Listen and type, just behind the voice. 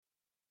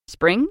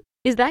Spring?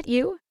 Is that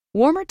you?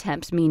 Warmer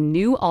temps mean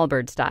new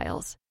Allbirds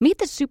styles. Meet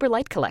the Super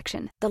Light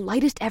Collection, the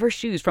lightest ever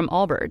shoes from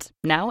Allbirds,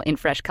 now in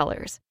fresh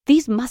colors.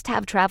 These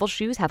must-have travel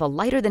shoes have a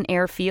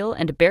lighter-than-air feel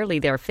and barely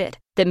their fit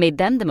that made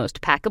them the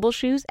most packable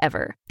shoes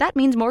ever. That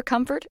means more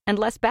comfort and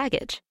less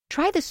baggage.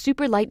 Try the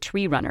Super Light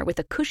Tree Runner with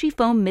a cushy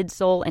foam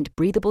midsole and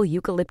breathable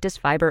eucalyptus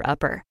fiber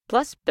upper.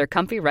 Plus, they're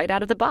comfy right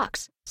out of the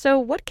box. So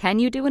what can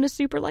you do in a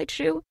super light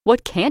shoe?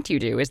 What can't you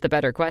do is the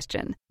better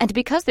question. And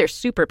because they're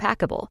super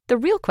packable, the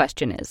real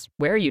question is,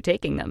 where are you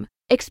taking them?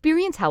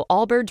 Experience how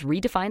Allbirds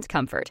redefines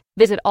comfort.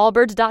 Visit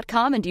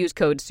allbirds.com and use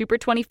code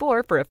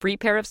SUPER24 for a free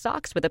pair of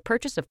socks with a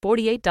purchase of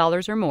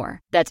 $48 or more.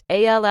 That's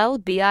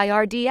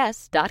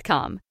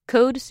ALLBIRDS.com.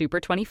 Code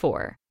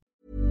SUPER24.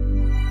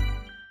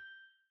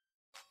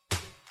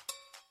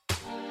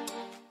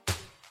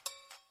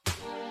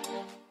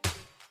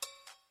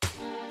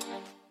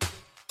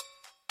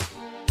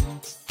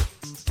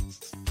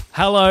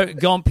 Hello,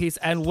 Gompies,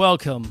 and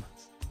welcome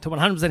to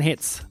 100%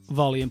 Hits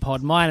Volume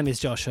Pod. My name is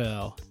Josh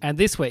Earl, and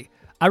this week,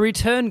 a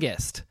return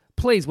guest.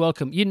 Please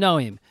welcome, you know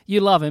him,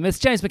 you love him. It's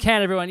James McCann,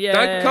 everyone. Yay.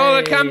 Don't call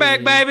it a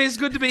comeback, baby. It's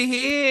good to be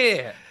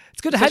here.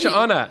 It's good to have you. Such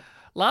an honour.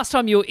 Last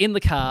time you were in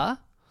the car.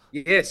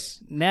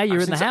 Yes. Now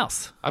you're in the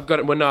house. I've got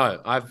it. Well,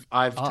 no, I've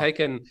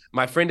taken.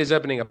 My friend is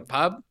opening a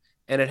pub,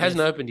 and it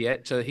hasn't opened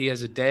yet. So he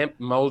has a damp,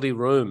 mouldy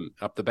room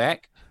up the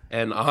back,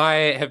 and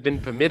I have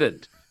been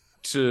permitted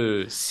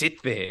to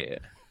sit there.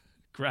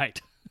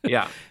 Great.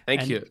 Yeah,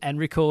 thank you. And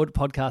record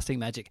podcasting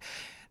magic.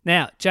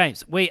 Now,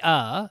 James, we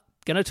are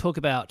going to talk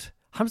about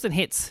 100%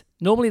 Hits.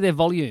 Normally they're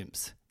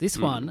volumes. This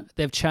one,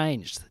 they've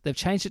changed. They've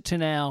changed it to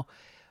now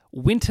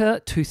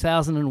Winter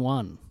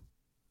 2001.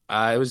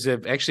 It was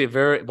actually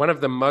one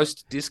of the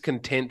most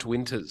discontent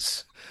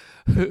winters.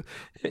 If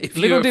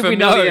Little you're did we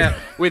know. familiar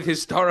with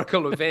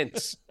historical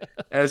events,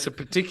 it's a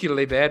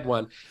particularly bad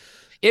one.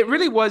 It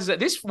really was. I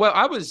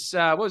was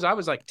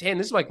like 10.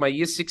 This is like my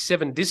year 6,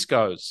 7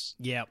 discos.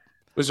 Yeah.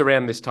 Was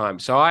around this time.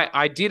 So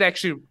I did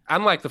actually,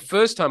 unlike the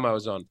first time I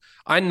was on,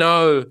 I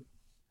know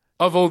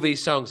of all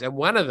these songs, and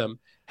one of them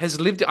has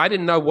lived. I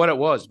didn't know what it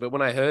was, but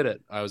when I heard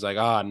it, I was like,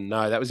 oh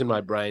no, that was in my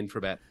brain for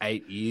about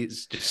 8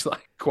 years, just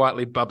like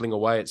quietly bubbling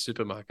away at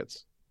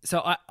supermarkets.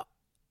 So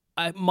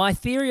my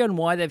theory on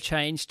why they've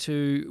changed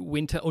to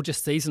winter or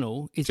just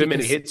seasonal is too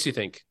many hits, you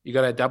think? You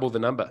got to double the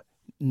number.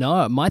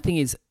 No, my thing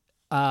is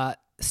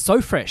So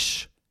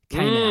Fresh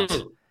came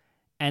out,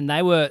 and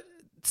they were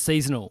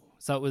seasonal.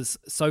 So it was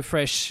So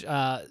Fresh,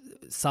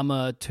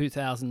 summer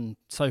 2000,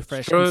 So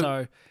Fresh. And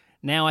so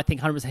now I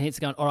think 100% Hits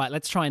are going, all right,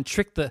 let's try and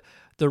trick the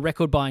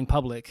record-buying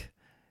public.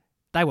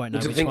 They won't know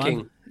which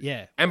one.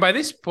 Yeah. And by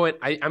this point,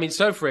 I mean,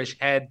 So Fresh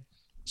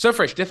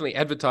definitely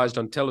advertised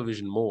on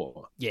television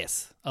more.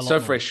 Yes. A lot So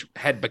more. Fresh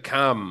had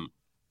become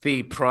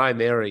the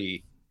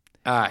primary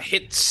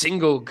hit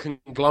single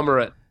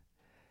conglomerate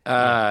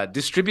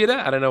distributor.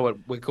 I don't know what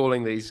we're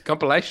calling these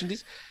compilation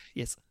discs.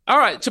 Yes. All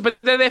right. So, but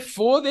they're there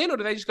for then, or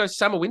do they just go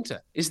summer,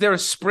 winter? Is there a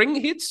spring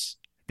hits?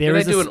 Do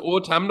they do an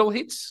autumnal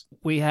hits?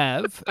 We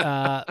have.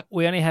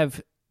 We only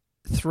have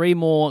 3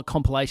 more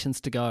compilations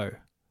to go.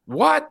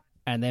 What?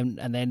 And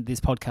then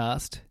this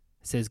podcast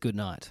says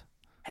goodnight.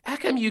 How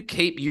come you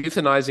keep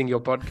euthanizing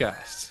your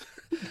podcasts?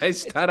 They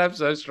start up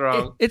so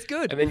strong. It's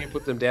good. And then you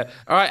put them down.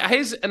 All right.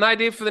 Here's an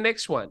idea for the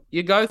next one.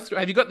 You go through.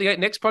 Have you got the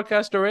next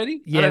podcast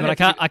already? Yeah,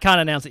 but I can't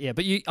announce it yet.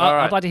 But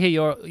I'd like to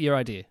hear your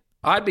idea.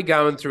 I'd be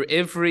going through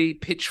every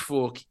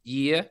Pitchfork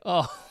year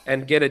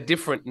and get a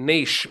different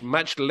niche,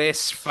 much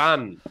less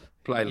fun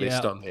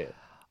playlist on there.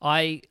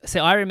 I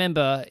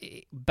remember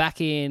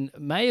back in,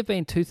 may have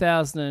been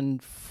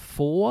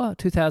 2004,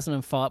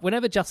 2005,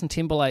 whenever Justin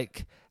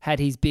Timberlake had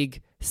his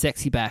big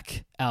Sexy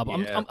Back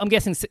album. Yeah. I'm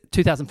guessing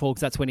 2004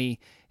 because that's when he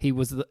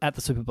was at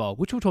the Super Bowl,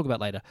 which we'll talk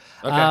about later.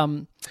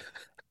 Okay.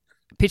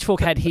 Pitchfork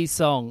had his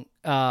song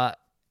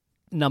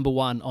number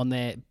 1 on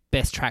their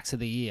best tracks of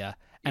the year.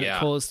 And it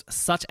caused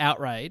such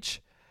outrage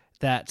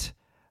that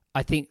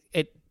I think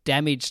it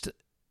damaged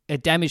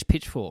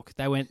Pitchfork.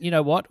 They went, you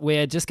know what?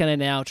 We're just going to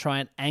now try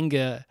and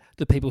anger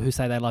the people who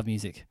say they love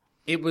music.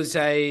 It was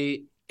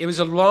a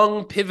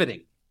long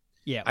pivoting.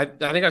 Yeah, I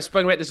think I've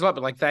spoken about this a lot,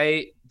 but like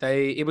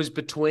it was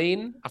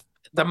between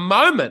the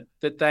moment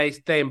that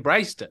they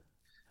embraced it.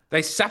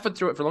 They suffered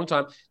through it for a long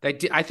time.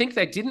 I think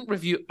they didn't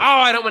review. Oh,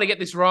 I don't want to get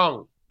this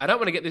wrong.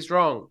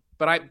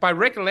 But by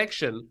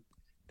recollection,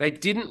 they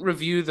didn't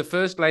review the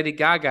first Lady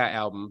Gaga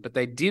album, but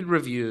they did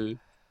review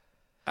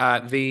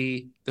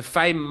the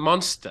Fame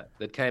Monster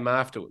that came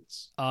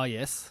afterwards. Oh,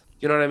 yes.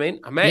 You know what I mean?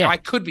 I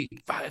could be,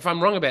 if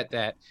I'm wrong about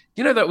that.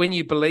 You know that when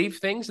you believe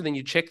things and then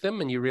you check them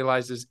and you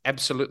realize it's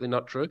absolutely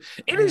not true?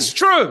 It is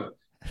true.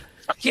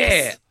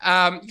 Yeah.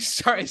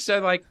 Sorry.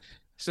 So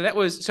that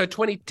was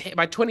 2010.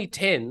 By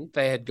 2010,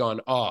 they had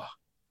gone, well,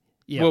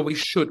 we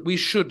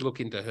should look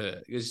into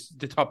her. It was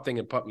the top thing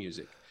in pop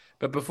music.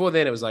 But before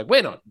then, it was like,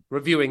 we're not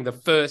reviewing the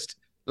first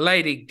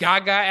Lady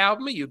Gaga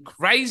album. Are you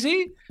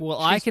crazy? Well,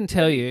 I can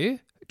tell you,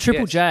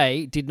 Triple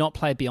J did not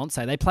play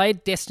Beyonce. They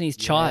played Destiny's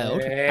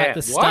Child at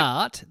the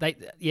start.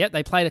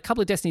 They played a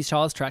couple of Destiny's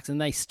Child tracks and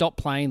they stopped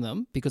playing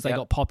them because they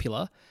got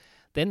popular.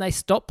 Then they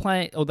stopped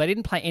playing, or they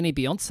didn't play any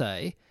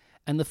Beyonce.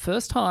 And the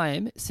first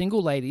time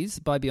Single Ladies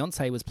by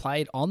Beyonce was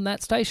played on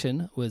that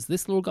station was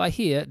this little guy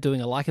here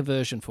doing a like a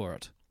version for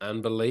it.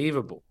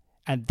 Unbelievable.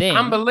 And then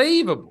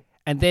Unbelievable.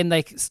 And then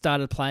they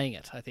started playing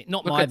it, I think.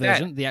 Not Look my at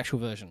version, that. the actual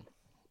version.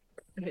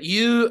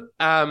 You're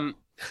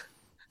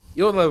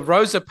the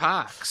Rosa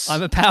Parks.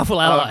 I'm a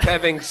powerful ally.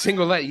 Having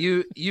Single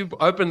Lady. You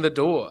opened the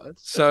door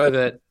so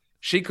that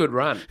she could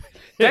run.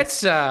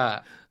 That's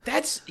isn't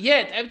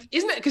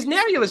it? Because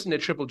now you listen to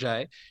Triple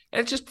J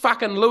and it's just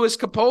fucking Louis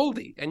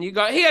Capaldi, and you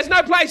go, he has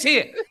no place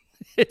here.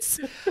 It's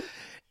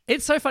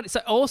so funny.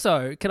 So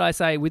also, can I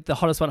say, with the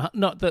hottest one,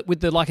 with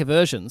the like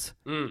versions,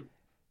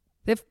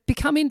 they've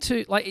become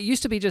into, like, it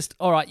used to be just,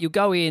 all right, you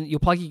go in, you'll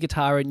plug your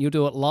guitar in, you'll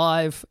do it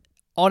live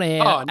on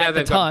air. Oh, now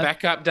they've got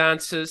backup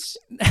dancers,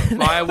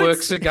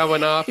 fireworks are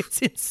going off.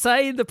 It's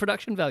insane, the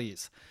production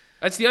values.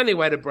 That's the only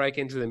way to break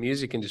into the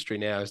music industry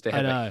now, is to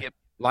have a hip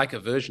like a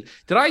version.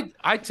 The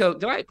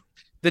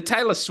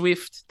Taylor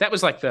Swift, that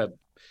was like the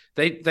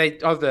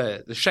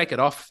Shake It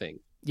Off thing.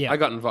 Yeah. I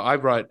got involved. I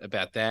wrote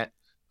about that.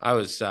 I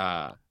was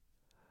that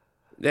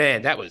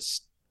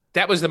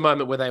was the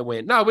moment where they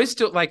went, no, we're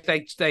still, like,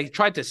 they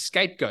tried to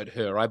scapegoat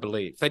her, I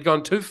believe. They'd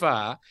gone too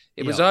far.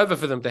 It was over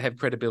for them to have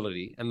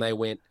credibility, and they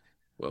went,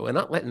 well, we're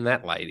not letting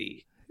that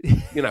lady.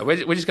 We're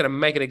just going to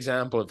make an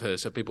example of her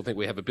so people think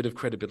we have a bit of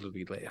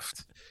credibility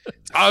left.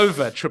 It's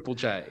over, Triple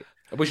J.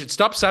 We should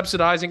stop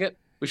subsidizing it.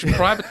 We should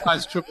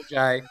privatize Triple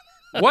J.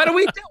 What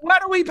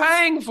are we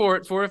paying for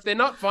it for if they're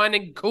not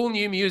finding cool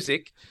new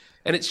music?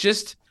 And it's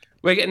just,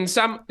 we're getting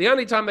the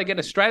only time they get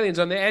Australians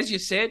on there, as you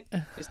said,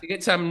 is to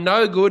get some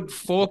no good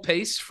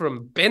 4-piece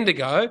from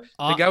Bendigo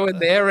to go in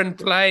there and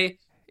play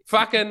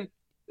fucking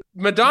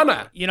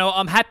Madonna.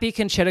 I'm happy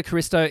Conchetta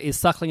Caristo is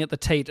suckling at the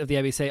teat of the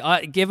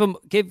ABC. Give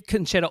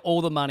Conchetta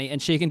all the money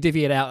and she can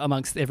divvy it out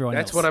amongst everyone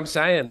else. That's what I'm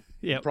saying.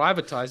 Yep.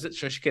 Privatize it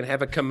so she can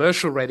have a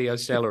commercial radio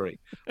salary.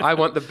 I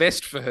want the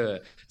best for her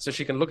so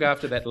she can look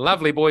after that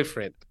lovely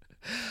boyfriend.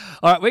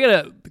 All right, we're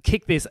going to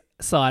kick this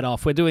side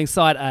off. We're doing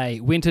side A,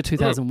 Winter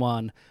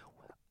 2001.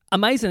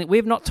 Amazingly,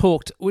 we've not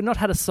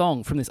had a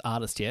song from this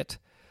artist yet.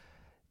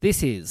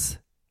 This is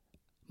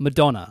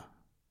Madonna.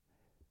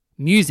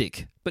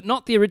 Music, but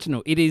not the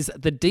original. It is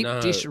the Deep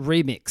Dish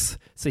remix.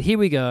 So here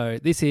we go.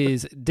 This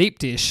is Deep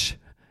Dish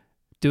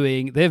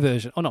doing their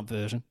version, or not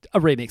version, a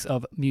remix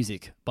of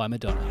Music by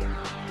Madonna.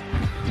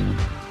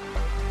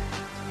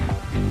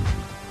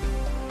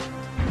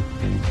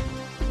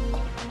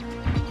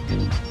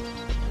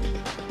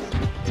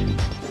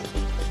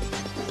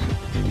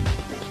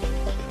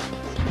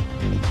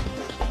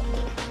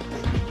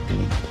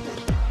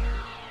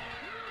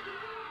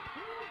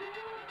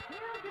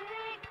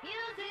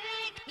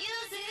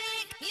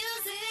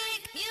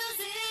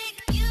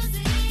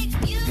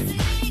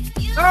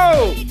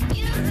 Oh!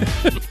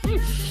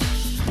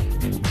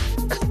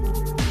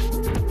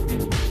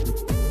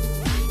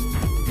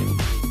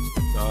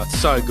 Oh, it's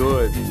so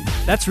good.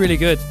 That's really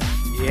good.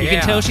 Yeah. You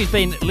can tell she's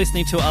been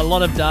listening to a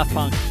lot of Daft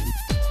Punk.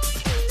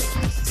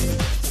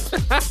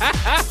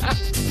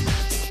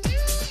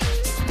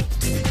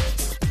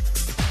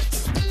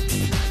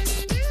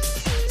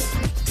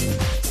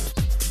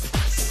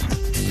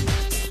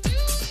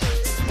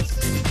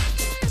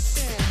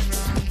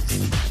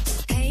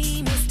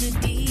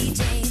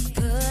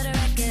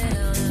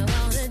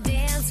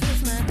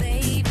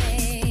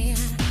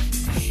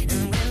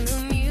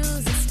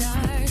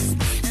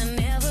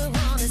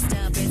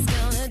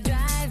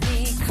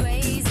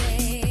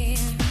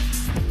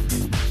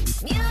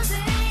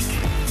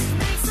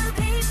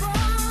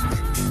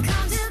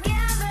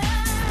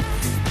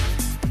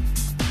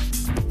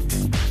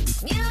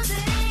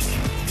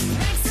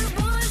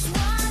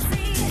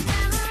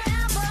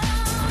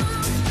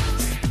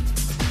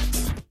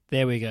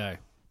 There we go.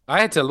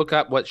 I had to look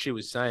up what she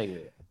was saying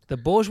there. The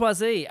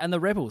bourgeoisie and the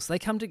rebels, they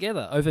come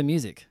together over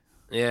music.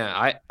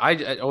 Yeah,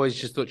 I always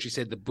just thought she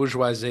said the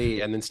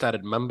bourgeoisie and then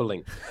started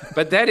mumbling.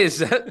 But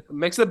that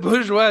makes the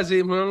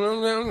bourgeoisie,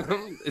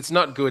 it's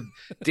not good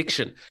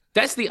diction.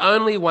 That's the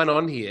only one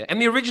on here,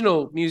 and the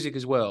original music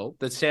as well,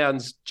 that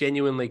sounds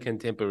genuinely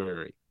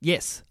contemporary.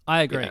 Yes,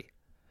 I agree. Yeah.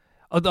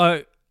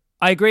 Although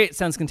I agree it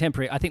sounds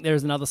contemporary. I think there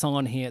is another song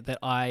on here that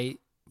I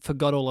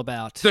forgot all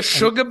about. The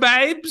Sugar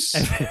Babes?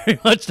 And very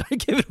much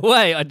don't give it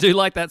away. I do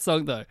like that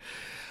song though.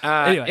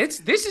 Anyway.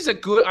 This is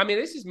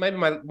maybe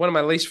one of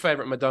my least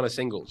favorite Madonna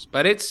singles,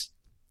 but it's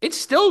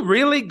still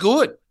really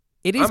good.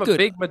 It is I'm good. a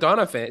big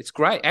Madonna fan. It's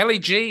great. Ali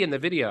G in the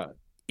video.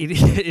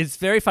 It's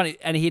very funny,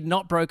 and he had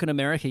not broken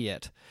America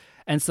yet.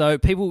 And so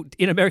people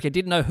in America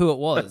didn't know who it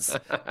was.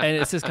 And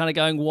it's just kind of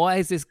going, why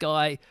is this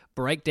guy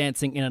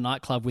breakdancing in a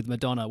nightclub with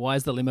Madonna? Why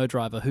is the limo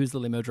driver? Who's the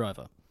limo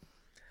driver?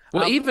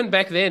 Well, even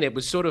back then, it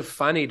was sort of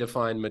funny to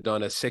find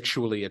Madonna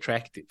sexually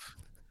attractive,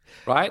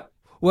 right?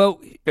 Well,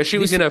 because she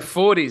was in her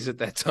 40s at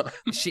that time.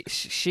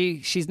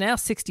 She's now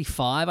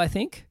 65, I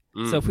think.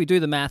 So if we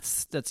do the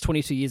maths, that's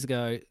 22 years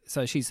ago.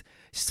 So she's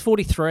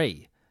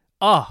 43.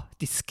 Oh,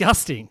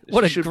 disgusting!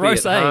 What a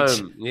gross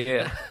age.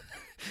 Yeah.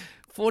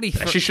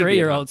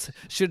 43-year-olds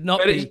should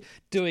not be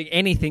doing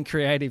anything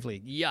creatively.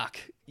 Yuck.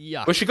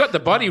 Well, she got the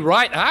body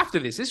right after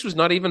this. This was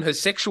not even her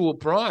sexual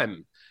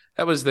prime.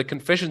 That was the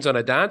Confessions on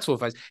a Dance Hall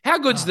phase.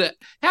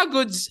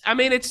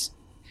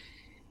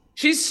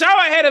 She's so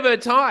ahead of her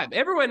time.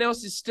 Everyone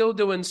else is still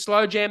doing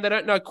slow jam. They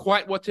don't know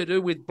quite what to do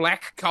with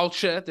black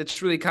culture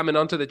that's really coming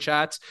onto the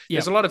charts. Yep.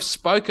 There's a lot of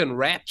spoken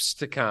raps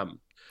to come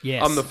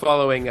on the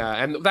following,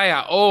 and they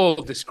are all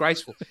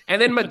disgraceful.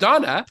 And then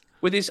Madonna,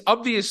 with this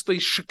obviously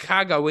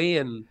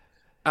Chicagoian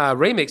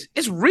remix,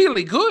 is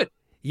really good.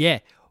 Yeah.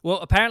 Well,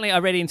 apparently I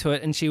read into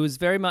it, and she was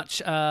very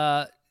much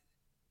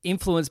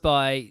influenced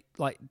by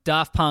like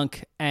Daft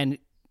Punk and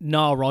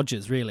Nile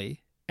Rodgers,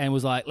 really, and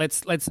was like,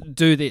 let's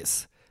do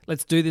this.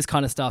 Let's do this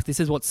kind of stuff. This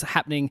is what's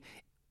happening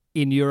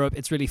in Europe.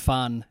 It's really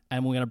fun,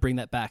 and we're going to bring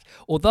that back.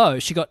 Although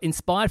she got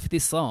inspired for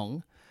this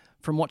song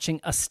from watching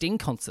a Sting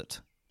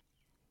concert.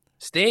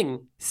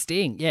 Sting,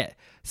 yeah.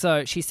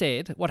 So she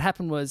said what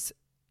happened was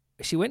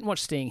she went and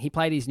watched Sting. He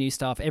played his new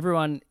stuff.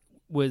 Everyone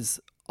was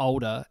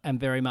older and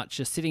very much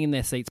just sitting in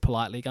their seats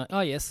politely going,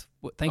 oh, yes,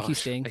 thank you,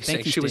 Sting.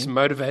 Thank you, She was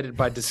motivated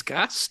by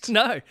disgust?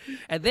 No.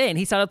 And then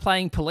he started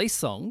playing Police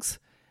songs.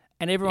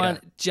 And everyone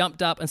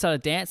jumped up and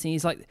started dancing.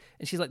 She's like,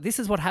 this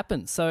is what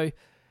happens. So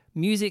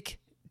music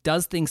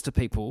does things to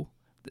people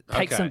that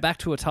takes them back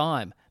to a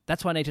time.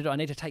 That's what I need to do. I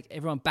need to take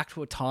everyone back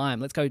to a time.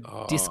 Let's go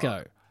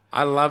disco.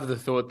 I love the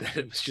thought that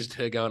it was just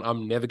her going,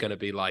 I'm never going to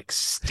be like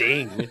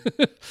Sting.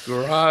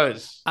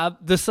 Gross.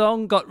 The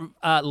song got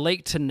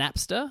leaked to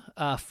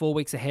Napster 4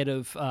 weeks ahead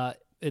of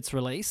its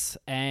release,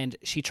 and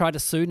she tried to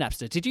sue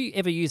Napster. Did you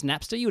ever use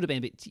Napster? You would have been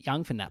a bit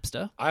young for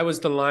Napster. I was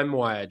the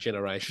LimeWire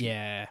generation.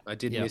 Yeah. I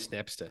did miss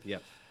Napster.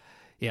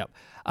 Yep.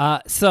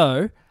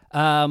 So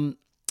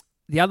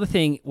the other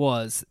thing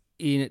was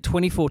in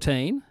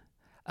 2014,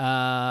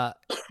 Rebel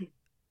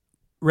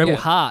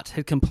Heart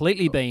had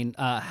completely been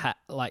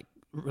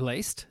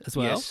released as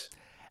well. Yes.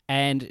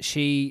 And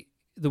the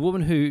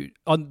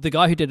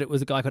guy who did it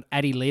was a guy called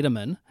Addie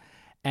Lederman,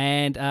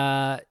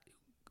 and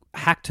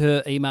hacked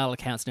her email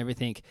accounts and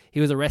everything. He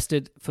was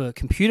arrested for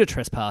computer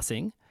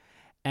trespassing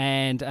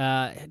and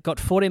got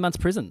 14 months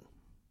prison.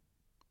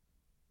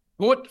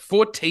 What?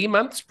 14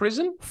 months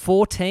prison?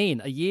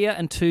 14, a year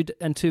and two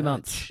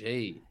months.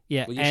 Gee.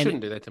 Yeah. Well, you shouldn't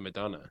do that to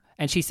Madonna.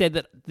 And she said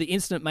that the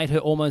incident made her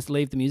almost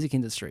leave the music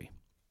industry.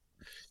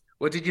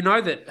 Well, did you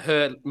know that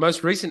her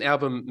most recent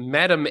album,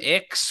 Madam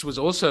X, was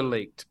also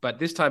leaked, but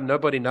this time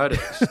nobody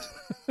noticed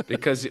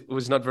because it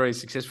was not very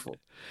successful.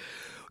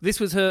 This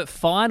was her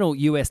final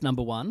US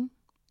number one.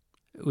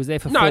 It was there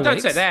for 4 weeks. No, don't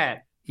say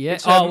that. Yeah.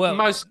 It's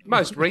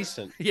most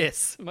recent.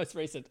 Yes, most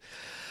recent.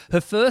 Her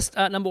first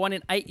number one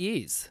in 8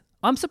 years.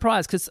 I'm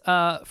surprised because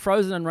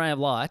Frozen and Ray of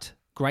Light,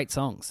 great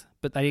songs,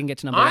 but they didn't get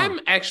to number one. I'm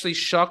actually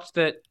shocked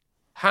that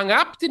Hung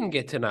Up didn't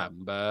get to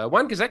number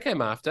one because that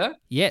came after.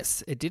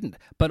 Yes, it didn't.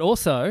 But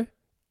also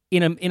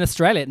in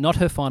Australia, not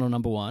her final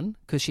number one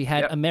because she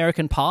had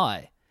American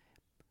Pie.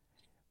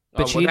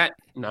 But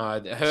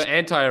her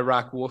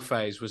anti-Iraq war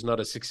phase was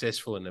not as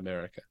successful in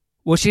America.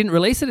 Well, she didn't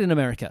release it in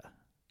America.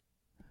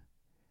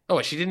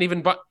 Oh, she didn't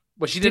even.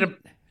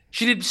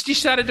 She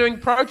started doing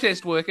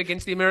protest work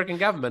against the American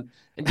government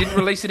and didn't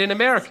release it in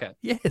America.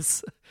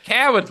 Yes,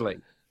 cowardly.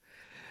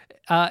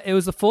 It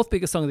was the fourth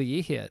biggest song of the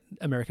year here,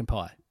 American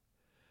Pie.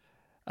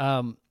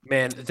 Man,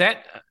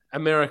 that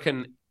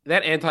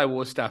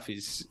anti-war stuff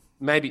is.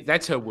 Maybe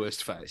that's her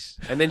worst phase.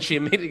 And then she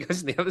immediately goes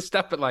to the other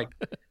stuff. But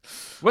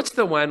what's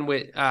the one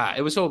where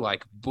it was all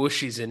like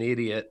Bush is an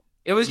idiot.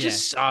 It was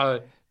just so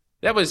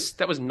that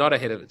was not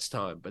ahead of its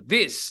time. But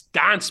this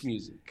dance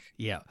music.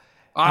 Yeah.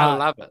 I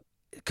love it.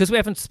 Because we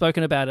haven't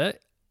spoken about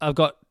it, I've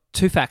got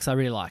two facts I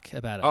really like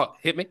about it. Oh,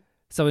 hit me.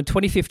 So in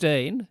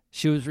 2015,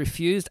 she was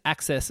refused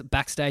access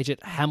backstage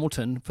at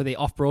Hamilton for the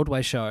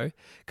Off-Broadway show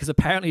because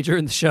apparently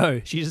during the show,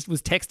 she just was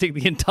texting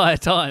the entire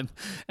time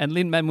and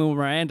Lin-Manuel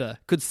Miranda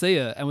could see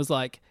her and was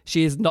like,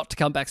 she is not to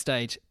come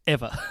backstage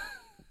ever.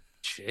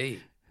 Gee.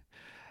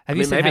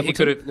 Maybe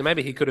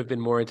he could have been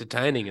more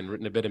entertaining and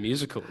written a better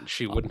musical and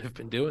she wouldn't have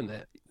been doing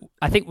that.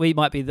 I think we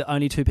might be the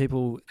only two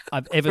people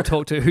I've ever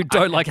talked to who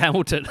don't like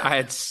Hamilton.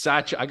 I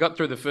got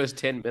through the first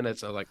 10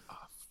 minutes. I was like,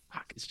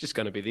 fuck, it's just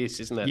going to be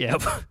this, isn't it?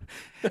 Yep.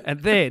 And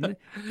then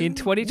in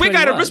 2021... We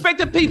got to respect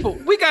the people.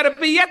 We got to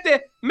be out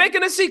there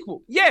making a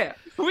sequel. Yeah.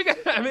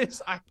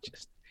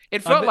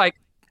 It felt like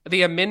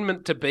the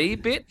Amendment to Be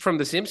bit from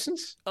The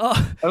Simpsons.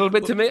 A little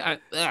bit to me.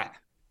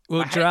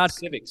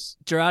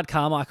 Gerard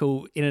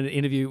Carmichael in an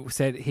interview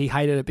said he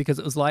hated it because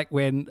it was like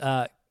when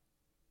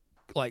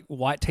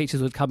white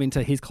teachers would come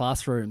into his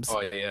classrooms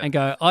and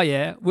go, oh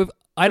yeah,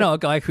 I know a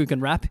guy who can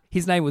rap.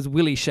 His name was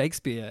Willie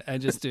Shakespeare,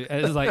 and just do.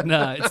 And it's like,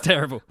 no, it's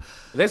terrible.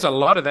 There's a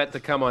lot of that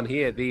to come on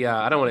here.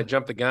 I don't want to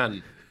jump the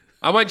gun.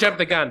 I won't jump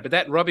the gun, but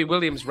that Robbie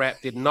Williams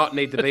rap did not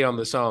need to be on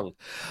the song.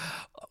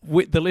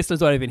 The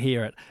listeners won't even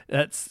hear it.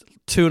 That's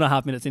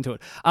 2.5 minutes into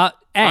it.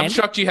 I'm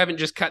shocked you haven't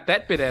just cut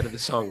that bit out of the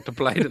song to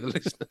play to the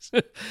listeners.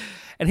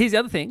 And here's the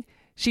other thing: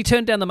 she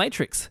turned down The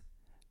Matrix.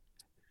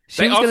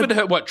 They offered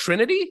her what,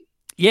 Trinity?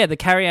 Yeah, the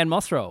Carrie Ann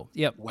Moss role.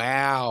 Yep.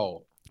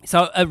 Wow.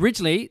 So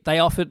originally they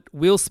offered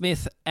Will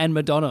Smith and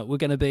Madonna were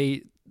going to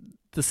be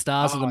the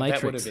stars of the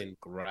Matrix. That would have been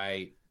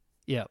great.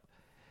 Yeah.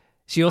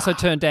 She also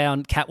turned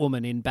down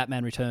Catwoman in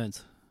Batman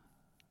Returns.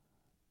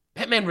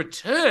 Batman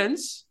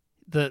Returns?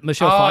 The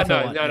Michelle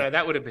Pfeiffer one. No,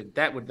 that would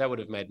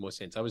have made more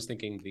sense. I was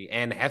thinking the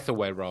Anne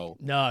Hathaway role.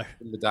 No.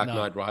 In The Dark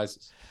Knight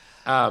Rises.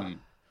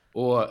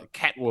 Or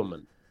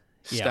Catwoman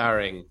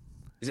starring,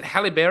 is it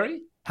Halle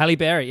Berry? Halle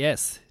Berry,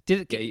 yes.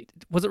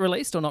 Was it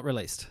released or not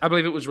released? I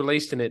believe it was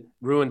released and it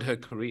ruined her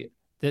career.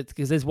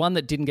 Because there's one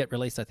that didn't get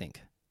released, I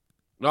think.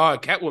 No,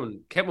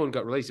 Catwoman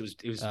got released.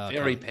 It was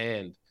very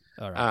panned.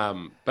 All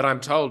right. But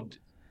I'm told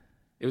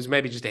it was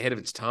maybe just ahead of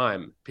its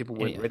time. People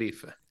weren't ready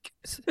for.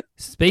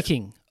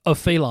 Speaking of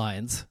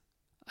felines,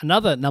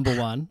 another number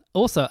one,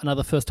 also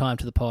another first time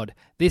to the pod.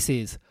 This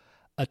is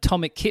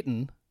Atomic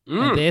Kitten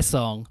and their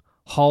song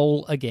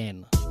 "Whole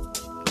Again."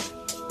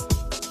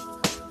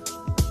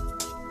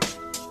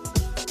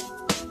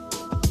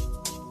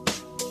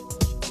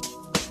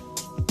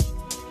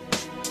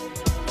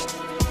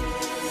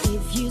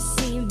 If you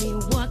see me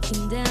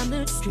walking down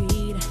the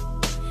street,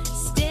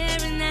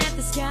 staring at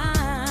the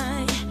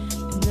sky,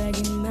 and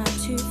dragging my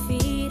 2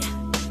 feet,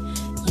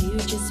 you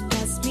just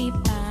pass me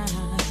by.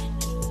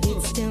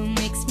 It still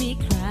makes me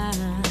cry,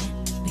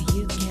 but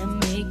you can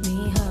make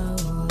me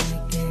whole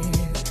again.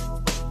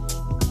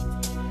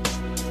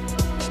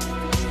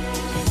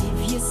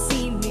 If you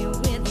see me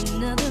with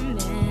another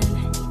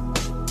man,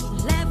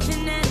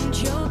 laughing and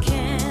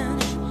joking,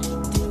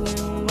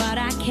 doing what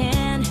I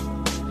can,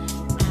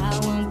 I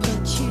won't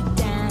put you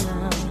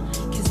down,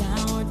 'cause I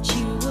want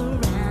you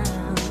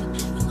around.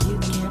 You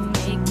can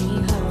make me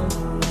whole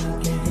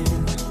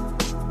again.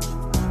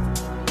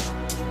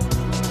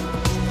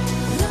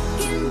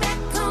 Looking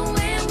back on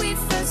when we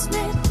first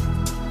met,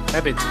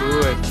 That bit's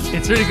good.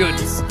 It's really good.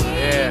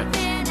 Yeah.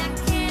 and I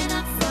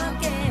cannot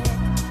forget.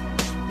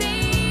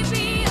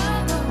 Baby,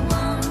 you're the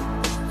one.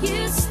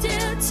 You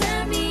still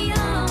turn me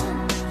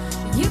on.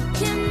 You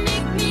can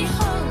make me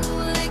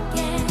whole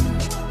again.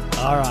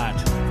 All right.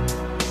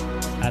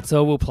 That's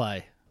all we'll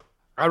play.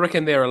 I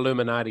reckon they're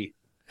Illuminati.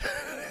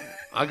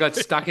 I got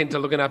stuck into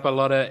looking up a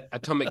lot of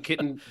Atomic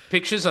Kitten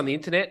pictures on the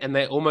internet, and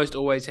they almost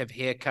always have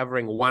hair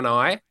covering one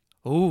eye.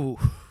 Ooh.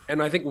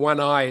 And I think one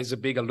eye is a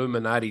big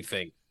Illuminati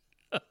thing.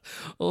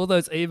 All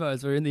those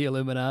emos were in the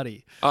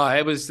Illuminati. Oh,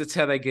 that's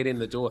how they get in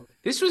the door.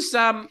 This was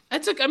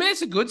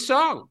it's a good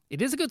song.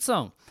 It is a good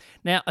song.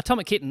 Now,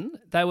 Atomic Kitten,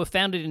 they were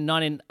founded in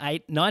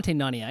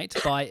 1998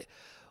 by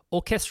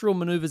Orchestral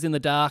Maneuvers in the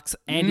Dark's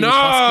Andy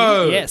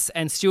McCluskey, yes,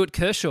 and Stuart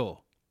Kershaw.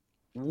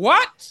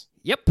 What?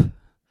 Yep.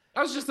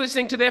 I was just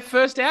listening to their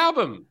first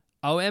album.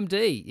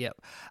 OMD, yep.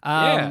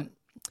 Yeah.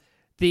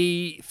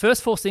 The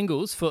first 4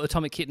 singles for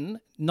Atomic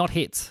Kitten, not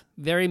hits,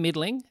 very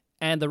middling,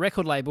 and the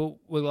record label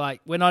were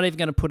like, we're not even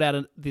going to put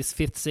out this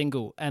 5th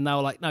single. And they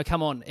were like, no,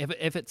 come on,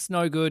 if it's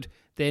no good,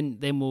 then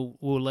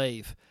we'll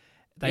leave.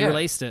 They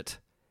released it.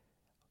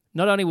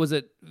 Not only was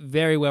it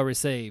very well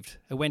received,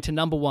 it went to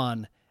number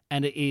 1,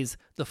 and it is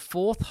the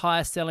 4th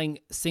highest selling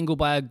single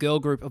by a girl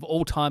group of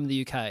all time in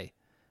the UK,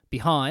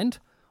 behind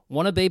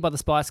Wanna Be by the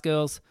Spice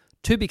Girls,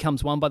 Two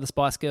Becomes One by the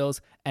Spice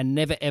Girls, and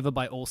Never Ever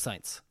by All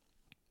Saints.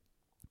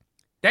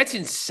 That's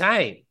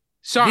insane.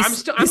 So I'm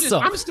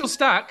still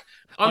stuck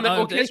on the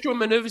Orchestral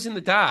Maneuvers in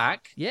the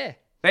Dark. Yeah.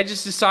 They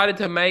just decided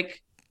to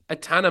make a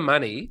ton of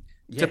money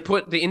to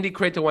put the indie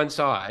cred to one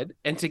side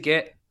and to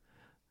get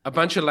a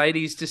bunch of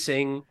ladies to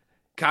sing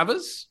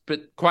covers,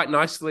 but quite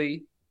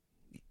nicely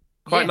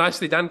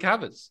done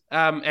covers.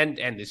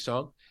 And this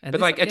song. And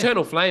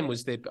Eternal Flame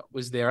was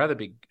their other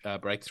big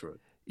breakthrough.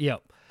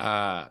 Yep.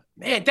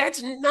 Man,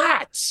 that's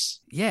nuts.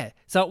 Yeah.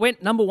 So it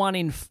went number 1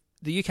 in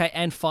the UK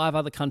and 5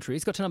 other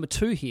countries. Got to number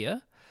 2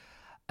 here.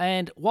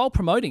 And while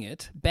promoting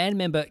it, band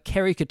member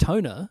Kerry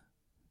Katona,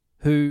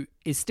 who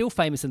is still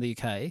famous in the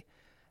UK,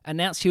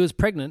 announced she was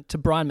pregnant to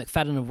Brian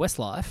McFadden of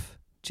Westlife,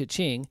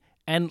 Cha-ching,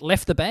 and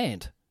left the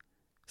band.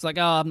 It's like,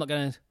 I'm not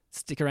going to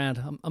stick around.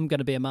 I'm going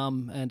to be a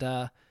mum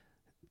and,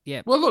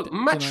 yeah. Well, look,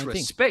 much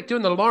respect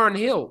doing the Lauryn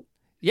Hill.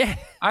 Yeah.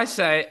 I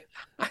say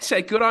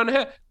good on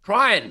her.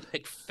 Brian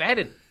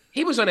McFadden,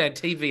 he was on our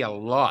TV a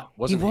lot,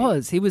 wasn't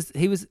he?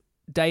 He was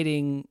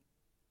dating,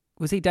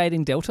 was he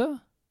dating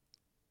Delta?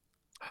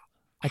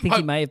 I think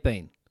he may have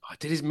been. Oh,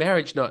 did his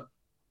marriage not?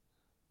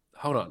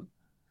 Hold on.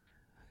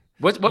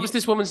 What was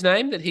this woman's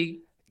name that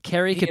he?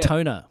 Kerry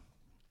Katona.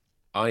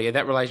 Oh yeah,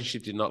 that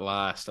relationship did not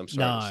last. I'm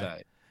sorry to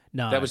say.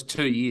 No, that was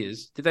 2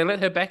 years. Did they let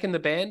her back in the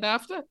band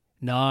after?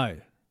 No.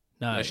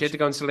 She had to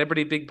go on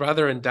Celebrity Big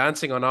Brother and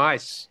Dancing on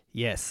Ice.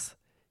 Yes,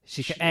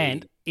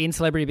 and in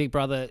Celebrity Big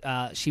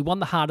Brother, she won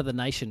the heart of the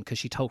nation because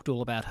she talked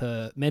all about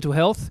her mental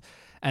health,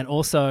 and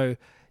also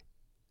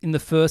in the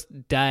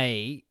first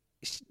day,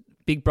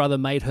 Big Brother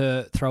made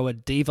her throw a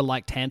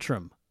diva-like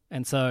tantrum.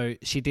 And so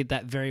she did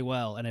that very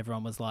well. And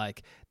everyone was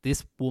like,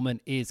 this woman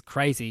is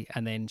crazy.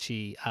 And then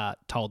she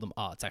told them,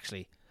 it's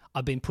actually,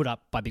 I've been put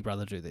up by Big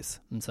Brother to do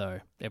this. And so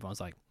everyone's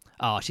like,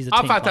 she's a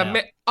team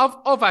player.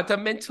 I've had a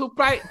mental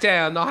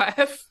breakdown. I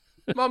have.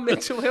 My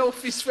mental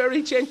health is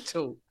very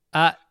gentle.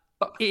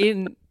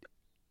 In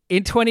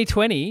in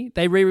 2020,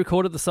 they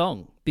re-recorded the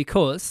song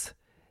because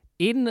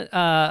in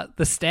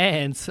the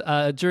stands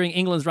during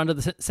England's run to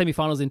the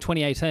semi-finals in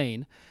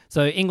 2018,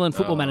 so England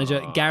football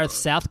manager Gareth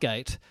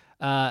Southgate,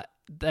 the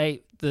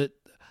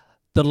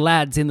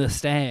lads in the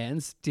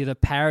stands did a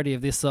parody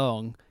of this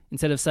song.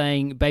 Instead of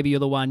saying, "Baby, you're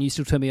the one, you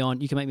still turn me on,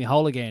 you can make me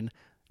whole again,"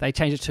 they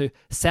changed it to,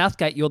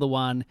 "Southgate, you're the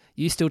one,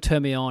 you still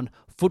turn me on,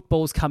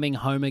 football's coming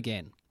home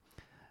again."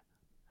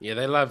 Yeah,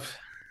 they love...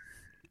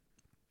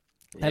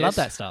 They love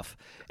that stuff.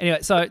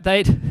 Anyway, so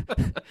they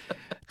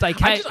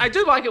came... I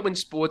do like it when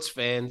sports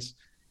fans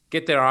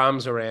get their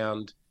arms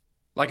around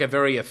like a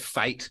very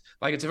effete,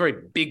 like it's a very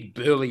big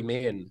burly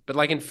man. But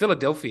like in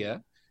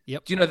Philadelphia,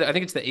 Yep. do you know that I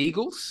think it's the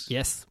Eagles?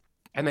 Yes.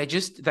 And they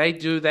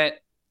do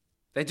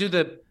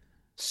the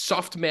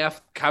soft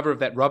mouth cover of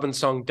that Robin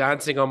song,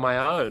 Dancing on My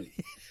Own.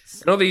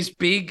 And all these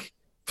big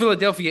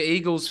Philadelphia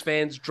Eagles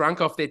fans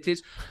drunk off their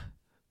tits.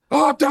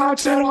 "Oh,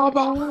 dancing on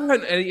my own."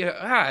 And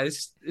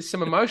there's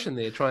some emotion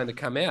there trying to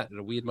come out at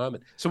a weird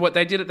moment. So what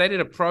they did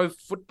a pro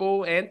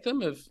football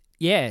anthem of...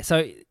 Yeah,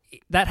 so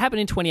that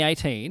happened in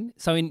 2018.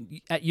 So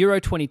at Euro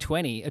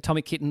 2020,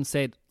 Atomic Kitten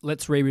said,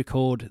 "Let's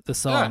re-record the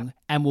song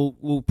and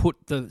we'll put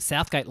the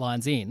Southgate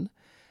lines in."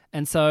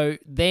 And so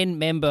then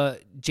member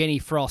Jenny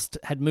Frost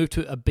had moved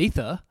to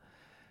Ibiza,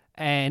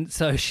 and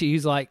so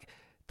she's like,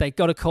 they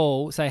got a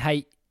call, say,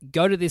 "Hey,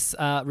 go to this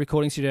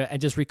recording studio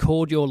and just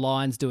record your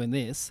lines doing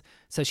this."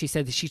 So she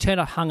said she turned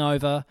up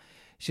hungover.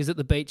 She was at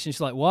the beach and she's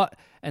like, "What?"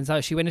 And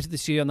so she went into the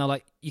studio and they're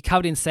like, "You're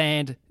covered in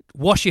sand.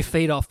 Wash your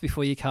feet off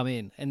before you come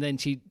in." And then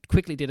she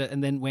quickly did it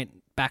and then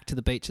went back to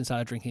the beach and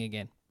started drinking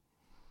again.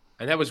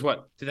 And that was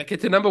what? Did that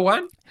get to number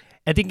one?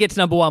 It didn't get to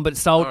number one, but it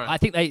sold. Right. I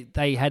think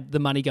they had the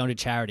money going to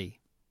charity.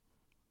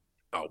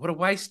 Oh, what a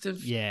waste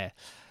of... Yeah.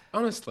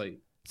 Honestly.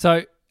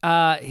 So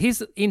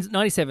in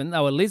 97, they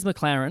were Liz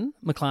McClellan,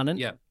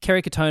 Yeah.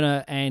 Kerry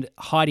Katona, and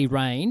Heidi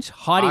Range.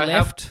 Heidi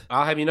left.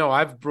 I'll have you know,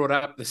 I've brought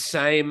up the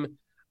same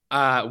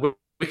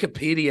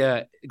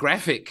Wikipedia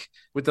graphic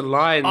with the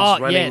lines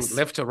running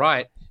left to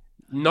right.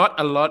 Not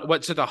a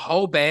lot. So the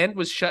whole band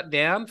was shut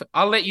down?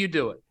 I'll let you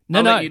do it.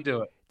 I'll let you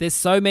do it. There's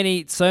so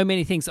many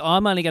things.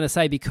 I'm only going to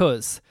say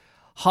because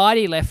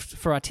Heidi left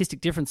for artistic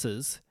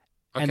differences,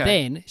 and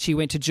then she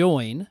went to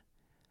join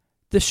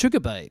the Sugar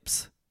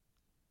Babes.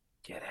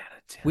 Get out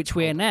of town. Which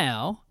we are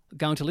now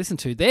going to listen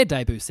to their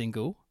debut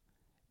single.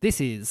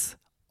 This is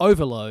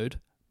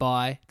Overload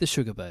by the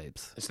Sugar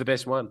Babes. It's the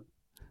best one.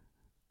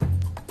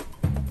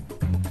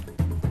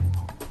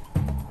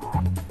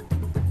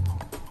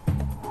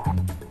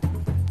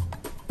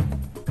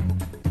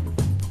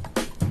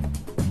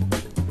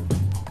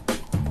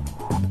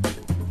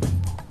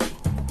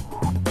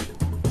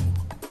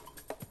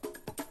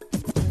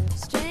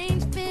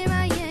 Strange fear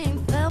I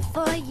ain't felt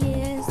for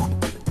years.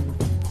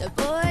 The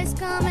boys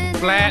coming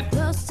Flat.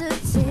 close to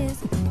tears.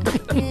 I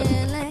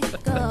can't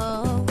let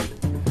go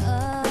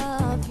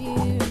of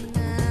you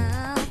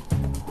now.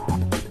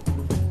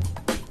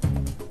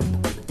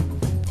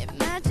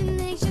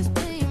 Imagination's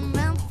playing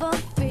around for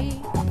free.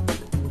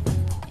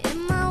 In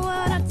my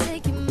world, I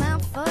take him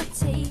out for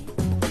tea.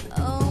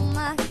 Oh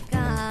my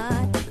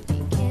God,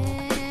 you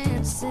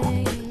can't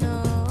say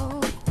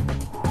no.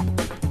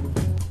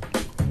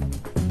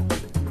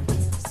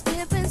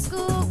 Skipping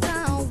school,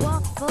 gonna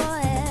walk for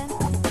air.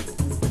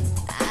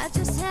 I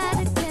just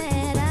had to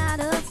get out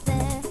of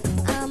there.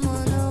 I'm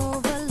on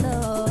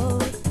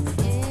overload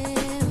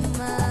in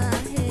my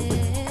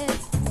head.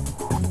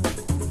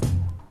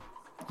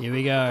 Here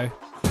we go.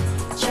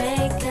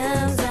 Train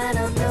comes, I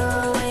don't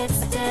know its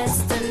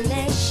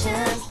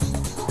destination.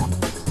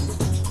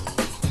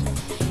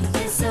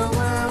 It's a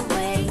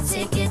one-way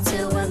ticket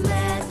to a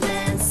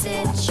madman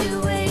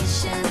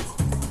situation.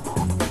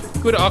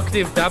 Good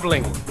octave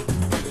doubling.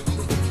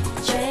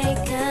 Train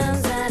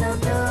comes, I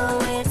don't know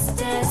its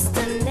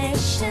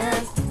destination.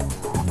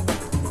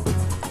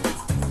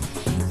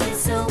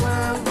 It's a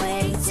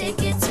one-way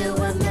ticket to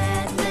a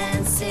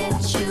madman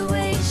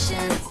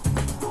situation.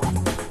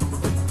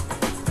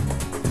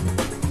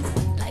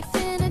 Life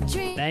in a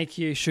dream. Thank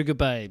you, Sugar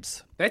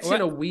Babes. That's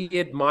in a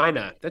weird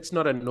minor. That's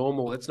not a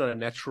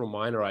natural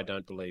minor, I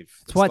don't believe.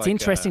 That's why it's like,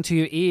 interesting to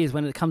your ears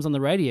when it comes on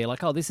the radio.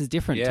 Like, oh, this is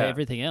different to Yeah.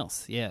 everything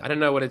else. Yeah. I don't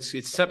know what it's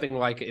something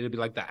like. It'll be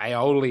like the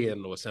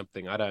Aeolian or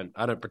something. I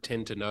don't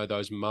pretend to know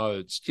those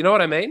modes. Do you know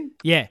what I mean?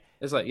 Yeah.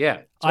 It's like,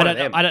 yeah. It's I one don't. of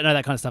them. I don't know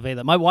that kind of stuff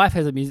either. My wife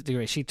has a music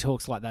degree. She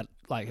talks like that,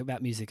 like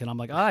about music, and I'm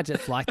like, oh, I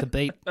just like the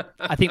beat.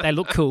 I think they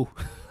look cool.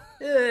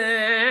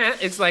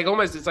 It's like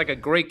almost. It's like a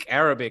Greek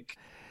Arabic.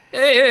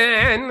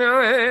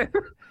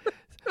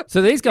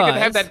 So these You could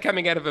guys have that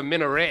coming out of a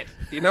minaret.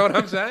 You know what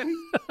I'm saying?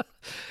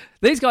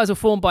 These guys were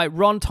formed by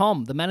Ron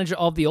Tom, the manager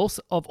of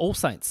All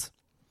Saints.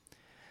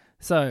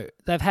 So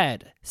they've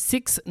had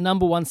 6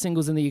 number one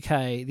singles in the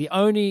UK. The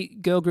only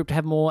girl group to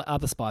have more are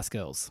the Spice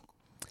Girls.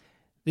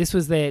 This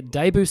was their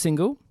debut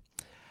single,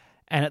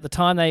 and at the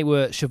time they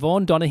were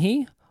Siobhan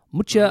Donaghy,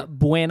 Mucha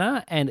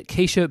Buena, and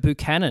Keisha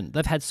Buchanan.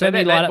 They've had so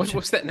many lineups.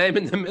 What's that name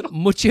in the middle?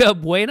 Mucha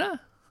Buena?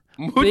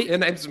 Her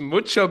name's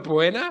Mucha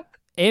Buena.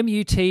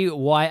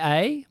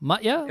 Mutya.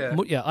 Mutya? Yeah.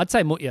 Mutya. I'd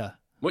say Mutya.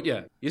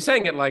 Mutya. You're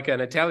saying it like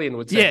an Italian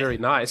would say, very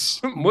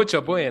nice.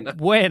 Mucho buena.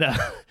 Buena.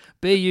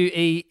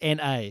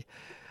 Buena.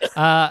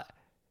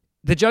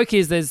 The joke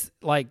is there's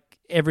like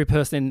every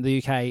person in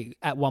the UK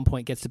at one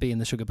point gets to be in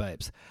the Sugar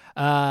Babes.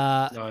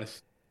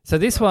 Nice. So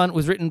this one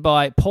was written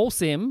by Paul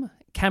Sim,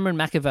 Cameron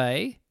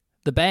McAvey,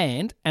 the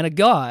band, and a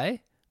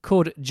guy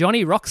called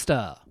Johnny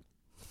Rockstar.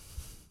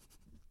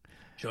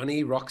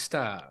 Johnny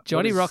Rockstar.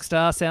 Johnny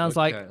Rockstar sounds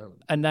like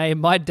a name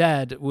my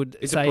dad would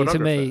say to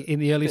me in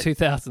the early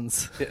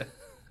 2000s. Yeah.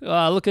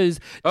 Oh, look who's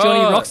Johnny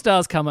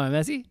Rockstar's come home,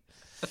 has he?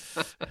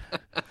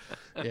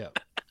 Yeah.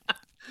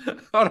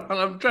 Hold on,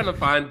 I'm trying to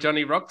find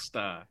Johnny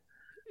Rockstar.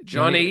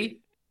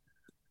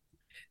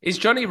 Is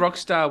Johnny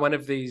Rockstar one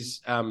of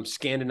these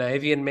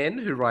Scandinavian men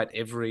who write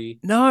every...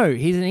 No,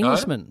 he's an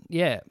Englishman.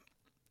 Yeah.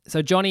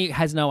 So Johnny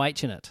has no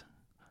H in it.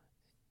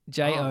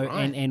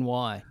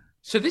 Jonny.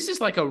 So this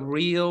is like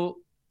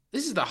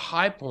this is the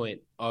high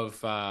point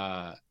of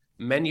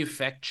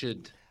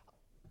manufactured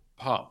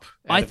pop.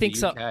 I think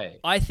so.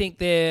 I think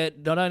they're,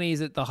 not only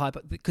is it the high,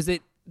 because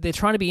they're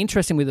trying to be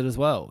interesting with it as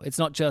well. It's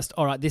not just,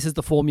 all right, this is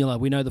the formula.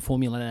 We know the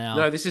formula now.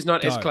 No, this is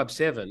not S Club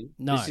 7.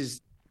 No. This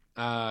is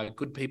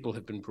good people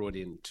have been brought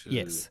in to...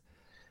 Yes.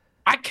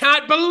 I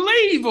can't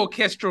believe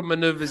orchestral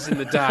maneuvers in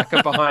the dark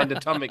are behind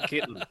Atomic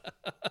Kitten.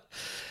 All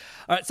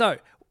right, so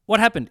what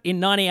happened? In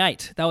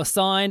 98, they were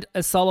signed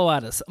as solo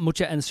artists,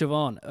 Mutya and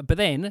Siobhan. But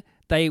then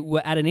they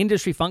were at an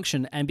industry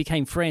function and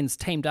became friends,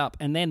 teamed up,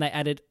 and then they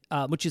added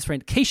Mutya's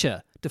friend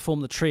Keisha to form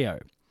the trio.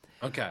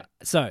 Okay.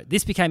 So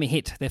this became a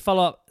hit. Their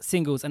follow-up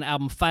singles and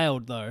album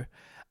failed, though,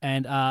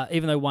 and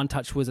even though One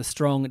Touch was a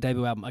strong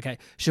debut album. Okay,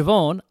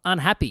 Siobhan,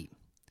 unhappy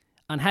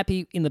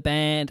in the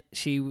band.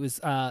 She was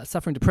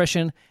suffering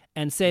depression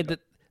and said that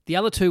the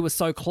other two were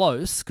so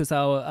close because they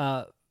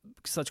were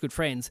such good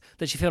friends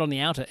that she felt on the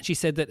outer. She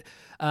said that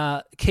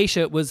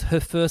Keisha was her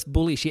first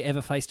bully she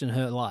ever faced in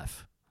her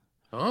life.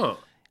 Oh.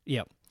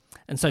 Yeah.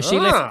 And so she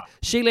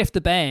left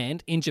the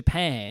band in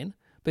Japan.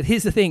 But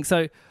here's the thing.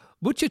 So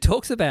Mutya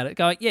talks about it,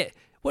 going, yeah,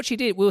 what she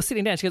did, we were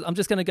sitting down. She goes, I'm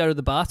just going to go to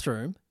the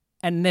bathroom,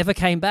 and never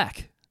came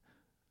back.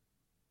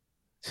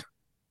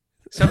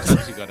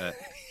 Sometimes you got to...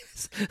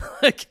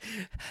 Like,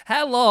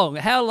 how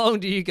long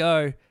do you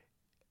go,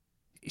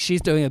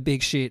 she's doing a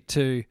big shit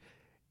to,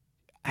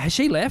 has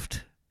she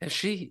left? Is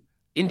she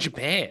in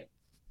Japan?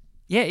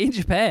 Yeah, in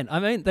Japan. I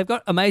mean, they've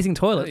got amazing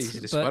toilets.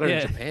 In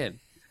Japan.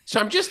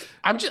 So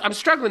I'm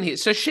struggling here.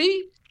 So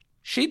she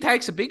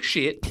takes a big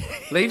shit,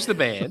 leaves the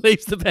band.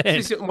 This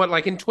is what,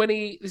 like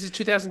this is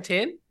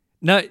 2010?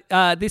 No,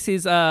 this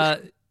is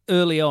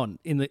early on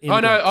in the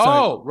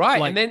right.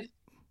 Like, and then,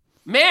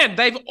 man,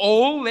 they've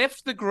all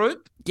left the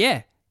group?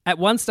 Yeah. At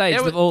one stage,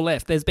 they've all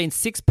left. There's been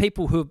 6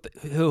 people who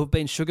have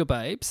been Sugar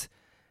Babes,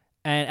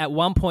 and at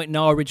one point,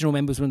 no original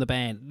members were in the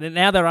band.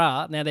 Now there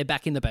are. Now they're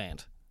back in the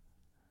band.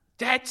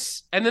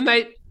 I've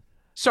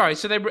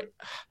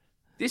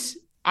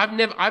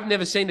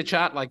never seen a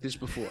chart like this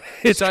before.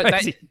 It's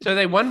crazy. So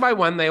they one by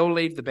one, they all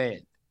leave the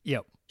band.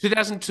 Yep.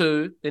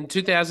 2002, then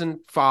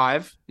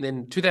 2005,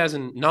 then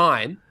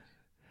 2009,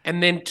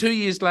 and then 2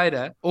 years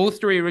later, all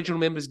 3 original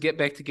members get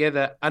back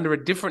together under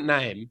a different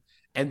name,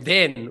 and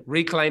then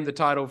reclaim the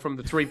title from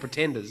the 3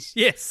 pretenders.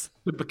 Yes.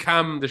 To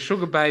become the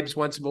Sugar Babes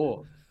once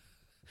more.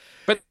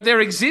 But there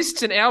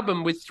exists an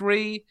album with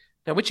 3...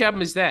 Now, which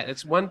album is that?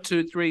 It's 1,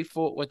 2, 3,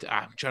 4...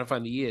 I'm trying to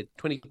find the year.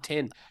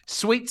 2010.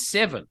 Sweet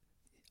 7.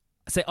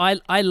 So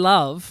I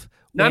love...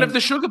 None of the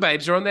Sugar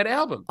Babes are on that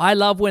album. I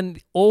love when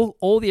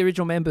all the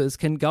original members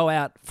can go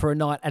out for a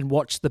night and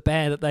watch the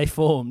band that they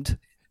formed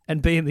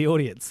and be in the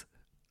audience.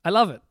 I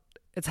love it.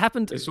 It's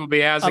happened. This will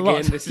be ours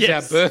again. This is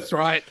our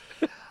birthright.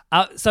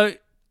 So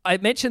I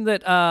mentioned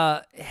that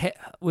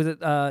was it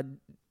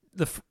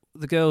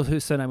the girl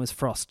whose surname was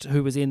Frost,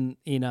 who was in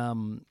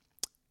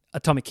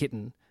Atomic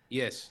Kitten.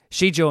 Yes,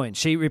 she joined.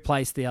 She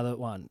replaced the other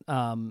one.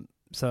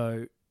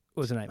 So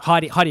what was her name?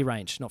 Heidi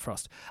Range, not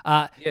Frost.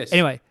 Yes.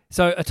 Anyway,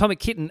 so Atomic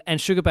Kitten and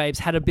Sugar Babes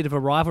had a bit of a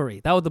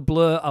rivalry. They were the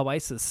Blur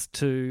Oasis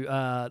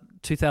to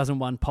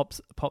 2001 pop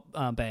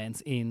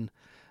bands in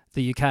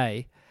the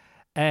UK.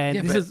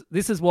 And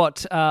this is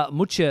what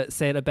Mutya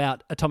said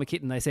about Atomic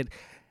Kitten. They said,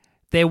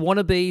 they're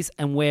wannabes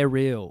and we're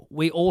real.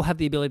 We all have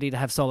the ability to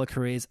have solo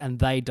careers and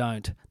they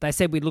don't. They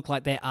said we look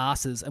like their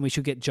asses and we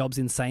should get jobs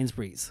in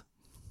Sainsbury's.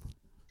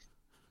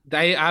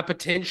 They are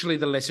potentially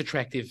the less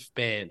attractive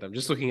band. I'm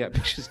just looking at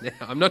pictures now.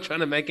 I'm not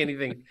trying to make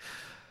anything... I'm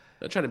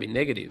not trying to be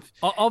negative.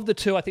 Of the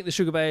two, I think the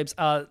Sugar Babes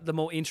are the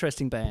more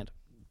interesting band.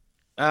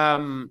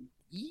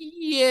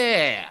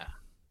 Yeah.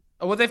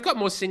 Well, they've got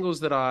more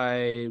singles that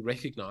I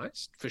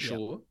recognised, for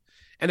sure.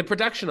 And the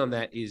production on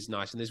that is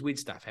nice. And there's weird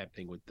stuff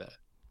happening with the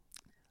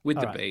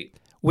beat.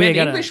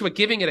 English were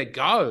giving it a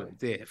go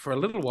there for a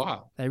little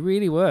while. They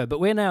really were. But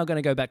we're now going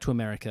to go back to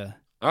America.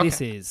 Okay.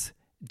 This is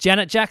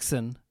Janet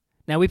Jackson.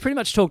 Now, we pretty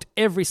much talked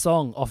every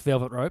song off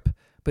Velvet Rope,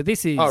 but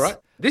this is... All right.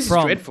 This is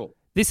dreadful.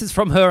 This is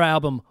from her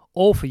album,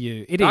 All For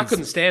You. I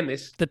couldn't stand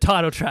this. The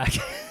title track.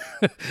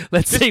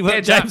 Let's see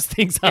what James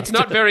thinks. It's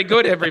not very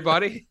good,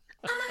 everybody.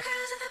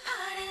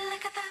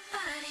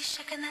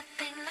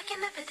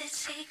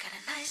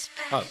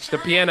 Oh, the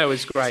piano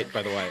is great,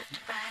 by the way.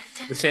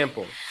 The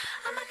sample.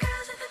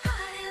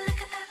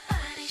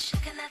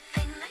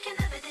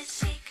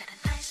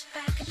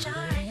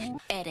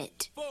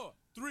 Edit. 4,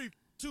 3,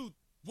 2,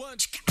 1.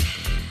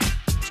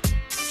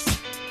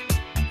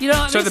 You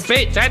know, So the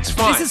beat, that's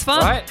fine. This is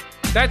fun. Right?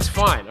 That's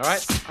fine, all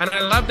right? And I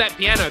love that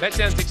piano. That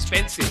sounds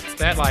expensive.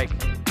 That like,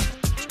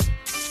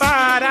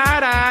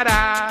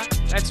 ba-da-da-da.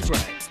 That's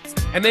great.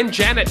 And then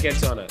Janet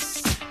gets on it.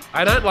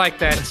 I don't like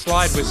that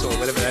slide whistle,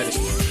 whatever that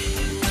is.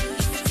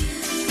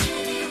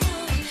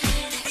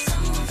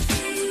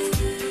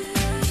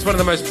 It's one of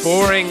the most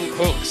boring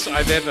hooks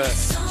I've ever.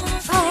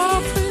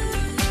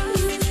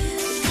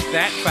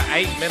 That for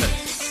 8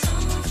 minutes.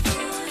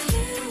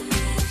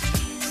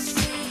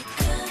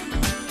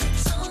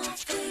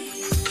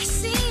 I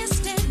see you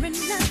staring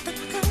at the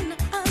corner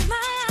of my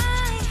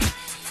eye.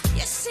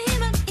 You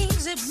seem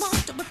uneasy,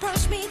 want to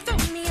approach me, throw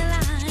me a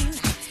line.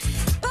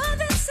 But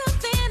there's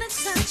something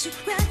inside you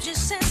grabs your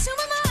sense. Who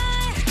am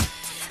I?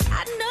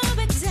 I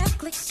know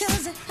exactly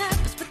 'cause it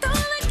happens with all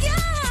the guys.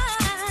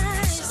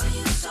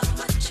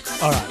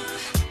 All right.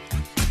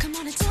 Come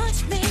on and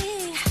touch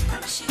me.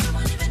 Promise you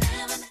won't even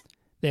have an.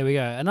 There we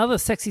go. Another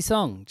sexy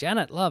song.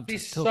 Janet loved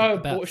She's talking so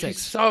about sex.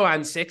 she's so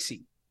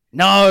unsexy.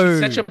 No.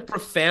 Such a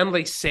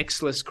profoundly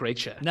sexless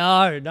creature.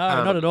 No,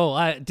 not at all.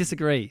 I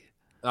disagree.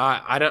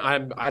 I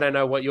don't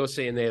know what you're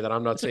seeing there that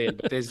I'm not seeing,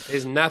 but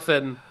there's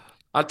nothing.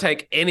 I'll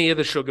take any of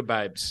the Sugar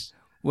Babes,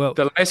 Well,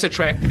 the less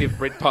attractive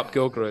Britpop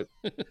girl group,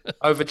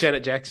 over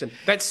Janet Jackson.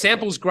 That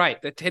sample's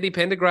great. The Teddy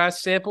Pendergrass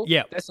sample.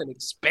 Yeah. That's an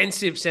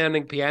expensive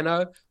sounding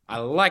piano. I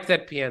like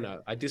that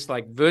piano. I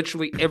dislike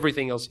virtually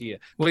everything else here.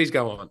 Please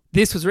go on.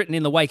 this was written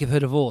in the wake of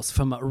her divorce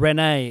from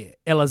Renee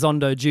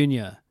Elizondo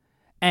Jr.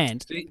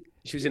 And,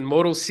 She was in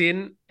Mortal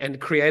Sin and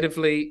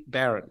creatively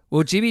barren.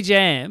 well, Jimmy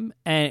Jam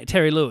and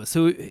Terry Lewis,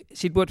 who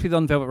she'd worked with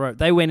on Velvet Rope,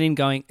 they went in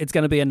going, it's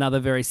going to be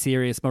another very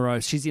serious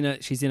morose. She's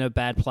in a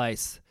bad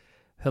place.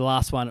 Her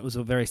last one, it was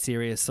a very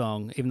serious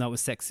song, even though it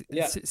was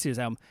serious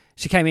album.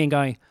 She came in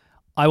going,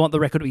 I want the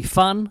record to be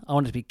fun. I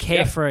want it to be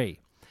carefree.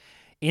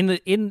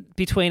 In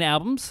between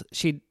albums,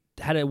 she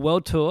had a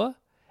world tour,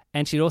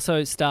 and she'd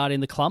also starred in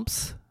The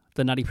Clumps,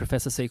 the Nutty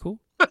Professor sequel.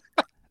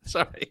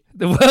 Sorry.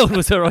 The world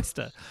was her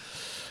oyster.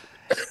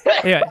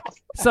 Anyway,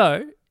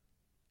 so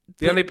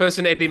The only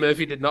person Eddie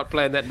Murphy did not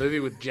play in that movie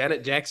was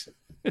Janet Jackson.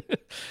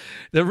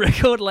 the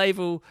record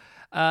label,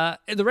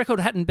 the record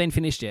hadn't been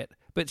finished yet,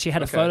 but she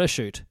had a photo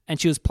shoot, and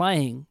she was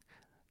playing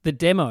the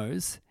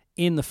demos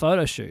in the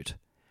photo shoot,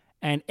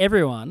 and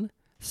everyone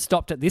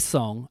stopped at this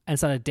song and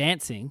started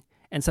dancing.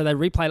 And so they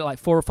replayed it like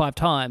 4 or 5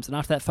 times. And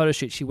after that photo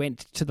shoot, she went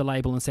to the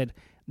label and said,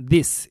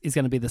 this is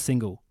going to be the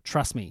single.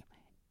 Trust me.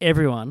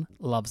 Everyone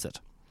loves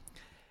it.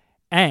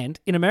 And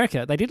in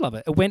America, they did love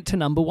it. It went to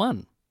number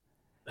 1.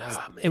 Oh,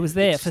 man. It was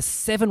there for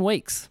 7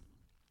 weeks.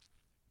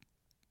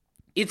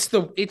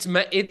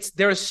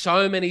 There are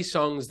so many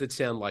songs that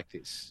sound like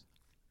this.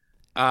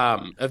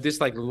 Of this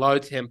like low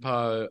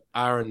tempo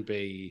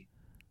R&B.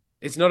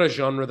 It's not a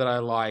genre that I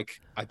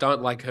like. I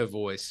don't like her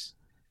voice.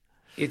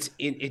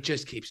 It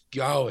just keeps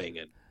going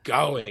and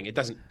going. It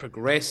doesn't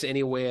progress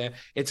anywhere.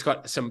 It's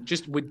got some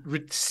just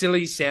with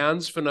silly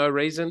sounds for no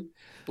reason.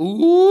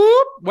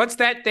 Ooh, what's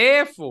that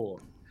there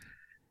for?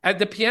 And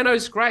the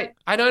piano's great.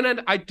 I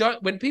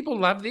don't. When people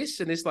love this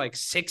and this like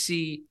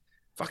sexy,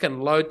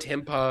 fucking low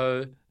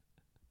tempo,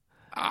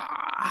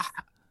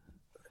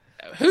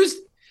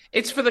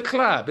 it's for the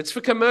club. It's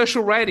for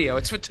commercial radio.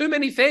 It's for too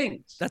many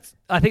things.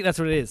 I think that's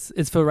what it is.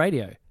 It's for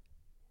radio.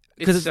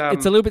 Because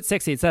it's a little bit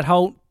sexy. It's that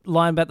whole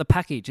line about the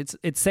package.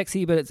 It's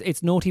sexy, but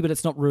it's naughty, but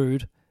it's not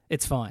rude.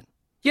 It's fine.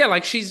 Yeah,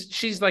 like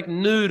she's like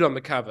nude on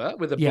the cover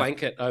with a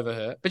blanket over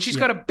her, but she's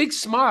got a big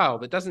smile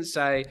that doesn't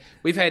say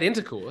we've had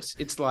intercourse.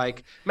 It's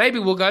like maybe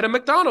we'll go to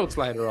McDonald's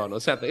later on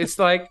or something. It's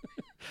like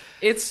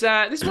this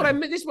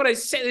is what I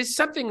said. There's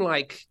something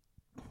like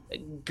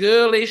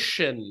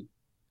girlish and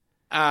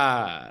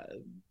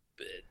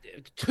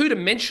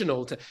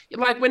two-dimensional to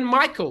like when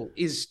Michael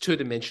is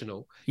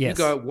two-dimensional. Yes.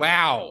 You go,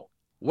 wow.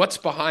 What's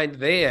behind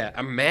there?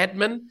 A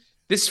madman?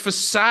 This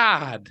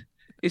facade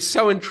is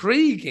so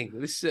intriguing.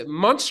 This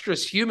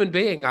monstrous human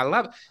being. I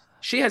love it.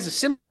 She has a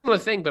similar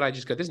thing, but I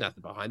just go, there's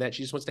nothing behind that.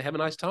 She just wants to have a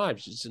nice time.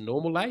 She's just a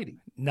normal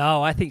lady.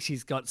 No, I think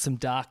she's got some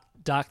dark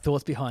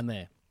thoughts behind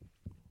there.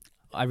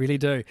 I really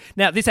do.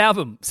 Now, this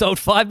album sold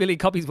 5 million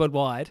copies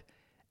worldwide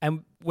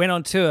and went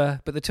on tour,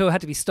 but the tour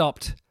had to be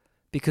stopped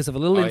because of a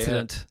little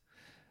incident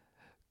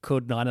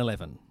called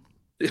 9/11.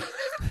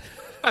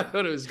 I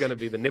thought it was going to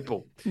be the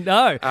nipple.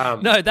 No,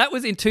 that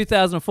was in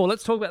 2004.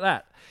 Let's talk about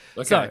that.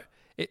 Okay. So,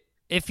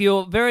 if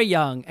you're very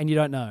young and you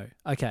don't know,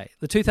 okay,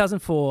 the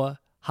 2004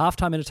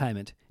 Halftime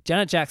Entertainment,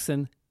 Janet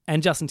Jackson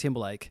and Justin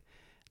Timberlake.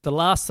 The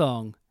last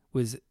song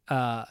was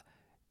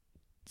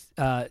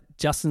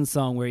Justin's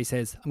song where he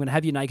says, I'm going to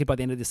have you naked by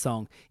the end of this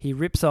song. He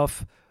rips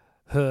off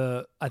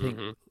her, I think,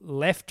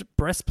 left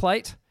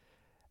breastplate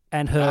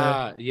and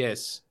her...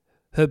 yes.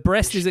 Her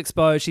breast is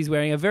exposed. She's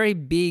wearing a very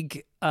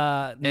big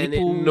nipple... An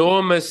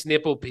enormous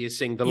nipple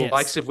piercing, the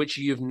likes of which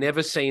you've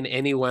never seen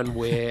anyone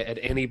wear at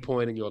any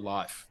point in your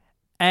life.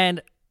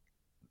 And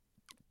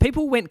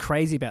people went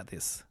crazy about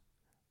this.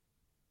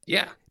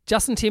 Yeah.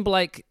 Justin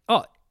Timberlake,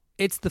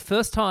 it's the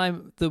first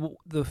time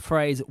the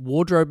phrase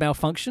wardrobe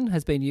malfunction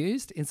has been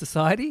used in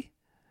society.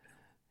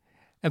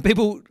 And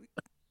people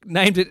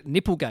named it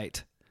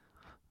Nipplegate.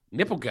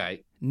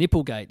 Nipplegate?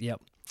 Nipplegate,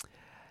 yep.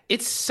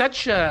 It's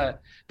such a...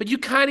 But you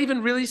can't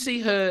even really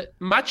see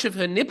much of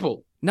her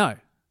nipple. No.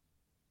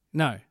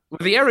 Well,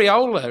 the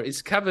areola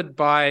is covered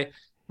by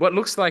what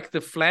looks like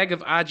the flag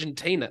of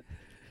Argentina.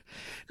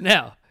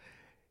 Now...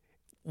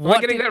 Am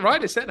I getting that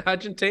right? Is that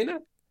Argentina?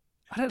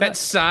 I don't know. That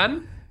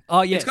sun?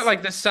 Oh, yes. It's got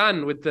like the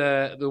sun with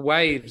the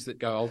waves that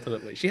go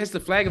alternately. She has the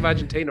flag of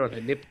Argentina on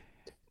her nipple.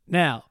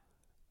 Now,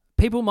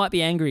 people might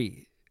be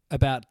angry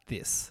about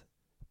this,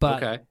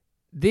 but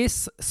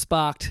this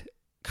sparked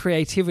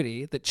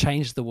creativity that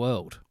changed the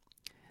world.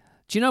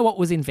 Do you know what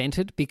was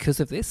invented because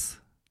of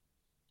this?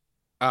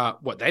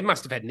 What? They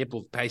must have had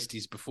nipple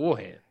pasties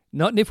beforehand.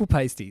 Not nipple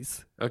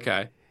pasties.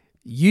 Okay.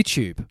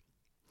 YouTube.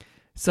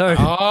 So,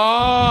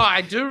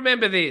 I do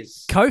remember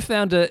this.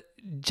 Co-founder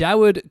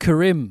Jawed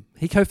Karim,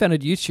 he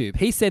co-founded YouTube.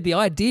 He said the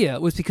idea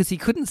was because he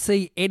couldn't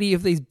see any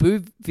of these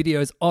boob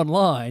videos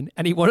online,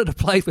 and he wanted a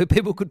place where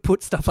people could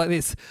put stuff like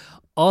this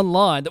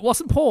online that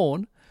wasn't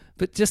porn,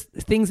 but just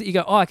things that you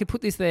go, I could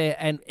put this there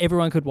and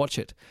everyone could watch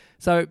it.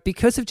 So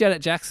because of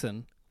Janet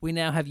Jackson, we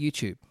now have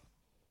YouTube.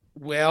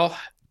 Well,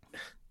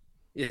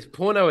 it's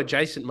porno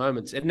adjacent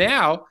moments. And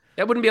now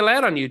that wouldn't be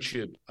allowed on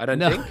YouTube, I don't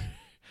think.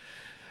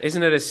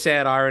 Isn't it a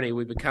sad irony?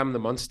 We become the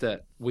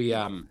monster we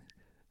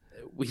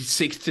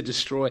seek to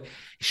destroy.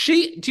 Do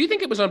you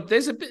think it was on?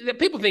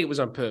 People think it was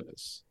on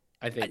purpose.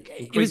 I think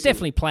it was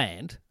definitely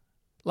planned.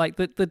 Like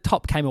the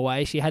top came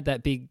away. She had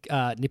that big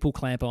nipple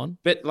clamp on.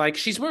 But like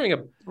she's wearing a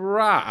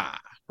bra,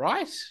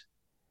 right?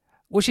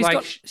 Well, she's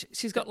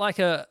got like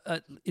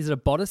is it a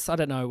bodice? I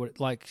don't know what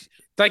like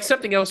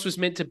something else was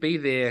meant to be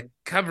there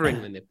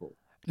covering the nipple.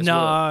 No,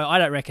 well. I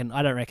don't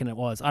reckon it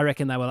was. I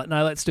reckon they were like,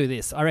 no, let's do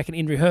this. I reckon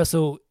in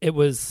rehearsal it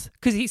was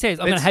because he says,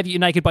 I'm going to have you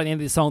naked by the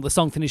end of the song. The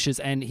song finishes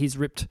and he's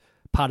ripped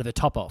part of her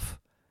top off.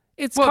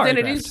 It's then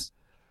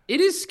it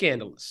is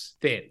scandalous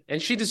then,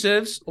 and she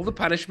deserves all the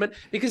punishment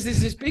because there's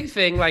this big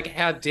thing like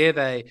how dare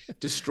they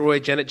destroy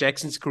Janet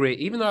Jackson's career?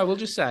 Even though I will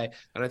just say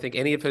I don't think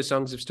any of her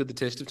songs have stood the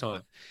test of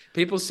time.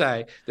 People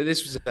say that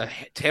this was a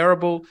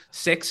terrible,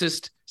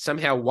 sexist,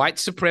 somehow white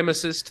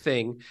supremacist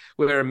thing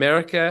where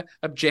America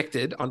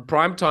objected on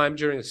prime time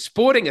during a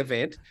sporting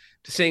event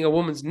to seeing a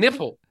woman's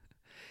nipple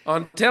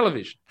on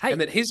television,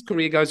 and that his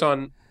career goes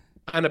on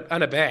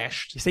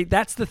unabashed. You see,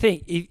 that's the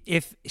thing.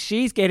 If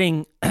she's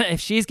getting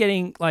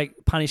like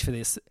punished for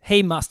this,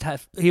 he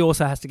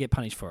also has to get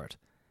punished for it,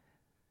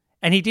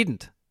 and he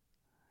didn't.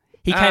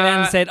 He came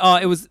out and said,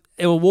 it was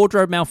a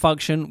wardrobe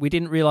malfunction. We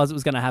didn't realize it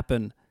was going to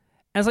happen. And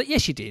I was like,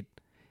 yes, you did.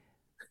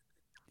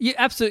 You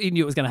absolutely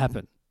knew it was going to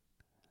happen.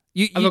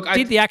 You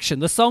did the action.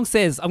 The song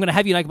says, I'm going to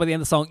have you naked by the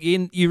end of the song.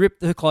 You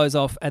rip her clothes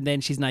off, and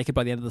then she's naked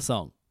by the end of the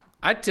song.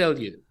 I tell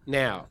you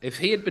now, if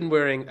he had been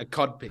wearing a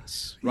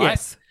codpiece, right?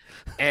 Yes.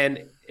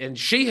 And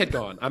she had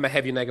gone, I'm going to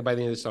have you naked by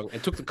the end of the song,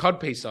 and took the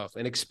codpiece off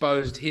and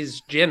exposed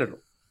his genital,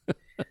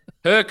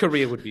 her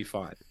career would be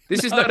fine.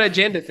 This is not a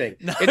gender thing.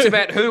 No. It's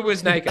about who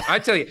was naked. I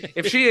tell you,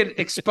 if she had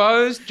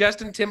exposed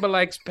Justin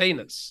Timberlake's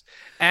penis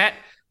at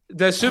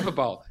the Super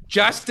Bowl,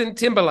 Justin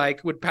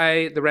Timberlake would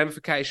pay the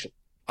ramification.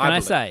 Can I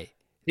say?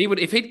 He would,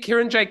 if he'd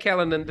Kieran J.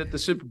 Callanan at the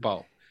Super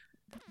Bowl.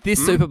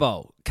 This Super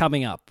Bowl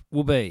coming up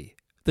will be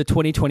the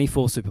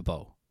 2024 Super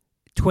Bowl.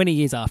 20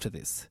 years after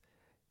this.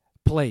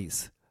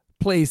 Please,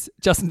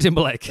 Justin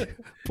Timberlake,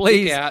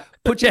 please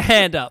put your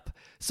hand up.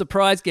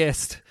 Surprise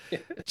guest,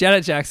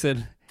 Janet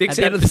Jackson. At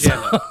the end of the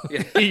song,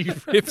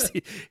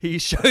 he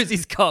shows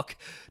his cock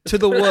to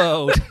the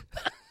world.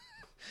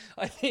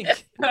 I think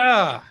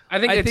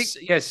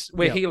yes,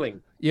 we're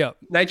healing. Yeah.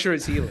 Nature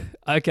is healing.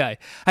 Okay.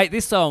 Hey,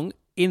 this song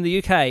in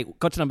the UK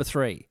got to number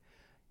 3.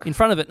 In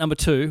front of it, number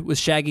 2 was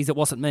Shaggy's It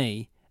Wasn't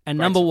Me. And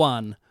number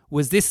 1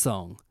 was this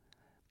song,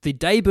 the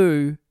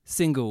debut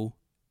single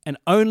and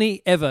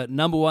only ever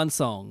number 1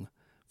 song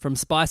from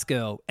Spice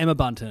Girl, Emma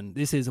Bunton.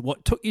 This is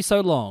What Took You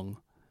So Long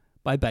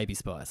by Baby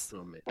Spice.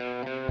 Oh, man.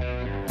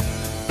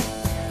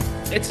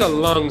 It's a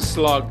long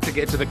slog to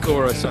get to the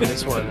chorus on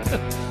this one.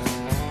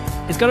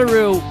 It's got a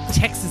real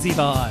Texasy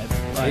vibe.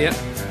 Like, yeah.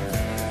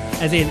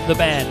 As in the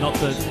band, not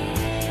the...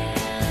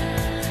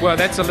 Well,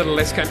 that's a little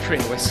less country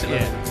and western.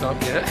 Yeah.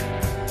 Top, yeah.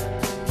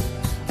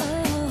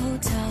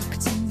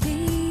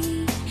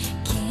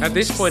 At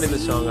this point in the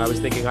song, I was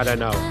thinking, I don't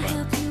know.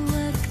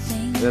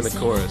 But then the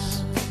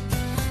chorus.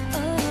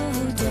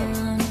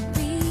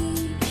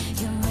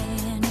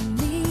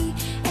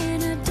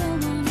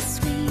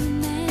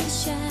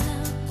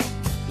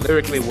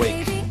 Lyrically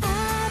weak.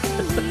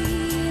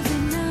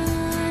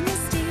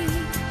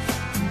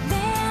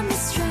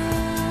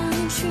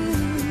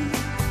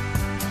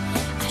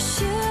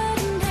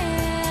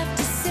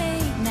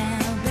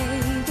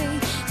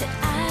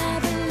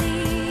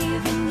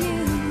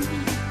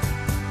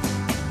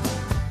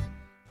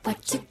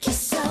 What took you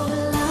so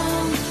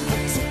long?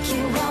 What took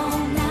you all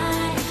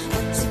night?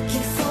 What took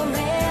you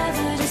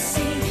forever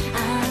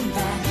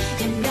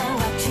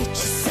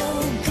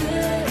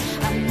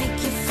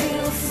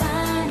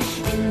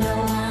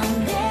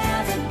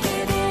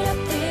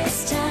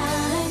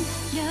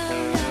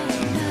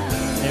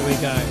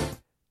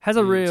Has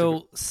a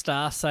real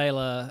Star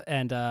Sailor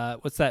and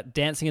what's that,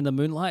 Dancing in the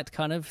Moonlight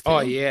kind of thing? Oh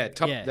yeah,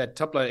 that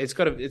top line.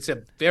 It's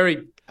a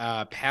very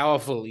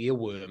powerful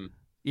earworm.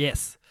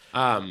 Yes.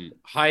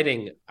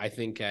 Hiding, I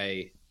think,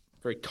 a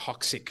very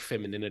toxic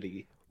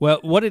femininity. Well,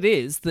 what it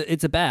is, that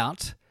it's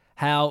about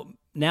how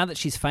now that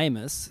she's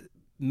famous,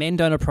 men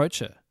don't approach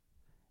her,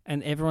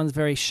 and everyone's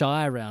very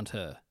shy around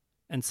her.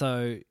 And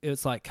so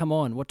it's like, come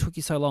on, what took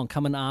you so long?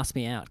 Come and ask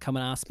me out. Come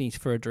and ask me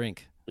for a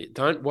drink.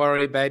 Don't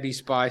worry, Baby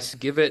Spice.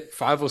 Give it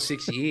 5 or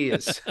 6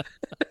 years,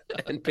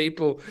 and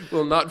people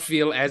will not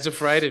feel as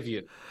afraid of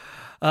you.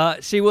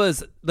 She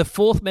was the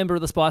 4th member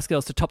of the Spice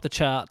Girls to top the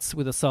charts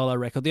with a solo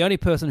record. The only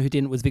person who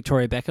didn't was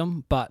Victoria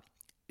Beckham, but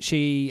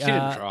she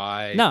didn't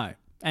try. No,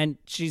 and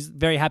she's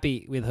very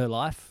happy with her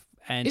life.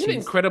 And isn't it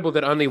incredible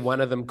that only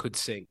one of them could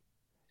sing?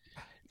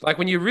 Like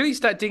when you really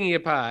start digging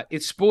apart,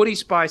 it's Sporty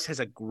Spice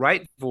has a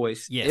great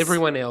voice. Yes.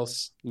 Everyone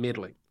else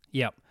middling.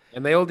 Yep.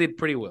 And they all did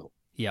pretty well.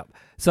 Yep.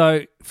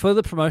 So for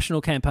the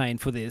promotional campaign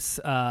for this,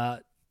 it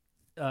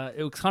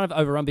was kind of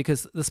overrun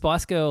because the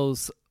Spice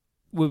Girls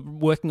were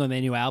working on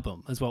their new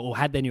album as well, or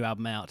had their new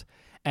album out.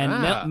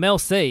 And Mel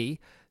C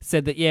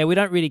said that, we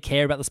don't really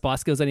care about the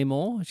Spice Girls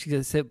anymore.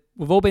 She said,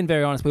 we've all been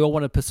very honest. We all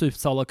want to pursue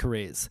solo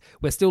careers.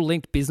 We're still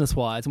linked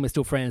business-wise and we're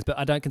still friends, but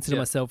I don't consider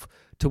myself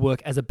to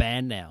work as a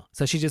band now.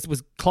 So she just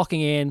was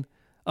clocking in.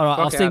 All right,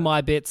 I'll sing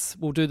my bits.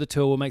 We'll do the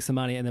tour. We'll make some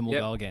money and then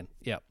we'll go again.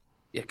 Yep.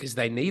 Yeah, because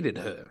they needed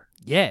her.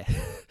 Yeah.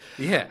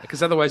 Yeah,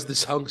 because otherwise the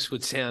songs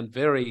would sound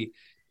very,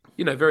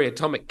 very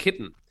Atomic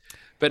Kitten.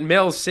 But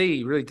Mel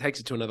C really takes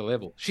it to another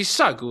level. She's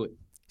so good.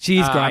 She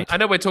is great. I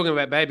know we're talking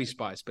about Baby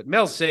Spice, but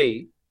Mel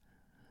C,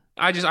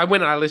 I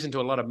went and I listened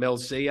to a lot of Mel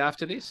C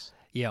after this.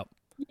 Yep.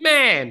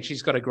 Man,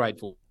 she's got a great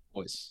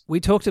voice. We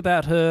talked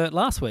about her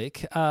last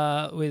week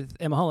with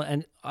Emma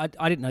Holland, and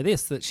I didn't know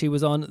this, that she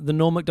was on the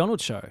Norm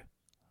Macdonald show.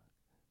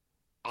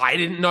 I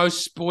didn't know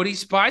Sporty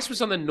Spice was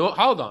on the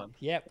Hold on.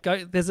 Yep.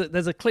 There's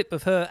a clip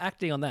of her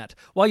acting on that.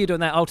 While you're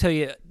doing that, I'll tell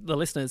you, the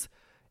listeners,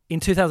 in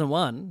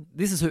 2001,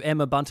 this is who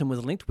Emma Bunton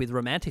was linked with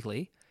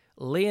romantically,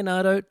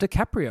 Leonardo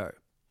DiCaprio.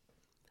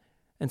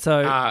 And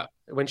so...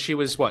 when she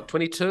was,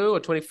 22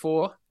 or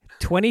 24?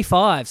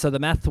 25, so the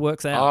math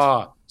works out.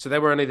 Oh, so they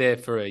were only there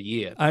for a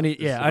year. Only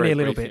a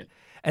little bit.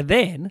 And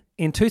then,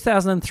 in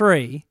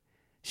 2003,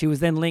 she was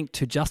then linked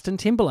to Justin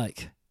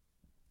Timberlake.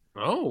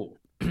 Oh.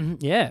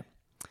 Yeah.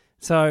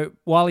 So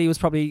while he was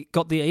probably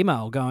got the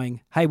email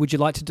going, hey, would you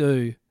like to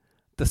do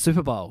the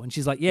Super Bowl? And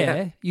she's like,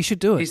 yeah. You should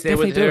do it. He's there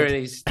with her and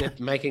he's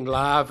making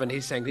love and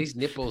he's saying, these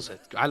nipples,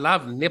 I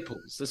love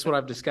nipples. That's what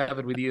I've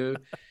discovered with you.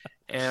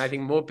 And I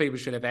think more people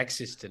should have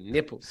access to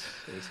nipples.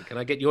 And he said, can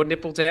I get your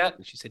nipples out?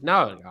 And she said,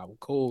 no, I will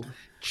call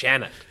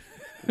Janet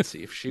and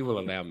see if she will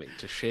allow me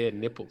to share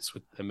nipples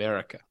with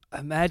America.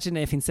 Imagine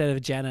if instead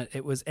of Janet,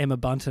 it was Emma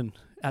Bunton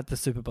at the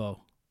Super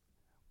Bowl.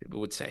 People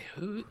would say,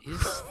 who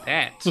is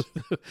that?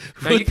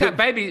 No, you can't.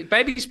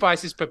 Baby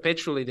Spice is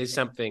perpetually, there's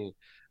something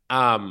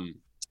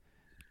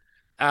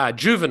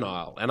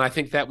juvenile. And I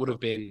think that would have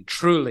been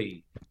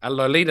truly, a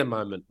Lolita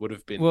moment would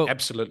have been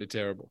absolutely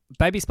terrible.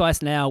 Baby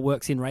Spice now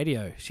works in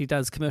radio. She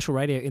does commercial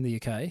radio in the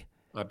UK.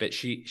 I bet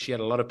she had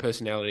a lot of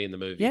personality in the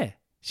movie. Yeah.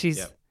 She's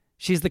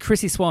the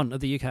Chrissy Swan of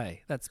the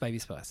UK. That's Baby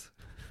Spice.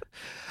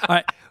 All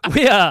right.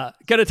 We are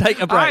going to take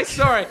a break.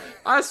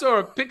 I saw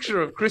a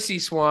picture of Chrissy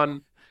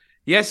Swan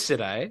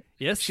yesterday.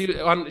 Yes. She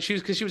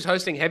was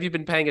hosting Have You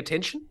Been Paying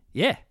Attention?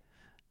 Yeah.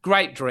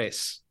 Great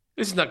dress.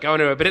 This is not going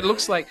to her, but it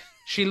looks like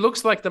she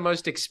looks like the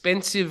most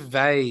expensive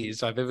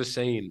vase I've ever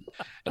seen.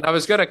 And I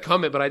was going to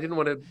comment, but I didn't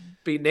want to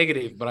be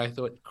negative. But I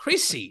thought,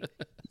 Chrissy,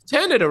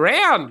 turn it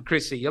around,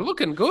 Chrissy. You're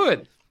looking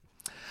good.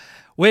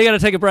 We're going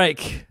to take a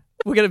break.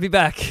 We're going to be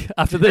back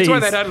after these. That's why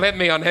they don't let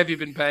me on Have You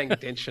Been Paying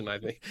Attention, I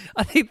think.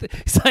 I think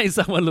saying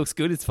someone looks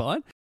good is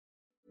fine.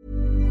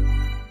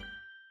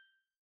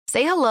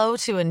 Say hello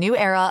to a new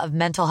era of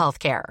mental health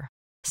care.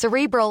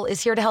 Cerebral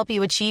is here to help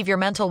you achieve your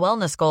mental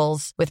wellness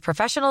goals with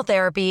professional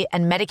therapy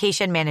and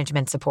medication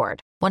management support.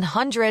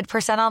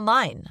 100%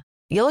 online.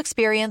 You'll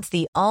experience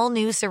the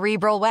all-new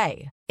Cerebral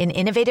Way, an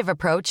innovative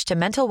approach to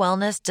mental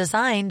wellness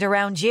designed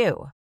around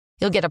you.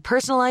 You'll get a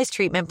personalized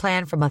treatment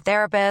plan from a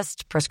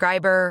therapist,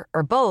 prescriber,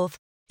 or both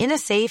in a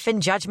safe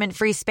and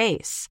judgment-free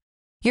space.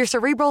 Your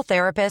Cerebral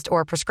therapist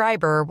or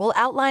prescriber will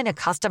outline a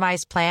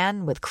customized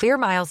plan with clear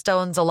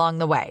milestones along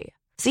the way,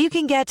 so you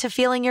can get to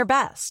feeling your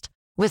best.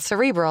 With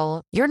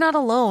Cerebral, you're not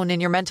alone in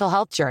your mental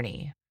health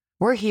journey.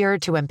 We're here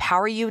to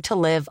empower you to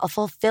live a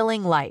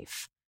fulfilling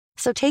life.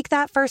 So take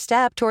that first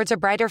step towards a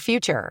brighter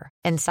future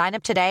and sign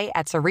up today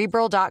at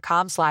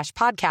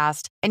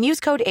Cerebral.com/podcast and use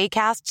code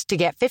ACAST to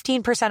get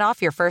 15%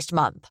 off your first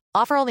month.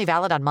 Offer only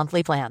valid on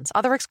monthly plans.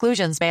 Other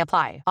exclusions may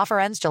apply. Offer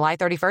ends July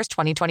 31st,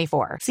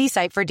 2024. See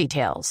site for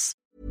details.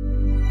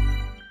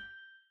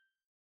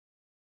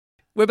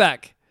 We're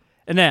back.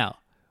 And now,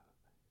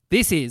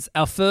 this is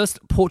our first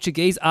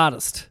Portuguese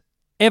artist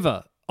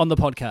ever on the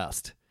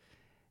podcast.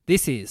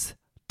 This is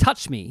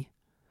Touch Me,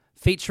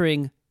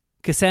 featuring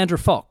Cassandra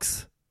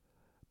Fox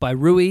by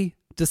Rui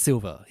da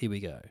Silva. Here we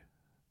go.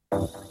 You'll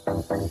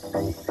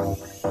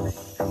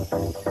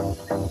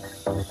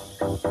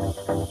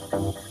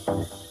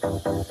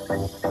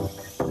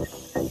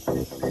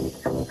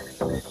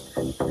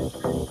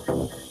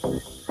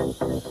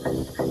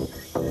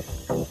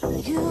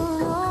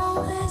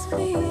always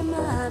be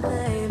my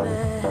baby.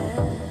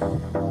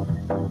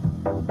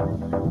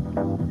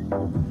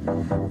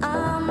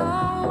 I'm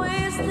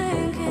always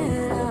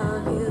thinking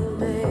of you,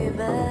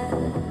 baby.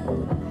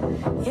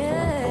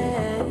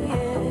 Yeah,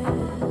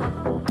 yeah.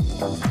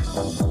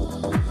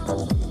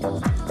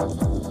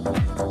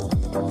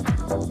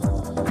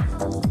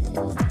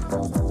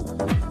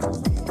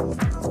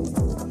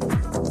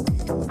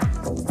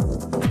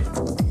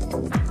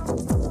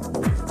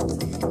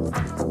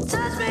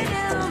 Touch me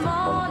in the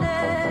morning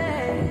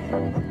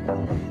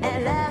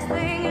and last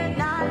thing at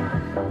night.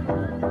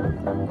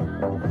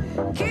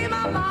 Keep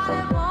my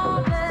body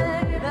warm,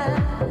 baby.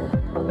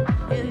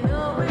 You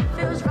know it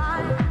feels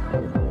right.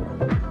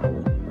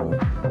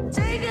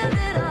 Take a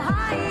little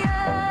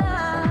higher.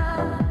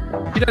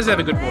 He does have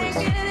a good voice.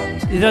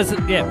 He does,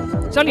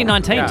 yeah. It's only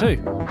 19 Yeah. too.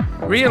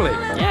 Really?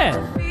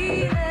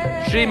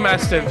 Yeah. She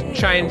must have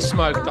chain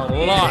smoked a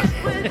lot.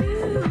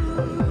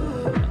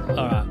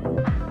 All right.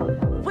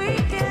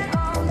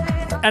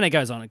 And it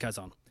goes on, it goes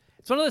on.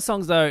 It's one of those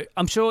songs, though,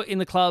 I'm sure in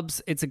the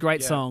clubs it's a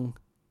great song,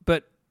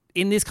 but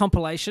in this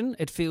compilation,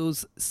 it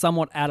feels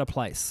somewhat out of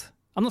place.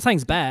 I'm not saying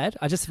it's bad,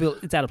 I just feel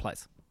it's out of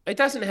place. It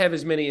doesn't have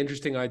as many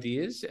interesting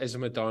ideas as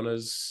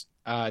Madonna's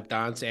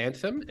dance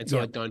anthem, and so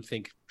Yeah. I don't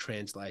think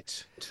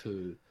translates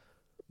to,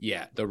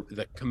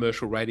 the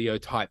commercial radio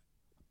type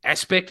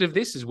aspect of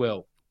this as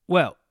well.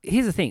 Well,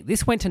 here's the thing.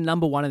 This went to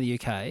number 1 in the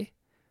UK,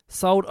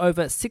 sold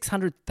over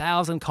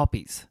 600,000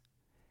 copies.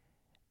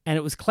 And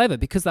it was clever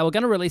because they were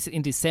going to release it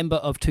in December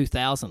of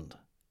 2000.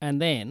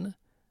 And then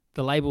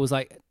the label was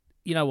like,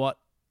 you know what?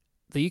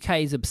 The UK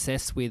is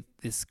obsessed with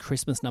this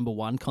Christmas number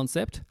 1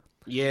 concept.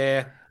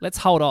 Yeah, Let's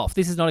hold off.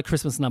 This is not a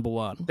Christmas number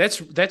 1.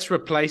 that's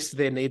replaced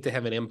their need to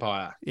have an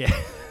empire. Yeah.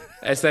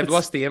 As they've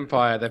lost the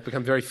empire, they've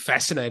become very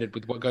fascinated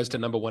with what goes to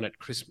number 1 at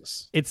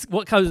Christmas. It's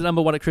what comes to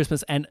number 1 at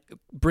Christmas and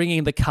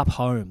bringing the cup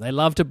home. They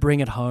love to bring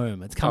it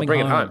home. It's coming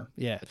bring it home. home.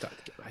 Yeah.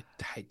 I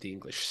hate the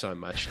English so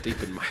much,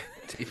 deep in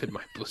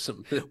my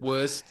bosom. The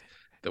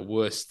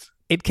worst.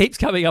 It keeps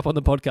coming up on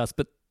the podcast,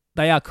 but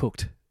they are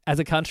cooked. As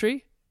a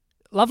country,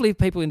 lovely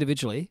people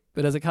individually,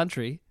 but as a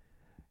country,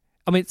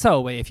 I mean, so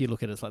are we if you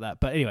look at us like that.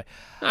 But anyway.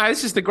 No,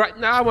 this is the great.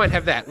 No, I won't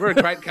have that. We're a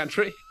great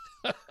country.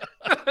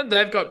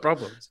 They've got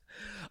problems.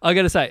 I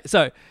got to say,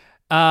 so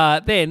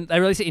then they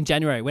released it in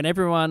January when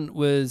everyone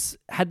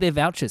had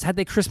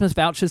their Christmas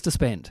vouchers to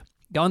spend.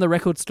 Go in the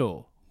record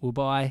store. We'll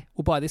buy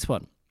this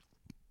one.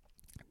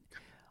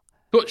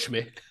 Touch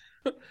me.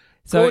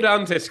 So- Go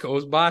down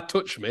Tesco's, buy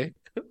Touch Me.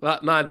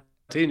 That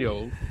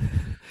 19-year-old.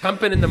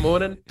 Pumping in the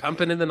morning,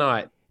 pumping in the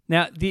night.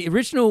 Now, the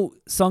original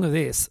song of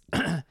this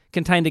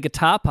contained a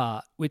guitar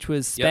part, which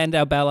was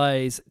Spandau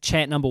Ballet's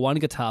Chant Number 1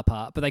 guitar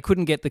part, but they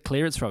couldn't get the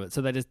clearance from it,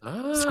 so they just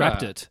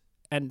scrapped it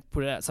and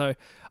put it out. So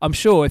I'm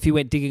sure if you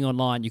went digging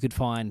online, you could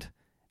find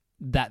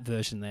that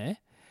version there.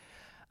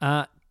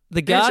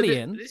 The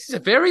Guardian. This is a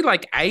very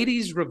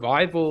 80s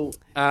revival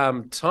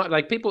time.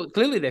 Like people,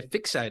 clearly they're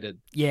fixated.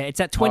 Yeah, it's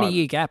that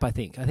 20-year gap, I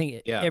think.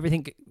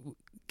 Everything,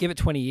 give it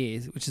 20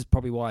 years, which is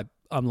probably why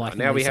I'm liking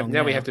Now we this have song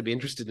now we have to be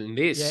interested in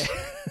this.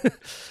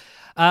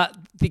 Yeah.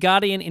 The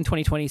Guardian in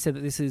 2020 said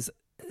that this is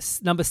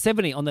number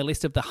 70 on their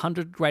list of the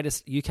 100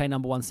 greatest UK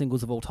number 1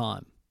 singles of all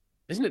time.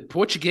 Isn't it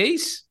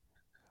Portuguese?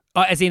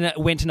 Oh, as in it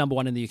went to number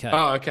 1 in the UK.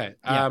 Oh, okay.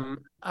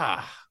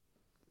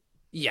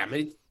 Yeah. I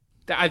mean,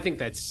 I think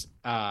that's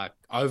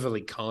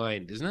overly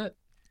kind, isn't it?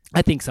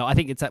 I think so. I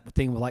think it's that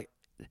thing of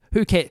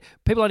who cares?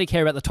 People only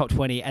care about the top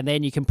 20, and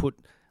then you can put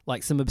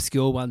some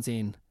obscure ones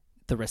in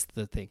the rest of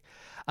the thing.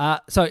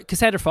 So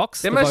Cassandra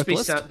Fox, There must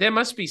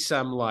be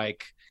some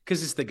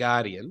because it's The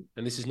Guardian,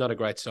 and this is not a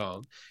great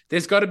song.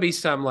 There's got to be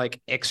some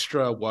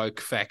extra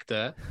woke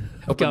factor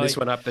helping this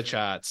one up the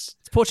charts.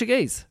 It's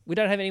Portuguese. We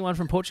don't have anyone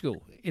from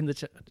Portugal in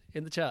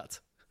the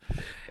charts.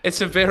 It's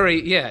a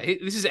very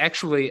this is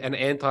actually an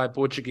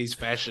anti-Portuguese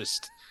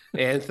fascist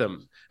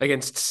anthem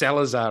against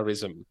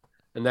Salazarism,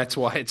 and that's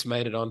why it's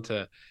made it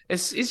onto.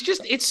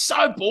 It's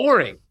so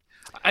boring.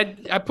 I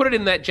put it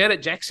in that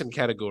Janet Jackson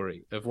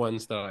category of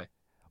ones that I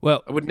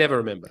would never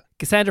remember.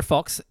 Cassandra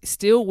Fox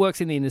still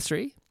works in the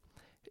industry.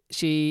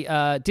 She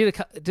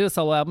did a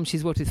solo album.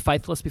 She's worked with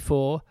Faithless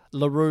before,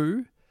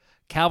 LaRue,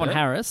 Calvin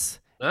Harris,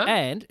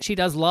 and she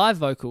does live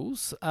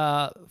vocals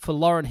for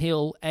Lauryn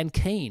Hill and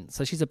Keane.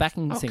 So she's a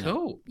backing singer. Oh,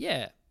 cool.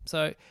 Yeah.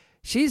 So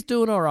she's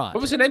doing all right.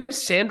 What was her name?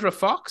 Sandra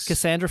Fox?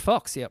 Cassandra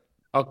Fox, yep.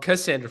 Oh,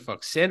 Cassandra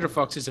Fox. Sandra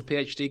Fox is a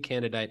PhD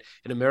candidate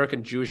in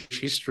American Jewish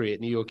history at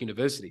New York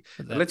University.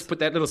 Let's put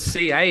that little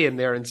CA in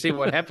there and see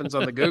what happens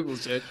on the Google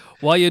search.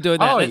 While you're doing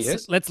that,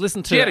 yes. let's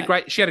listen to She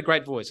had a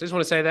great voice. I just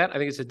want to say that. I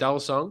think it's a dull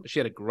song, but she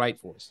had a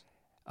great voice.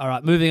 All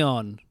right, moving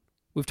on.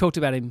 We've talked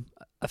about him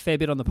a fair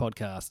bit on the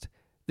podcast.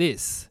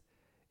 This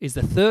is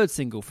the third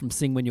single from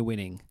Sing When You're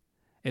Winning.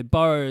 It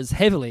borrows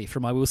heavily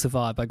from I Will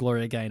Survive by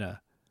Gloria Gaynor.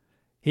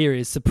 Here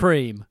is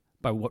Supreme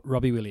by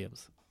Robbie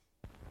Williams.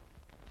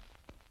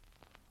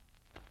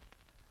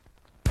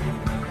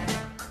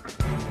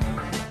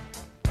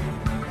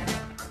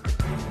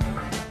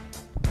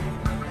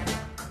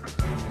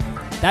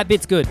 That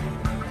bit's good.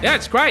 Yeah,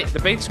 it's great. The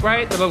beat's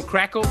great. The little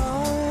crackle.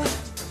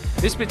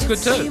 This bit's good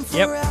too.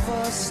 Yep.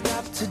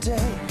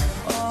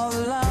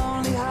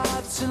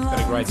 Got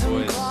a great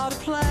voice.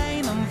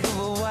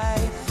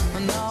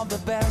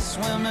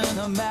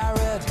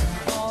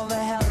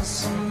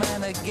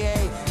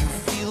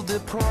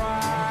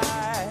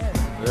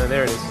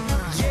 There it is.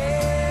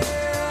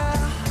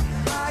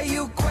 Are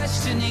you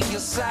questioning your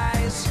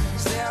size?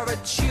 Is there a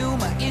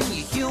tumor in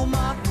your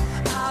humor?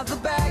 Are the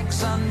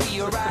bags under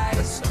your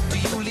eyes? Do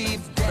you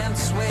leave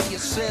dance where you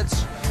sit?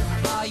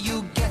 Are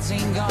you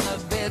getting on a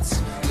bit?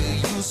 Will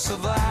you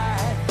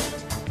survive?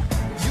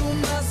 You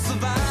must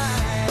survive.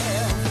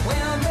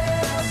 When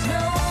there's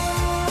no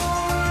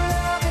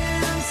love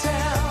in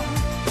town,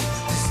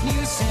 this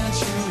new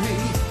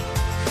century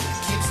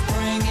keeps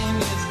bringing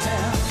you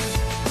down.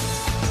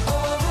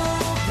 All the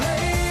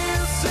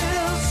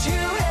places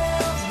you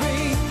have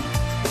been,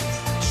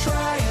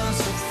 trying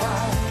to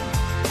find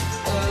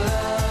a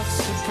love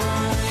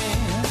supreme.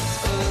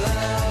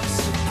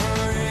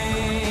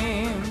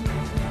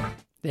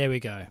 There we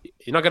go.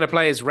 You're not going to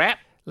play his rap?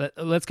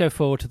 Let's go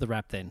forward to the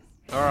rap then.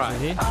 All right.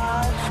 Here.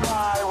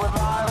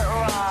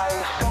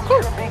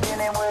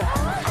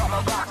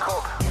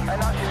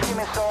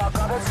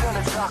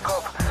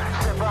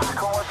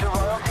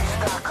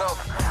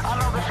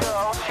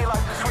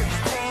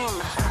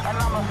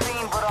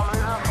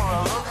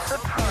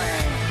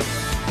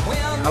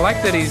 I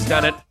like that he's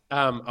done it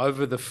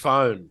over the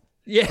phone,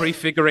 Yeah.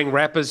 prefiguring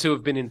rappers who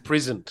have been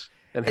imprisoned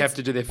and have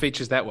to do their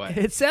features that way.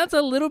 It sounds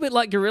a little bit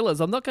like Gorillaz.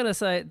 I'm not going to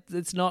say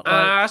it's not like...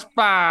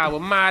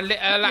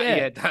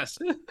 Yeah, it does.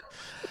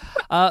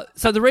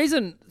 So the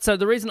reason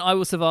 "I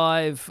Will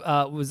Survive"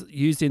 was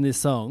used in this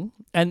song,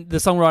 and the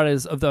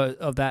songwriters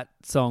of that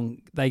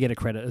song, they get a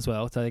credit as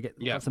well, so they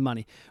get lots of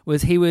money.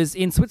 Was he was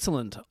in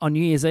Switzerland on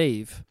New Year's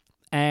Eve,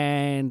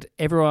 and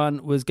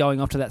everyone was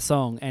going off to that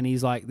song, and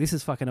he's like, "This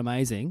is fucking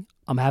amazing.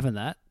 I'm having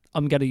that.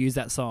 I'm going to use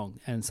that song,"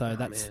 and so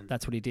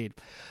that's what he did.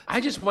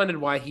 I just wondered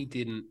why he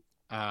didn't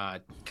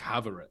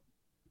cover it.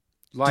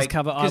 Just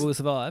cover "I Will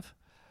Survive."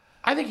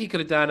 I think he could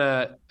have done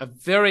a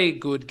very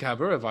good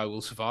cover of "I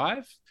Will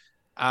Survive."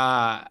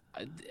 As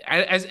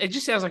it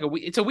just sounds like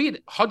it's a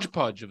weird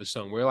hodgepodge of a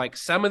song where like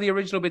some of the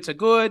original bits are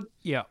good,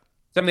 Yeah.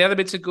 some of the other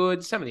bits are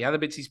good, some of the other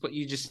bits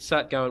you just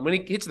start going when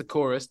he hits the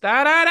chorus.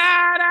 Da da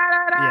da da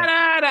da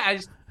da da.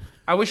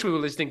 I wish we were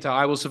listening to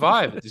 "I Will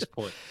Survive" at this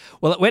point.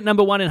 Well, it went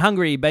number 1 in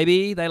Hungary,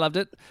 baby. They loved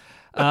it,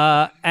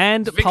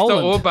 and Victor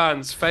Poland.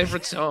 Orban's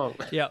favorite song.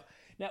 Yeah.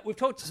 Now we've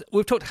talked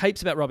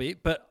heaps about Robbie,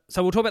 but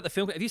so we'll talk about the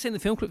film clip. Have you seen the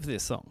film clip for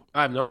this song?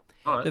 I'm not.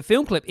 The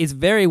film clip is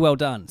very well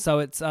done. So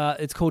it's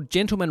called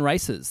Gentleman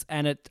Races,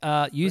 and it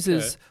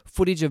uses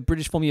footage of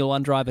British Formula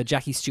One driver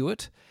Jackie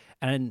Stewart,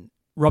 and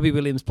Robbie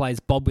Williams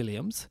plays Bob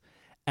Williams,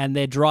 and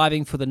they're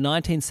driving for the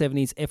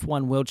 1970s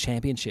F1 World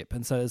Championship.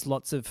 And so there's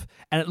lots of,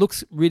 and it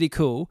looks really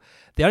cool.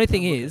 The only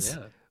thing is,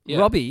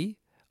 Robbie,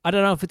 I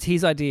don't know if it's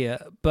his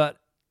idea, but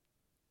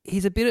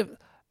he's a bit of,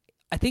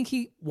 I think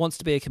he wants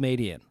to be a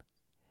comedian.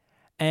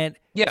 And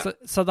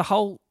so the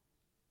whole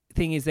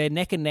thing is they're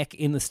neck and neck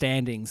in the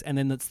standings, and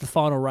then it's the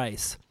final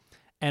race.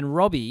 And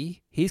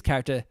Robbie, his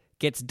character,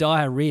 gets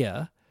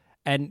diarrhea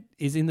and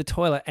is in the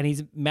toilet, and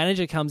his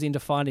manager comes in to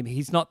find him.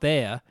 He's not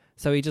there,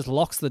 so he just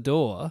locks the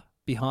door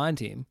behind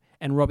him,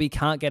 and Robbie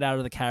can't get out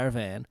of the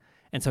caravan,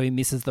 and so he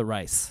misses the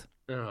race.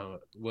 Oh,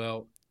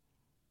 well.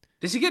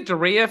 Does he get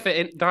diarrhea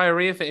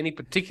for any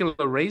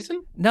particular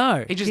reason?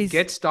 No. He just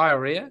gets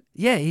diarrhea?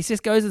 Yeah, he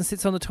just goes and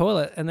sits on the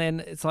toilet, and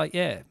then it's like,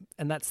 and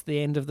that's the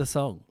end of the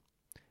song.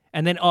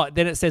 And then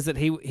it says that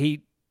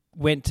he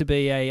went to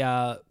be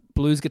a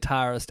blues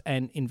guitarist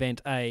and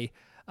invent a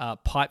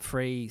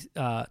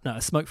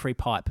smoke-free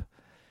pipe.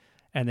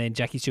 And then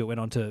Jackie Stewart went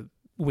on to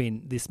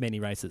win this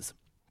many races.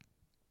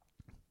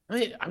 I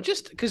mean, I'm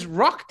just, because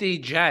Rock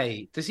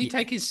DJ, does he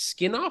take his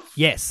skin off?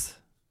 Yes.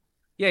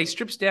 Yeah, he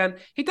strips down.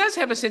 He does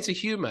have a sense of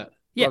humor,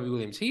 Yeah. Robbie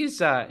Williams. He is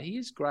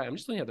great. I'm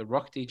just looking at the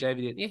Rock DJ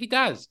video. Yeah, he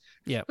does.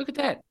 Yeah. Look at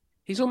that.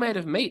 He's all made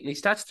of meat, and he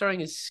starts throwing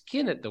his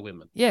skin at the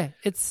women. Yeah,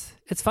 it's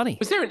funny.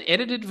 Was there an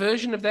edited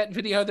version of that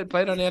video that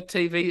played on our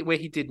TV where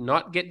he did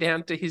not get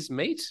down to his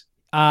meat?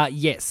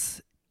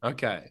 Yes.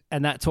 Okay.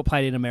 And that's what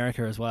played in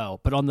America as well.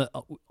 But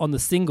on the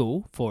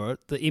single for it,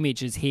 the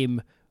image is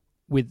him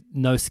with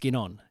no skin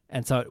on.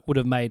 And so it would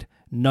have made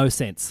no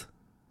sense.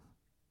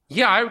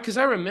 Yeah, because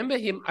I remember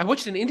him. I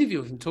watched an interview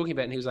of him talking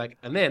about it, and he was like,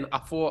 and then I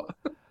thought,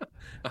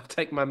 I'll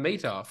take my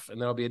meat off, and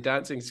there'll be a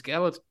dancing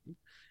skeleton.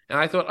 And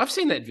I thought, I've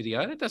seen that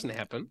video. That doesn't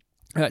happen.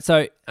 All right,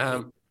 so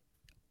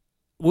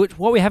what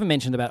we haven't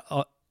mentioned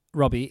about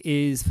Robbie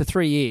is for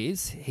 3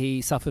 years,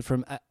 he suffered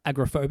from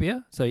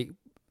agoraphobia. So he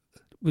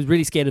was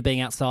really scared of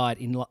being outside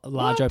in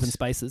large open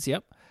spaces.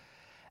 Yep.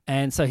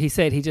 And so he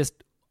said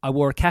I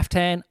wore a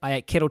caftan, I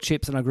ate kettle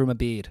chips, and I grew my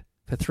beard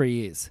for 3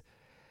 years.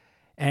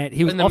 And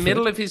he was in the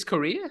middle of his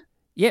career?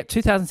 Yeah,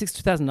 2006,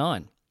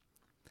 2009.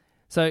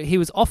 So he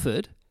was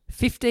offered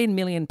 £15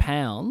 million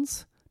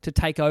to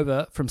take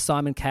over from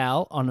Simon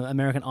Cowell on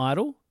American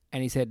Idol,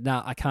 and he said,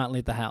 "No, I can't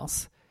leave the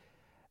house."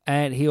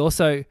 And he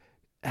also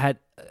had,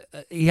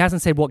 he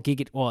hasn't said what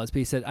gig it was, but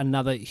he said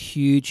another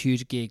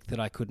huge gig that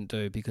I couldn't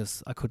do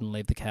because I couldn't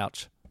leave the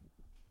couch.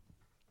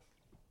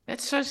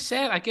 That's so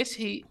sad. I guess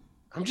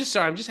I'm just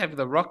sorry. I'm just having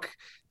the rock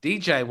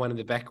DJ one in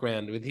the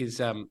background with his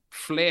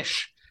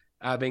flesh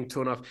being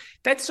torn off.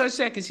 That's so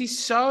sad because he's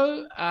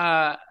so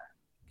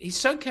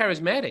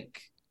charismatic.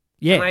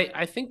 Yeah. And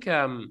I think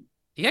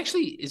he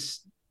actually is.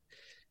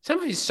 Some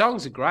of his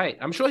songs are great.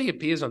 I'm sure he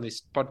appears on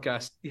this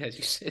podcast, as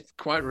you said,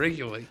 quite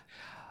regularly.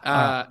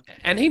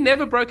 And he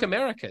never broke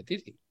America,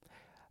 did he?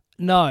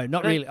 No,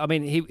 not really. I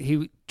mean,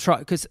 he tried,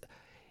 because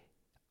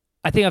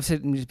I think I've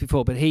said this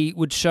before, but he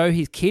would show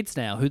his kids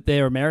now, who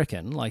they're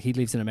American, like he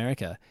lives in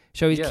America,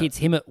 show his kids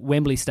him at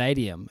Wembley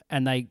Stadium,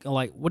 and they are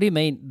like, "What do you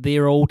mean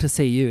they're all to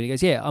see you?" And he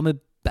goes, "Yeah, I'm a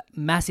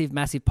massive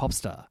pop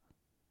star.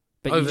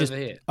 But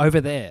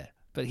over there.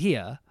 But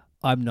here,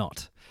 I'm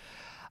not."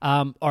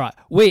 All right,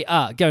 we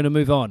are going to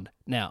move on.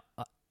 Now,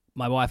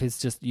 my wife is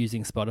just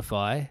using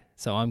Spotify,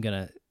 so I'm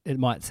going to, it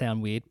might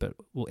sound weird, but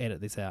we'll edit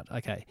this out.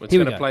 Okay, it's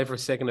going to play for a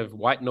second of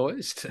white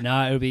noise.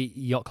 No, it'll be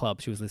Yacht Club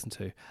she was listening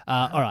to.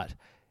 All right,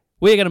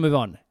 we are going to move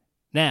on.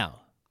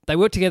 Now, they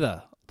worked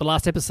together the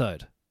last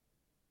episode.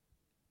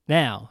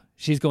 Now,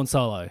 she's gone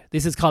solo.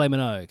 This is Kylie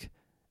Minogue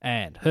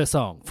and her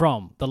song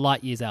from the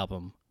Light Years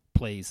album,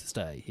 Please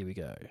Stay. Here we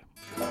go.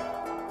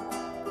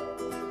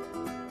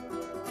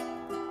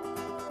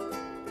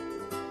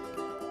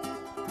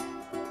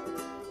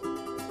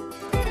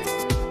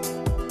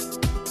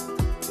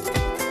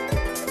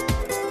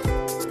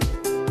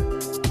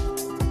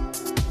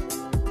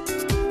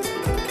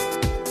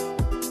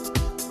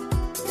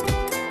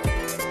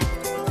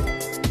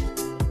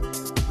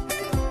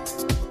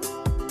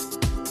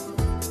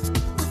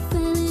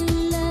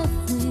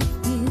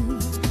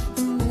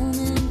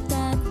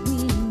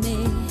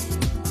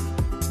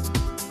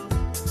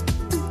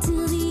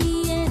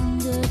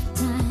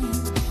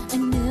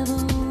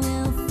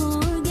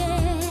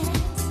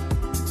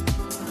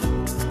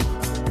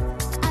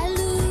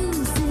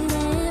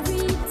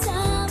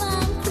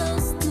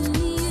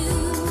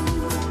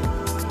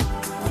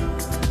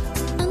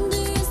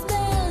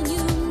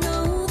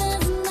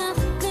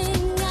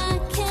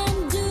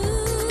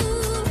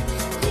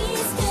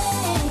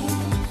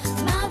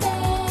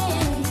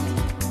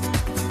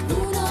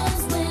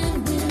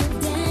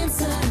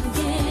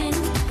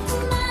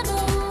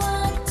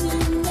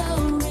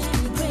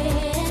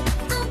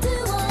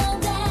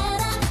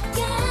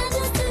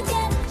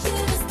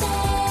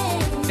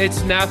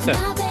 It's nothing.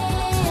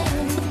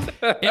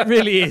 It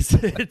really is.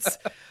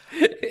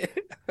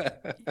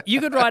 You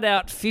could write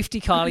out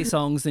 50 Kylie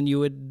songs and you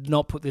would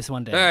not put this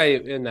one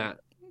down. No.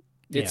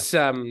 It's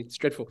it's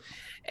dreadful.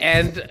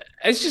 And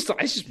it's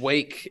just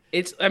weak.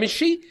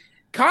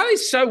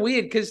 Kylie's so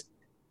weird because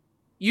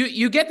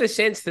you get the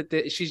sense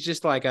that she's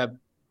just like a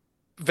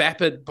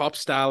vapid pop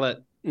star at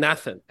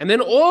nothing. And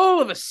then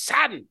all of a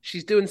sudden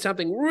she's doing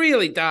something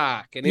really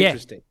dark and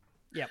interesting.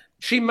 Yeah.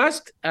 She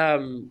must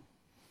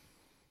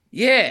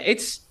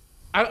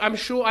I'm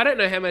sure, I don't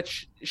know how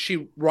much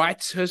she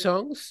writes her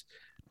songs,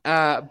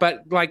 but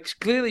like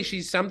clearly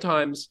she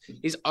sometimes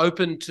is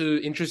open to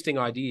interesting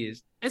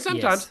ideas and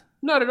sometimes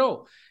not at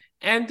all.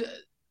 And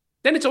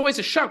then it's always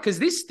a shock because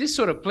this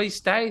sort of Please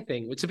Stay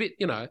thing, it's a bit,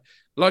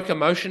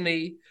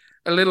 locomotion-y,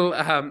 a little,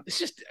 it's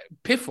just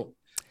piffle.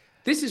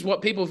 This is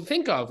what people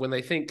think of when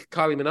they think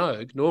Kylie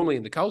Minogue, normally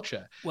in the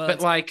culture. Well, but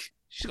like,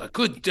 she's got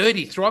good,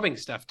 dirty, throbbing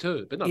stuff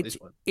too, but not this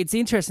one. It's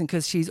interesting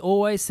because she's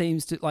always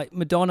seems to, like,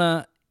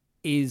 Madonna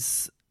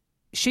she's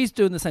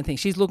doing the same thing.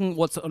 She's looking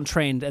what's on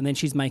trend and then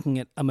she's making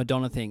it a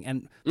Madonna thing.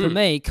 And for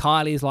me,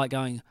 Kylie is like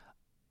going,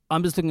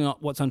 I'm just looking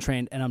at what's on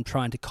trend and I'm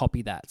trying to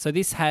copy that. So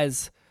this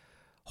has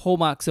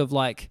hallmarks of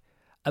like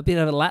a bit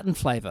of a Latin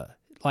flavor.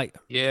 Like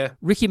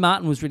Ricky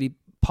Martin was really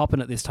popping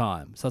at this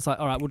time. So it's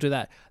like, all right, we'll do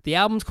that. The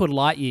album's called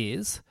Light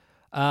Years,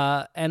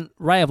 and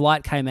Ray of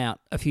Light came out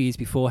a few years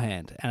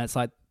beforehand. And it's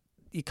like,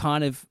 you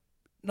kind of,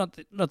 not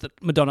that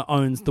Madonna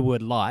owns the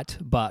word light,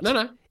 but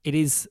it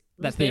is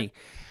that thing.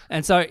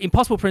 And so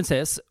Impossible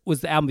Princess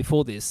was the album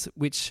before this,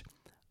 which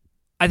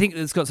I think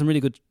it's got some really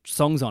good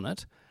songs on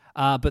it.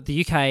 But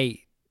the UK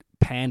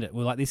panned it.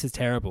 We're like, this is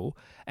terrible.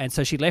 And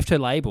so she left her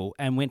label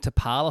and went to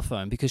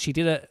Parlophone because she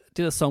did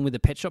a song with the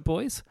Pet Shop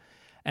Boys,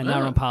 and they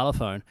were on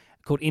Parlophone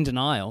called In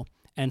Denial.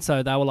 And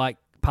so they were like,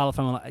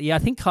 Parlophone were like, I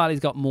think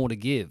Kylie's got more to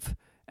give.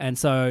 And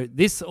so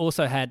this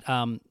also had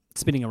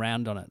Spinning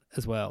Around on it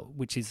as well,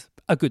 which is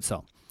a good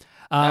song.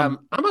 I'm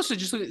also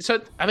just looking.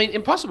 So, I mean,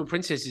 Impossible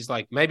Princess is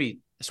like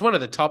it's one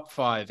of the top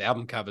 5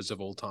 album covers of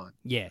all time.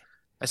 Yeah.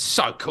 It's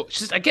so cool. It's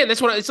just, again,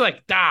 it's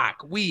like dark,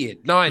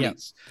 weird, 90s.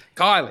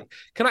 Yep.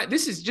 Kylie.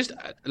 This is just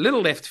a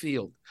little left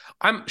field.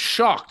 I'm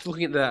shocked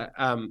looking at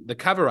the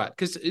cover art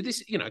because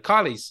this,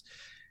 Kylie's,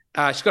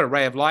 she's got a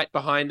ray of light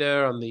behind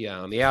her on the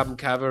album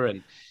cover,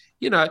 and,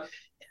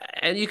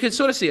 and you can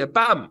sort of see a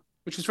bum,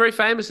 which was very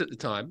famous at the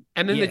time.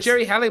 And then the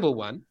Jerry Halliwell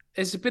one,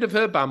 There's a bit of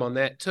her bum on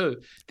that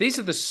too. These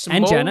are the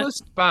And Janet.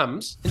 smallest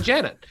bums. And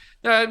Janet.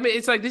 No, I mean,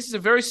 it's like this is a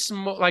very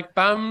small, like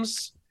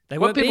bums. They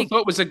what weren't people big.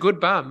 thought was a good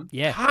bum.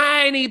 Yeah.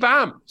 Tiny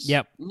bums.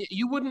 Yep.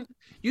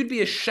 You'd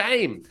be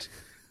ashamed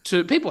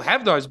to, people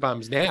have those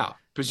bums now,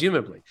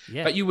 presumably.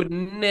 Yeah. But you would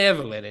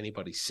never let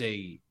anybody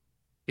see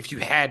if you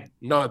had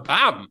no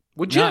bum,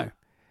 would you?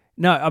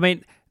 No. I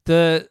mean,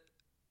 they're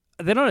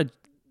not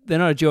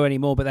a duo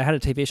anymore, but they had a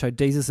TV show,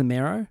 Deezus and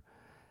Mero.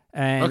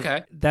 And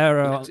Okay.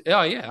 they're Oh,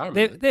 yeah. I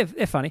remember.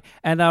 they're funny.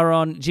 And they were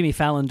on Jimmy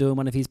Fallon doing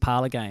one of his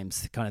parlor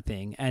games kind of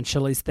thing. And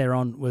Charlize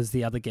Theron was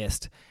the other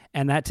guest.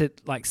 And they had to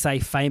like say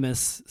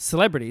famous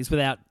celebrities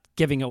without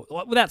saying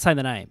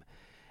the name.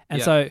 And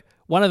Yeah. so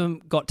one of them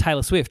got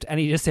Taylor Swift, and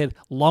he just said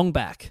long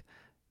back.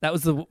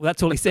 That's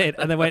all he said.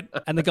 And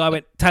the guy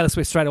went Taylor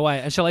Swift straight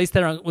away. And Charlize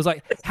Theron was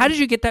like, "How did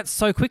you get that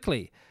so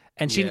quickly?"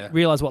 And she didn't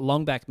realize what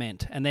long back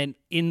meant. And then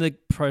in the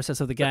process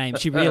of the game,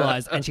 she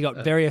realized, and she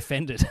got very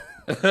offended.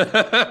 Hold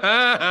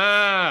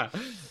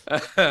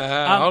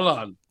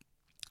on.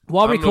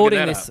 While I'm recording looking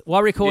that this,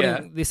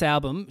 up. this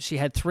album, she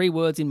had 3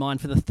 words in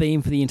mind for the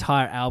theme for the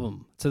entire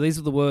album. So these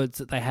are the words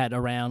that they had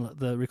around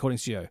the recording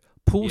studio: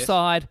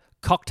 poolside,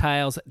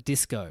 cocktails,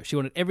 disco. She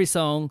wanted every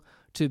song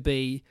to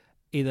be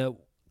either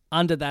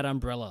under that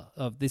umbrella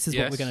of this is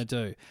what we're going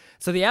to do.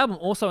 So the album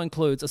also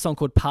includes a song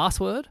called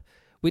Password,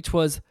 which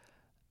was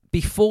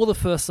before the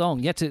first song.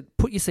 You had to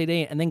put your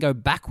CD in and then go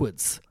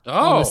backwards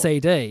on the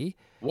CD.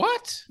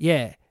 What?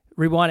 Yeah,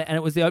 rewind it, and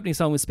it was the opening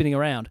song was Spinning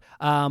Around.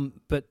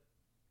 But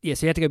yeah,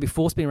 so you had to go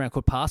before Spinning Around,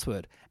 called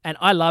Password. And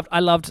I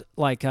loved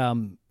like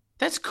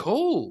That's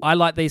cool. I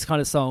like these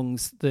kind of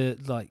songs, the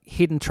like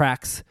hidden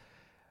tracks.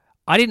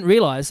 I didn't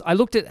realize. I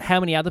looked at how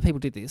many other people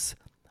did this.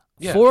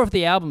 Yeah. 4 of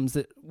the albums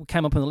that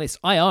came up on the list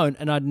I own,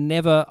 and I've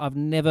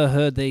never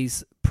heard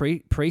these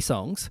pre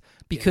songs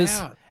because,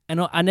 Yeah.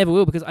 and I never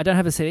will because I don't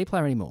have a CD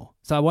player anymore,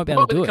 so I won't be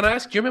able to do Can it. I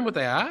ask, do you remember what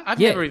they are? I've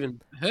Yeah. never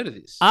even heard of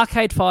this.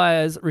 Arcade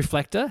Fire's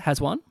Reflector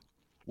has one.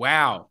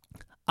 Wow.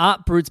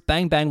 Art Brut's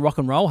Bang Bang Rock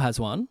and Roll has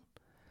one.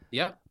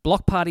 Yep.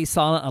 Block Party's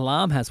Silent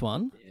Alarm has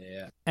one.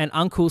 Yeah. And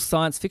Uncle's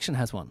Science Fiction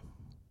has one.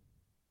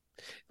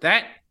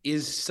 That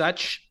is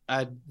such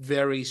a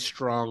very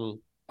strong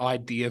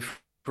idea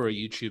for a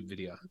YouTube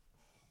video.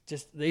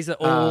 Just these are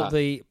all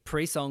the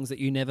pre-songs that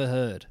you never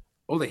heard.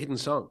 All the hidden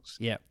songs.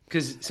 Yeah.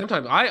 Because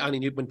sometimes I only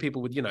knew when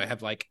people would,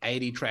 have like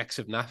 80 tracks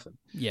of nothing.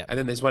 Yeah. And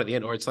then there's one at the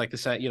end, or it's like the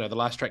same, the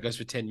last track goes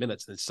for 10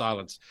 minutes and then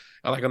silence.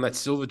 Like on that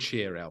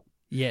Silverchair album.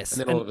 Yes. And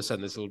then all of a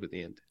sudden there's a little bit at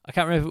the end. I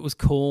can't remember if it was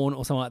Korn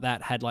or something like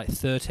that, had like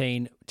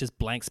 13 just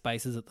blank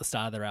spaces at the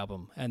start of their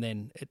album. And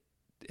then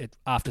it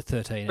after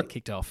 13, it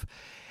kicked off.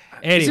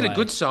 Anyway, Is it a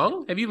good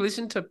song? Have you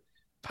listened to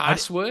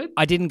Password?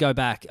 I didn't go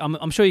back.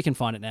 I'm sure you can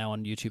find it now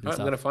on YouTube and I'm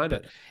stuff. going to find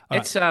it. all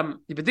It's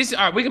but this.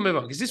 All right, we can move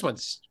on because this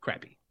one's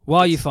crappy.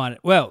 While you find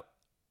it, well,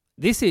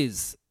 this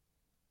is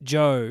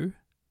Joe,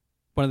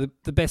 one of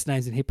the best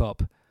names in hip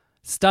hop,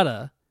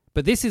 Stutter.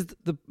 But this is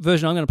the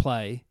version I'm going to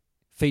play.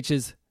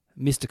 Features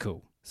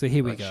Mystical. So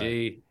here we go.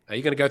 Gee. Are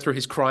you going to go through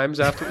his crimes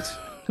afterwards?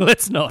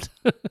 Let's not.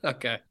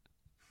 Okay.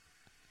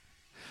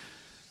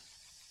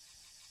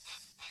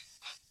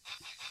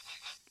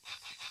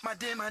 My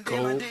dear,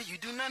 Cool. my dear, you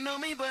do not know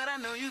me, but I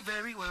know you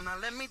very well. Now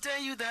let me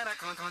tell you that I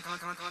can't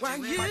Why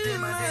you in. you My dear,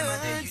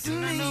 lied you to do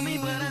not know me,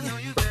 me. but I know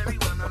you very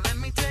well. Now let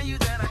me tell you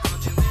that I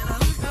can't you in.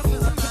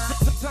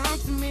 Talk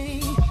to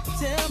me,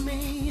 tell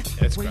me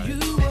That's where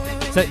great. you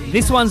were So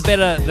this one's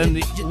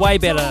way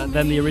better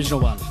than the original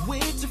one.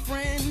 with your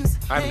friends.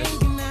 I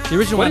haven't. The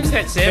original What one's is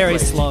that very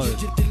sampling?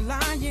 slow. You've been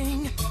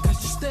lying,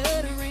 'cause you're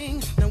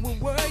stuttering. Now where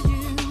were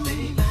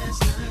you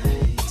last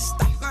night?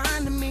 Stop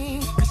lying to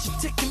me, 'cause you're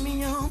ticking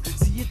me on.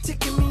 See, you're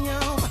ticking me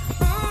on.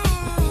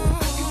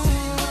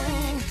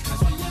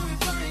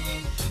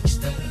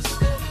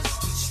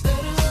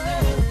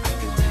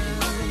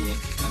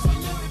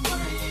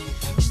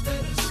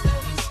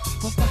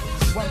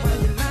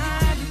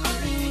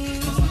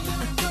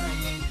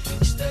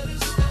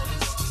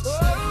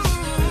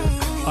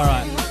 All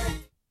right.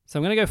 So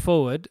I'm going to go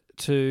forward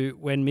to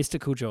when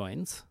Mystical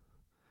joins.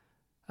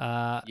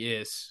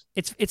 Yes.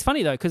 It's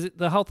funny though because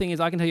the whole thing is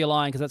I can tell you're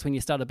lying because that's when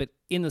you stutter, but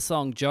in the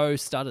song Joe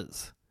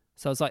stutters.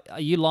 So it's like, are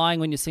you lying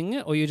when you're singing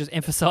it, or you're just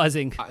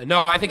emphasizing?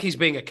 No, I think he's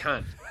being a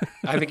cunt.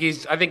 I think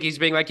he's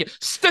being like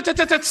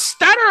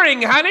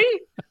stuttering, honey.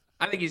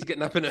 I think he's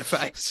getting up in her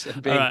face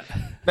and being. All right.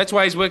 That's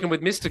why he's working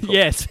with Mystical.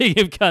 Yeah,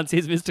 speaking of cunts,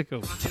 here's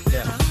Mystical.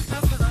 Yeah.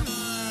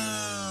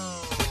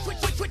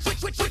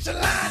 Switch a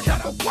line,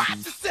 gotta watch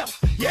yourself.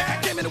 Yeah,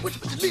 I came in the witch,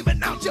 but you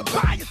leaving out here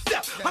by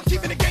yourself. I'm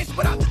keeping the gangster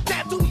without the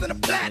tattoos and the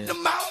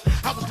platinum out.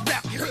 I was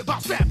rapping, you heard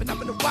about rapping, I'm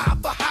in the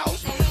wild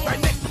house.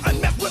 Right next to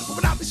unmasked weapon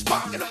when I be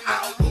sparking them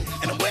out.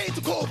 And I'm way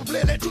too cold for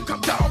play, let you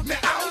come dog me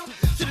out.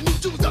 See the new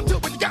Jews up to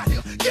what you got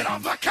here, get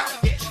off my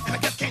couch. And I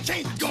guess can't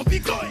change, it's gonna be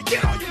good.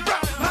 Get on your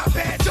route, my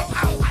bad, Joe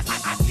out.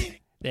 I seen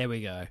it. There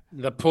we go.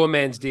 The poor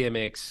man's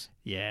DMX.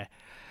 Yeah.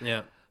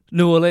 Yeah.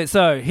 New Orleans.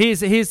 So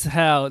here's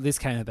how this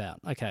came about.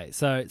 Okay,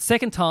 so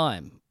second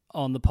time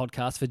on the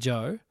podcast for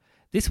Joe.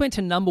 This went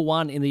to number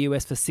 1 in the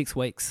US for 6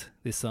 weeks,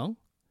 this song.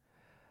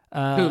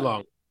 Too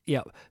long.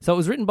 Yeah. So it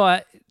was written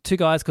by two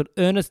guys called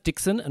Ernest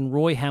Dixon and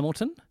Roy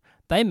Hamilton.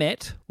 They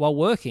met while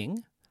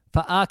working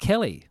for R.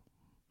 Kelly.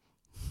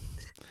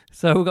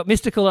 So we've got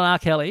Mystical and R.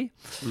 Kelly.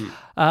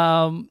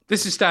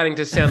 This is starting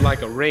to sound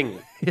like a ring.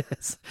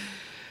 Yes.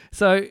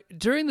 So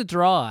during the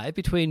drive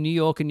between New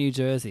York and New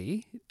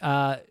Jersey,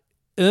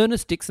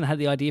 Ernest Dixon had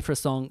the idea for a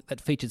song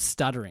that featured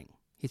stuttering.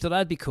 He thought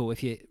that'd be cool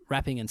if you're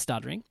rapping and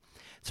stuttering.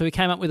 So he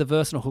came up with a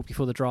verse and a hook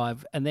before the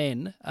drive, and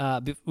then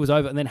it was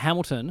over. And then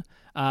Hamilton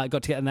got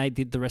together and they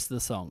did the rest of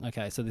the song.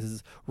 Okay, so this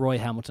is Roy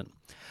Hamilton.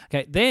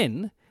 Okay,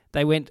 then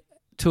they went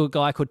to a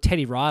guy called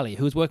Teddy Riley,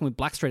 who was working with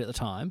Blackstreet at the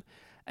time,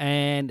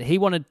 and he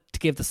wanted to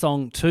give the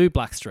song to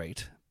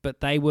Blackstreet,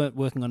 but they weren't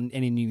working on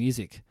any new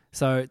music.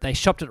 So they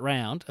shopped it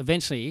around.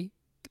 Eventually,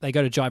 they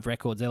go to Jive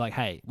Records. They're like,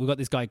 hey, we've got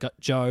this guy,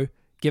 Joe,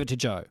 give it to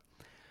Joe.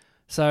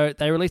 So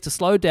they released a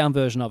slowed-down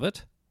version of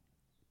it,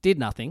 did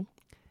nothing,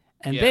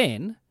 and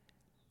then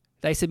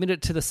they submitted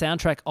it to the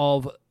soundtrack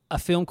of a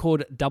film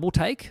called Double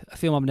Take, a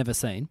film I've never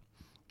seen.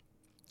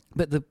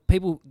 But the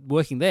people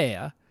working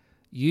there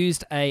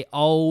used a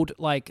old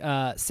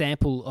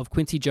sample of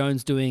Quincy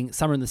Jones doing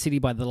Summer in the City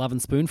by the Lovin'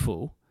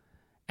 Spoonful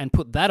and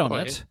put that on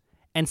it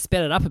and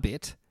sped it up a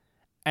bit.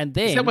 And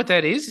then, is that what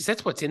that is? Is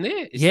that what's in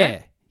there?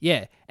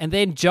 Yeah. And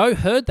then Joe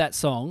heard that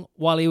song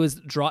while he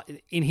was,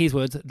 in his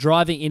words,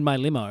 driving in my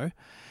limo.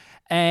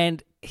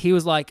 And he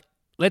was like,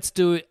 let's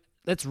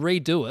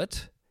redo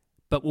it,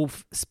 but we'll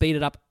speed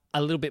it up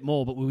a little bit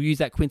more, but we'll use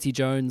that Quincy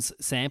Jones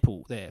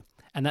sample there.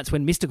 And that's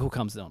when Mystical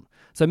comes on.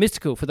 So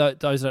Mystical, for those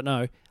that don't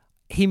know,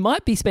 he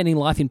might be spending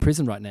life in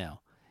prison right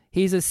now.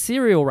 He's a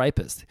serial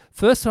rapist.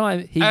 First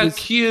time he was...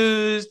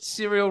 Accused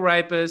serial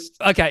rapist.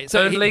 Okay,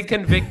 so... Only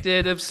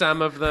convicted of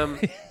some of them.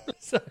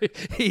 So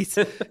he's...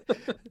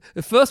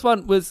 The first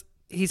one was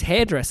his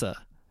hairdresser,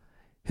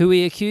 who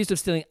he accused of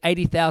stealing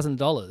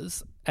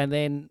 $80,000 and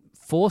then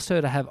forced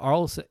her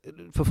to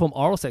perform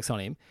oral sex on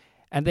him.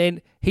 And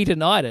then he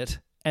denied it.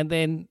 And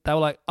then they were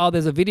like, oh,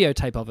 there's a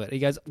videotape of it. He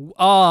goes,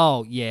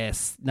 oh,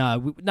 yes.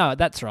 No,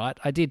 that's right.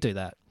 I did do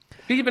that.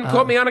 He even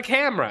caught me on a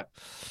camera.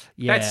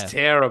 Yeah. That's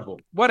terrible.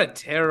 What a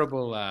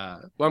terrible...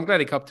 well, I'm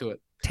glad he copped to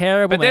it.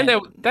 Terrible, but man. Then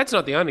that's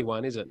not the only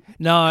one, is it?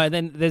 No, and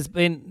then there's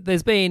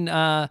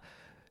been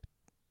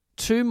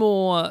two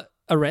more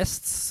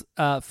arrests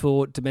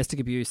for domestic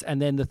abuse,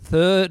 and then the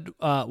third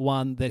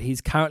one that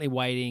he's currently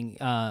waiting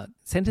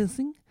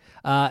sentencing.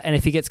 And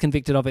if he gets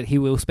convicted of it, he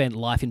will spend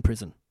life in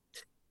prison.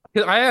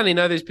 I only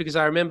know this because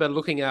I remember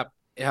looking up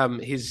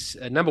his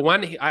number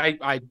one.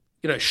 I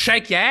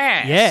Shake Your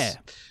Ass. Yeah.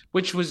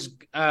 Which was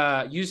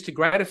used to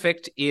great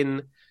effect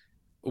in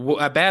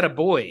About a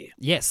Boy.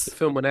 Yes. The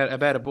film went out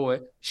about a boy.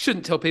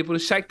 Shouldn't tell people to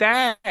shake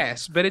their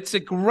ass, but it's a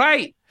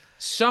great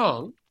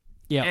song.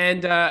 Yeah.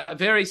 And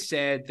very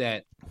sad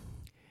that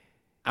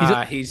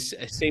he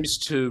seems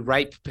to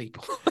rape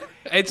people.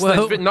 It's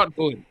not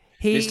good.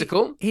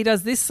 Mystical. He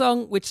does this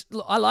song, which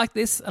I like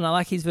this, and I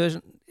like his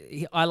version.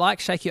 I like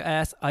Shake Your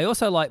Ass. I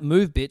also like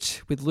Move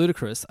Bitch with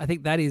Ludacris. I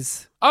think that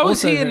is... Oh,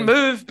 is he in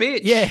Move Bitch?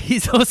 Yeah,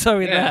 he's also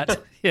in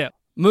that. Yeah.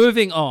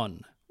 Moving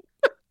on.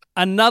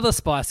 Another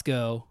Spice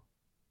Girl,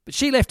 but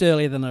she left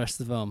earlier than the rest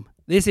of them.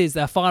 This is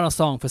their final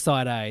song for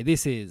Side A.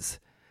 This is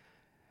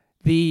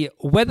the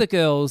Weather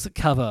Girls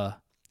cover,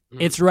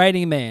 It's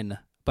Raining Men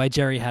by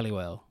Jerry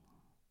Halliwell.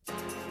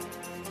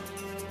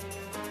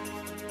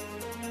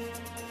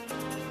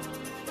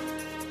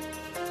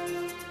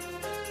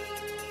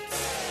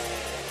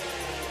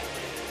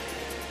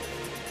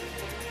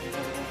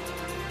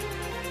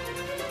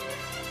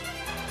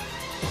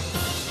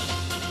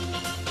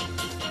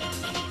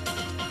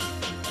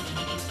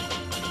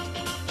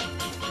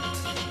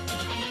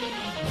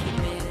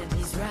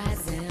 Humidity's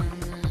rising,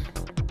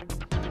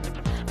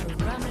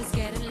 barometer's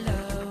getting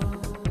low.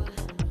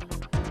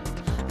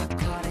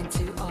 According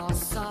to all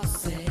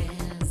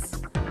sources,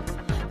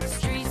 the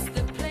street's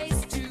the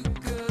place to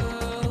go.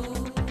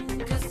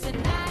 'Cause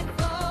tonight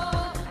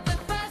for the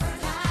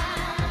first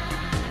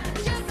time,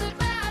 just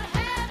about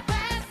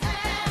half-past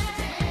 10,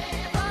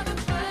 for the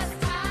first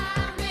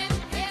time in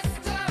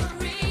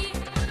history,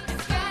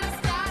 it's gonna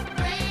start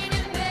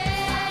raining men.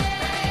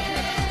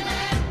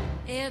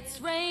 It's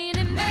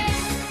raining men.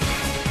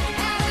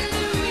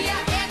 Hallelujah,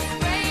 it's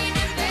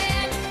raining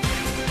men.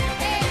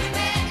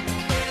 Amen.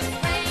 It's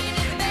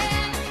raining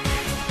men.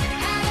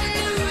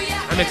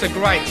 Hallelujah. And it's a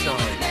great song.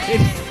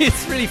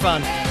 It's really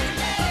fun.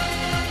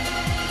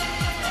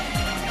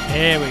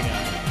 There we go.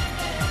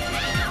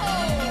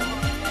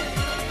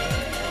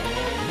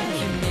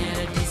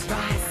 Humidity's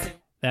rising.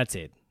 That's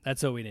it.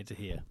 That's all we need to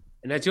hear.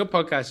 And that's your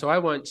podcast, so I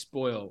won't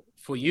spoil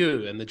for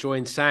you and the joy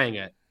in saying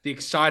it the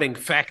exciting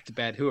fact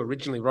about who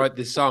originally wrote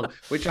this song,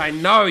 which I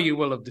know you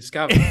will have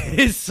discovered.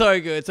 It's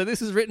so good. So this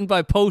was written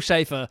by Paul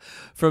Schaefer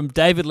from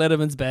David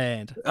Letterman's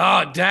band.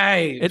 Oh,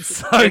 Dave. It's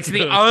so It's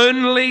good. the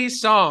only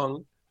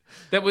song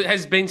that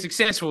has been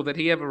successful that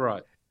he ever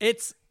wrote.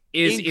 It's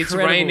It's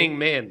incredible. Raining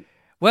Men.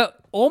 Well,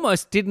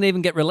 almost didn't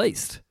even get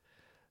released.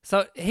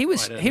 So he know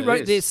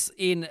wrote this. this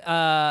in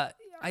I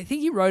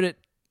think he wrote it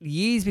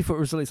years before it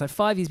was released, like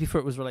 5 years before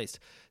it was released.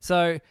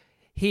 So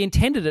he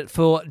intended it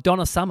for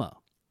Donna Summer.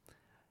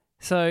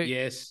 So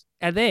Yes.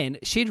 And then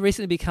she'd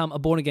recently become a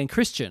born-again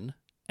Christian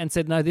and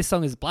said, no, this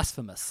song is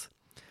blasphemous.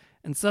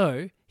 And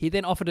so he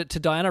then offered it to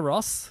Diana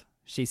Ross.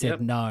 She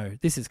said, no,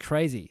 this is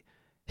crazy.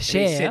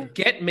 Cher. He said,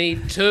 get me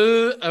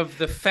 2 of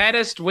the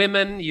fattest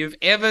women you've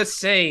ever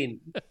seen.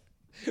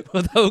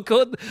 Well, they were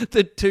called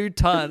the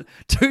 2-ton.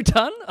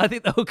 2-ton? I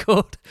think they were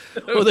called.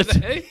 Or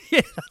yeah,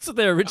 that's what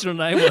their original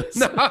name was.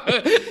 No,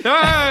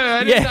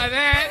 I didn't know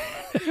that.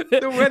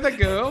 The Weather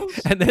Girls.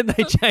 And then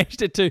they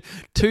changed it to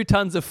 2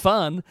 tons of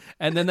fun,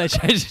 and then they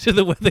changed it to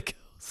the Weather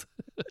Girls.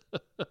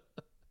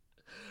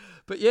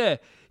 But yeah,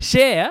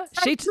 Cher,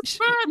 she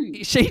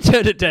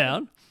turned it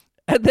down,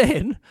 and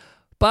then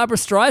Barbara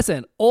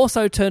Streisand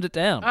also turned it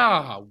down.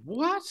 Oh,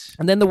 what?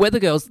 And then the Weather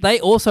Girls, they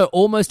also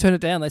almost turned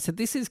it down. They said,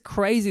 this is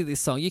crazy,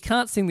 this song. You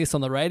can't sing this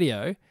on the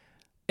radio.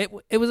 It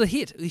was a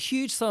hit, a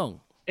huge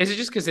song. Is it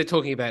just because they're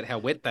talking about how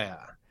wet they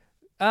are?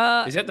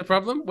 Is that the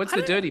problem? What's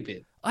the dirty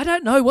bit? I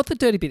don't know what the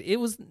dirty bit. It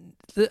was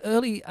the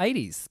early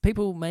 80s.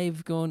 People may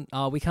have gone,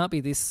 oh, we can't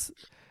be this.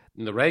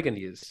 In the Reagan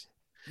years.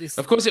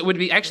 Of course, it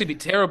would actually be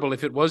terrible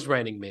if it was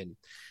raining men,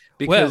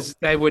 because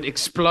they would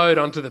explode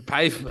onto the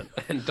pavement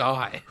and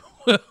die.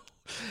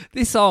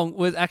 This song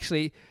was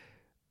actually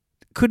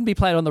couldn't be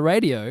played on the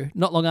radio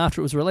not long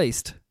after it was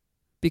released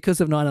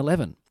because of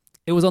 9/11.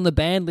 It was on the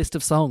banned list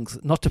of songs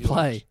not to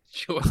play.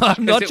 Sure.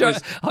 I'm not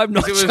joking.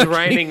 It was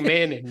raining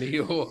men in New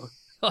York.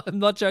 I'm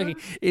not joking.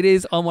 It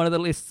is on one of the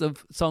lists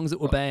of songs that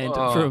were banned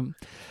from.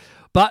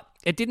 But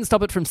it didn't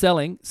stop it from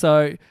selling.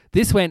 So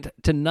this went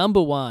to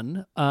number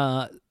 1.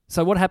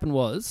 So what happened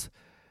was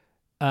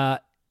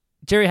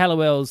Jerry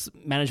Halliwell's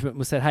management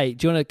was said, hey,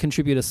 do you want to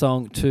contribute a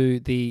song to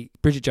the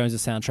Bridget Jones'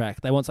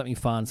 soundtrack? They want something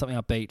fun, something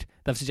upbeat.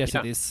 They've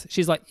suggested this.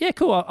 She's like, yeah,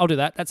 cool, I'll do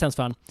that. That sounds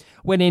fun.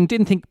 Went in,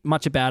 didn't think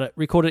much about it,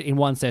 recorded it in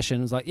one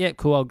session. Was like, yeah,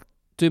 cool, I'll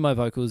do my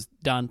vocals.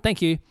 Done.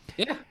 Thank you.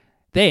 Yeah.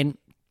 Then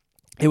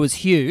it was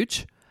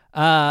huge.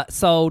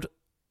 Sold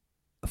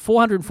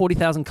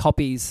 440,000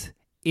 copies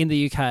in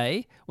the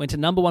UK. Went to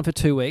number 1 for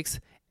 2 weeks.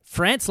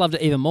 France loved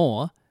it even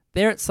more.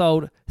 There it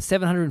sold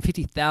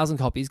 750,000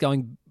 copies,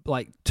 going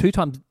like 2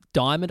 times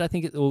diamond, I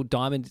think, or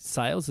diamond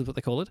sales is what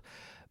they call it.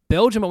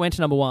 Belgium, it went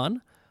to number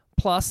 1.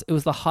 Plus, it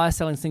was the highest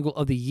selling single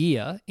of the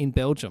year in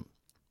Belgium.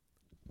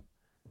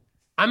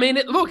 I mean,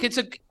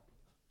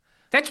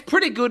 that's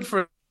pretty good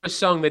for a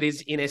song that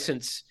is, in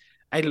essence,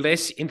 a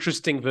less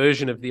interesting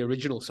version of the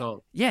original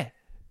song. Yeah.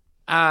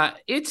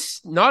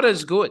 It's not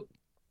as good.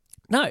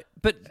 No,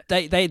 but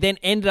they then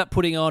ended up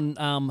putting on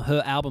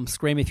her album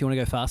Scream If You Want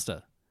to Go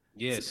Faster.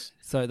 Yes.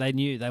 So they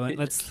knew. They went,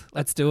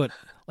 let's do it.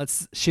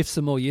 Let's shift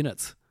some more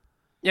units.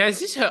 Now,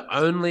 is this her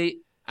only...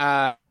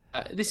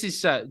 this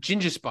is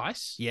Ginger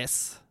Spice.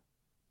 Yes.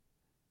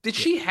 Did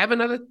she have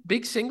another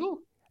big single?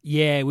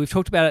 Yeah, we've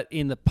talked about it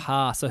in the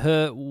past. So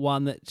her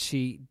one that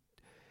she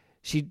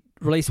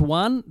released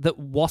one that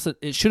wasn't...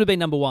 It should have been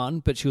number 1,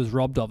 but she was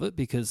robbed of it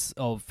because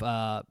of...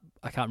 I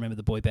can't remember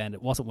the boy band.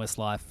 It wasn't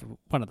Westlife,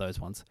 one of those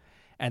ones.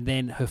 And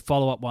then her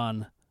follow-up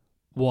one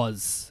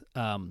was...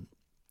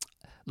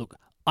 look,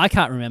 I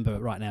can't remember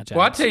right now, James.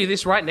 Well, I'll tell you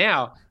this right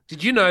now.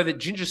 Did you know that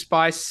Ginger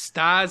Spice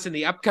stars in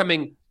the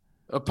upcoming,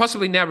 or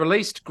possibly now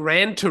released,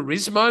 Gran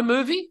Turismo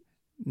movie?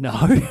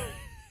 No.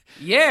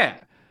 Yeah.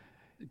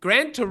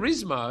 Gran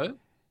Turismo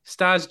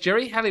stars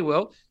Jerry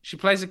Halliwell. She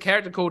plays a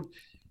character called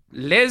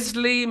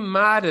Leslie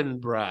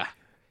Mardenborough.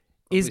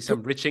 Is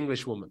some rich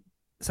English woman.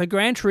 So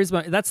Gran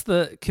Turismo, that's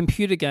the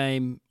computer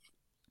game,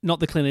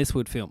 not the Clint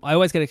Eastwood film. I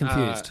always get it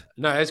confused.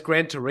 No, it's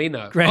Gran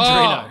Torino. Torino.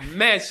 Oh,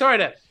 man, sorry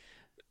to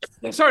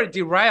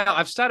derail.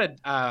 I've started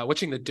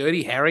watching the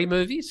Dirty Harry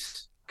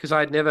movies because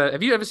I'd never...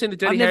 Have you ever seen the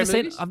Dirty Harry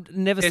movies? I've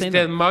never seen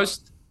they're them.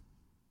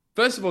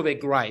 First of all, they're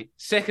great.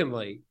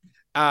 Secondly,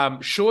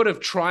 short of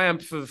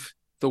Triumph of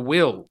the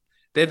Will,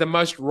 they're the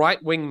most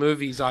right-wing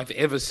movies I've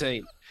ever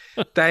seen.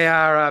 They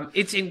are...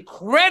 it's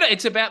incredible.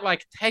 It's about,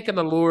 like, taking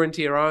the law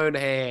into your own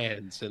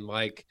hands and,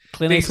 like,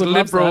 these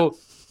liberal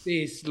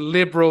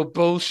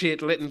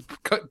bullshit letting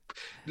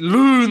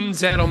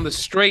loons out on the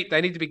street. They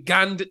need to be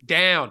gunned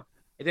down.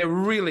 They're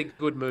really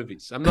good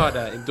movies. I'm not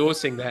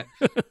endorsing that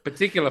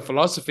particular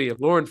philosophy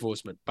of law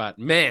enforcement, but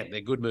man,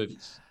 they're good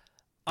movies.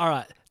 All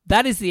right.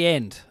 That is the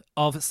end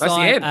of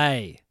Side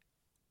A.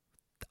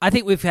 I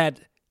think we've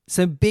had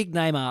some big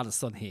name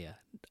artists on here.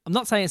 I'm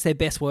not saying it's their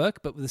best work,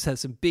 but we've had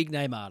some big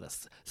name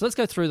artists. So let's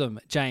go through them,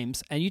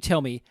 James, and you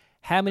tell me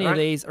how many of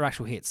these are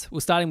actual hits. We're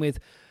starting with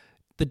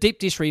the Deep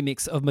Dish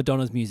remix of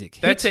Madonna's music.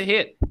 That's a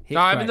hit.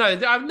 No,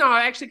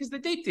 actually, because the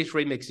Deep Dish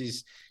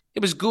remix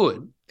it was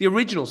good. The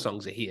original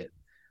song's a hit.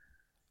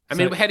 I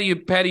mean, how do you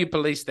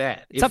police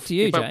that? It's up to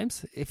you,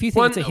 James. If you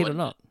think it's a hit or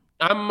not.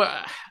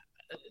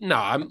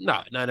 No.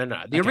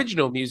 The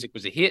original music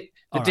was a hit.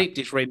 The Deep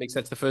Dish remix,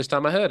 that's the first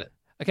time I heard it.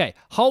 Okay,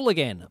 Whole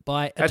Again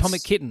by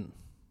Atomic Kitten.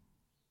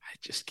 I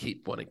just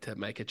keep wanting to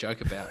make a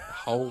joke about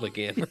Whole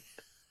Again.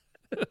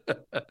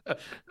 But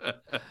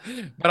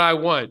I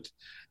won't.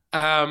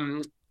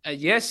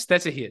 Yes,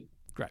 that's a hit.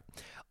 Great.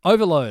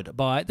 Overload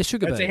by the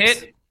Sugar Birds. That's a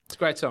hit. It's a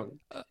great song.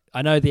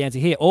 I know the answer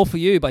here. All For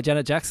You by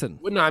Janet Jackson.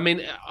 Well, no, I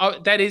mean,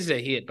 that is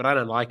a hit, but I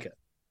don't like it.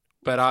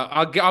 But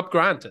I'll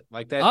grant it.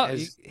 Like that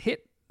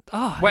hit.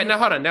 Oh, wait, no,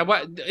 hold on. Now,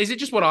 what is it?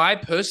 Just what I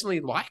personally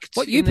liked?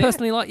 What you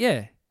personally like?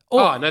 Yeah.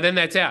 Oh no, then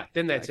that's out.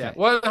 Then that's out.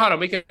 Well, hold on.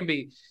 We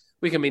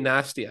can be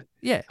nastier.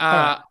 Yeah.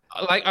 All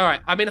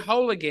right. I mean,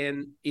 Whole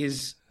Again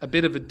is a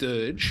bit of a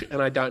dirge,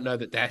 and I don't know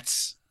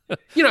that's.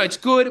 It's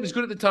good. It was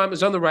good at the time. It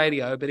was on the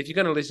radio. But if you're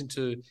going to listen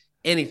to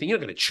anything, you're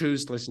not going to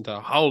choose to listen to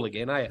Whole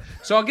Again, are you?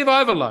 So I'll give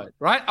Overload.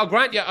 Right? I'll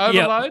grant you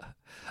Overload. Yep.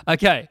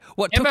 Okay.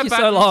 What took Emma you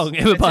Buttons, so long?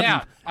 Emma Button.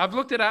 Out. I've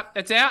looked it up.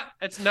 It's out.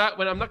 It's not.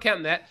 When I'm not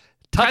counting that.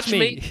 Touch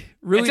Me.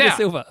 Rui da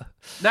Silva.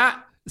 Nah.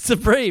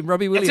 Supreme.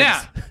 Robbie Williams. It's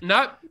out.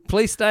 No.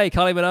 Please Stay.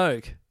 Kylie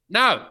Minogue.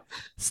 No.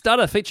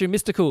 Stutter featuring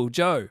Mystical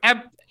Joe.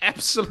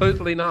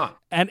 Absolutely not.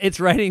 And It's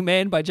Raining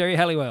Men by Jerry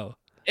Halliwell.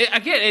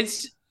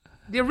 It's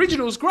the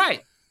original's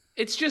great.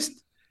 It's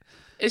just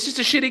a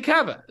shitty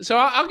cover. So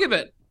I'll give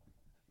it,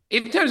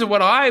 in terms of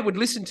what I would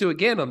listen to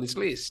again on this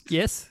list.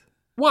 Yes.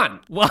 1.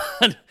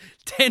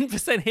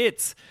 10%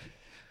 hits.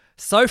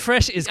 So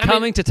Fresh is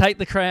coming to take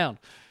the crown.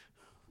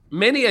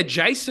 Many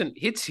adjacent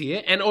hits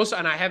here, and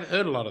I have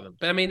heard a lot of them.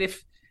 But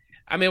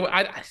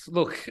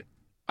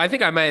I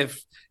think I may have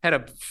had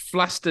a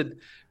flustered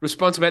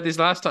response about this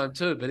last time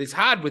too. But it's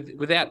hard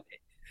without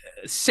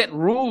set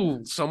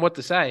rules on what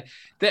to say.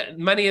 That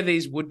many of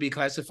these would be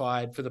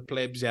classified for the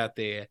plebs out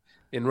there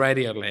in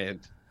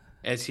Radioland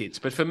as hits.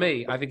 But for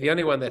me, I think the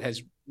only one that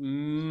has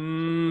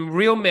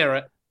real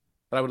merit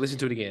that I would listen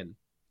to it again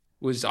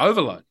was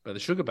Overload by the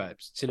Sugar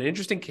Babes. It's in an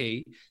interesting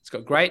key. It's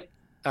got great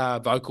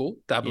vocal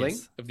doubling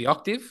of the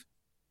octave.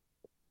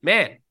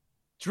 Man,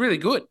 it's really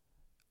good.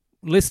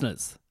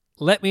 Listeners,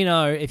 let me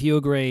know if you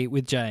agree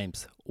with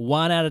James.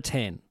 1 out of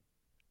 10.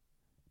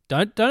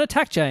 Don't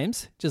attack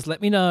James. Just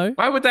let me know.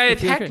 Why would they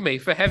attack me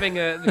for having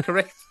the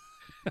correct...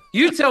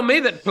 You tell me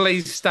that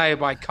Please Stay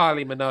by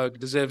Kylie Minogue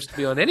deserves to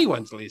be on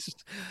anyone's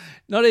list.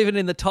 Not even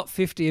in the top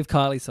 50 of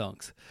Kylie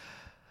songs.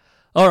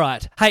 All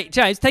right. Hey,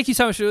 James, thank you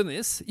so much for doing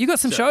this. You got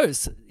some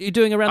shows you're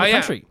doing around the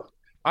country.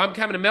 I'm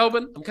coming to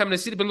Melbourne. I'm coming to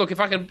Sydney. But look,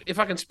 if I can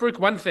spruik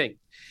one thing,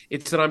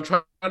 it's that I'm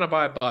trying to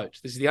buy a boat.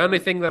 This is the only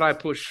thing that I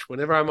push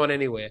whenever I'm on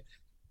anywhere.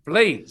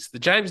 Please, the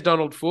James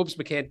Donald Forbes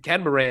McCann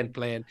Catamaran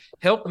plan,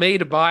 help me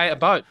to buy a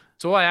boat.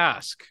 That's all I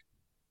ask.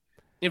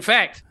 In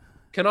fact,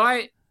 can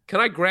I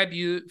grab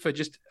you for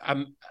just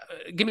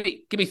give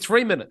me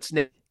 3 minutes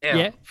now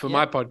for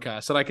my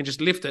podcast so that I can just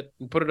lift it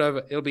and put it over?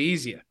 It'll be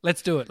easier.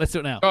 Let's do it. Let's do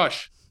it now.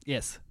 Gosh.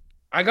 Yes.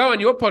 I go on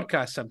your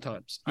podcast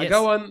sometimes. Yes. I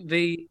go on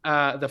the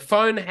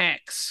Phone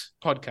Hacks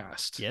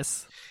podcast.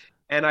 Yes.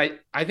 And I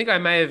think I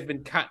may have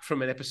been cut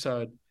from an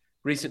episode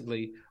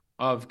recently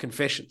of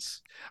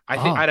Confessions.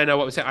 I don't know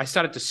what was that. I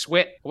started to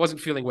sweat. I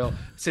wasn't feeling well.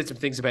 I said some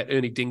things about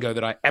Ernie Dingo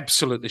that I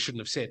absolutely shouldn't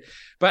have said.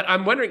 But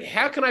I'm wondering,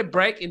 how can I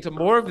break into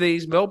more of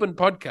these Melbourne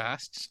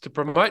podcasts to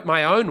promote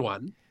my own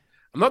one?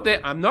 I'm not there.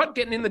 I'm not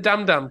getting in the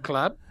Dum Dum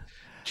Club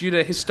due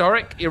to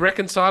historic,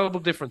 irreconcilable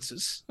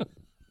differences.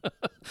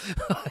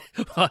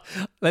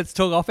 Let's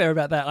talk off air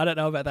about that. I don't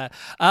know about that.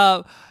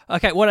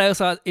 Okay, what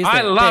else is there?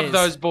 I love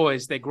those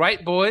boys. They're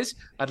great boys.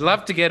 I'd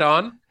love to get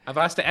on. I've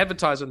asked to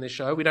advertise on this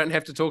show. We don't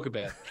have to talk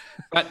about it.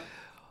 But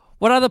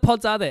what other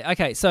pods are there?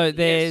 Okay, so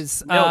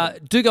there's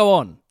Do Go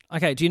On.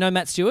 Okay, do you know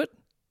Matt Stewart?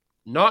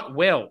 Not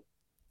well.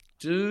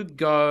 Do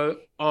Go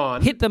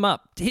On. Hit them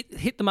up.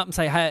 Hit them up and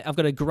say, hey, I've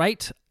got a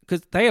great,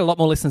 because they get a lot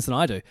more listeners than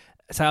I do.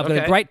 So I've got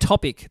a great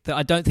topic that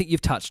I don't think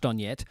you've touched on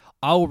yet.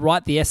 I'll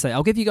write the essay.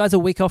 I'll give you guys a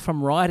week off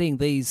from writing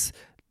these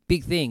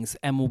big things,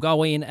 and we'll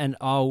go in and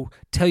I'll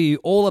tell you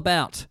all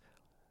about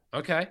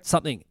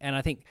something. And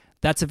I think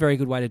that's a very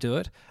good way to do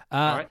it.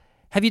 All right.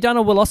 Have you done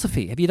a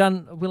Willosophy? Have you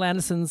done Will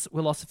Anderson's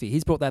Willosophy?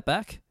 He's brought that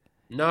back?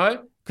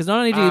 No. Because not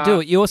only do you do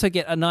it, you also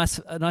get a nice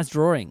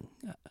drawing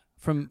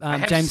from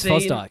James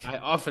Fosdyke. I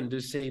often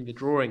do see the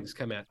drawings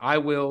come out. I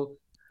will,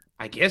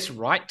 I guess,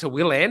 write to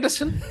Will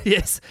Anderson.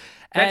 Yes.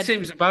 That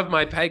seems above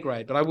my pay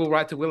grade, but I will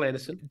write to Will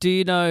Anderson. Do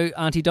you know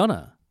Auntie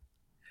Donna?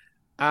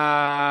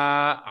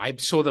 I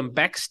saw them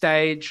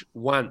backstage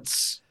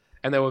once,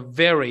 and they were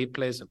very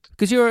pleasant.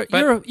 Because you're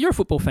a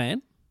football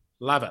fan.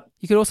 Love it.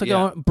 You could also go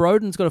on.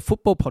 Broden's got a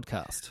football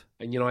podcast.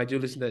 And, I do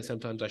listen to that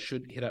sometimes. I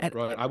should hit up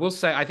Broden. I will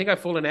say, I think I've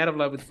fallen out of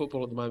love with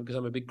football at the moment because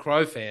I'm a big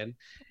Crow fan.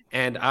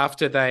 And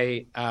after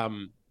they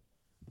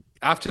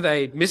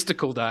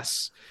mysticaled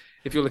us,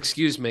 if you'll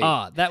excuse me.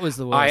 That was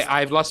the worst.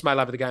 I've lost my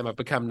love of the game. I've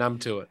become numb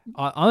to it.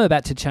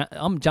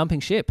 I'm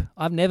jumping ship.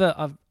 I've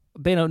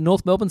been a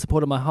North Melbourne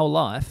supporter my whole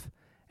life,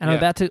 and I'm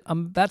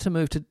about to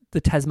move to the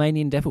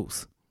Tasmanian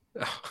Devils.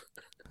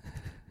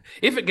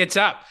 If it gets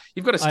up,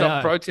 you've got to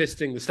stop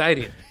protesting the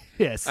stadium.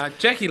 Yes.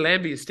 Jackie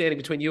Lambie is standing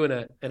between you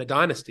and a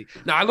dynasty.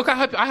 No, look, I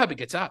hope it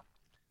gets up.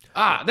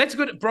 That's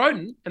good.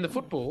 Broden and the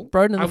football.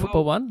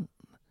 Football one.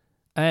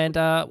 And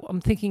I'm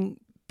thinking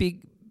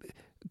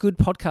good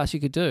podcast you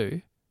could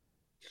do.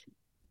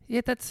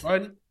 Yeah,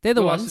 Broden, they're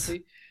the Philosophy.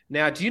 Ones.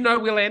 Now, do you know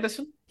Will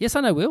Anderson? Yes,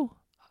 I know Will.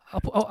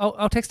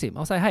 I'll text him.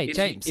 I'll say, hey,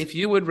 James. If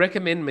you would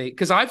recommend me,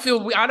 because I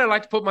don't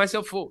like to put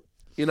myself forward,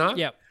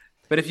 Yeah.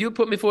 But if you would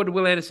put me forward to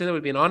Will Anderson, it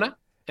would be an honour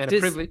and a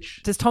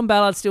privilege. Does Tom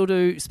Ballard still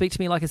do Speak to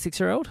Me Like a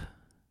 6-year-old?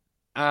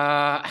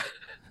 I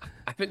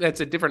think that's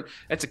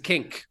a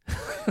kink.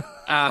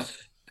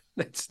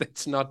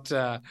 That's not.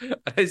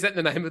 Is that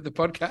the name of the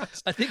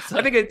podcast? I think so.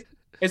 I think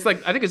it's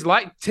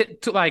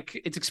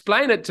like it's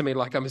explain it to me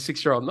like I'm a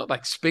 6-year-old, not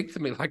like speak to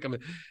me like I'm a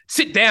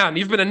sit down.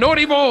 You've been a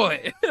naughty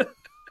boy.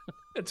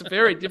 It's a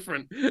very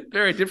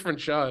different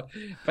show.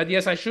 But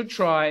yes, I should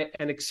try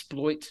and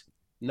exploit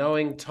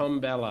knowing Tom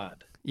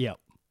Ballard. Yep,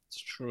 it's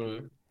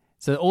true.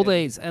 So all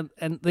these and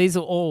these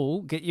will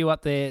all get you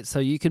up there, so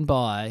you can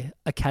buy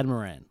a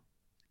catamaran.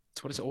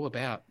 That's what it's all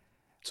about.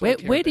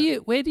 Where do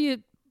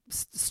you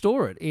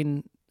store it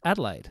in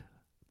Adelaide?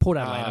 Port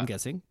Adelaide, I'm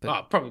guessing.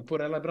 But... probably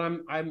Port Adelaide. But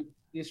I'm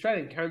the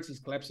Australian currency is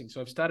collapsing,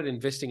 so I've started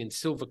investing in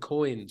silver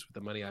coins with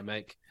the money I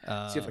make.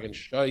 See if I can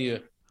show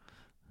you.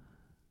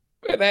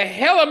 Where the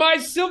hell are my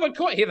silver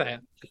coins? Here they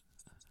are.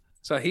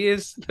 So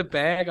here's the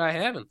bag I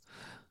have. Look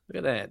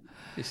at that.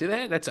 You see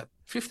that? That's a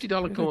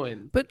 $50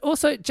 coin. But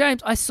also,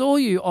 James, I saw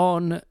you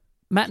on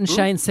Matt and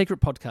Shane's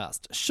Secret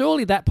podcast.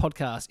 Surely that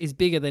podcast is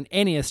bigger than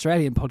any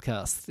Australian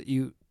podcast that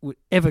you would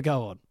ever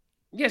go on.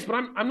 Yes, but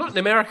I'm not in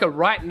America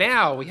right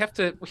now. We have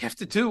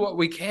to do what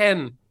we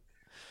can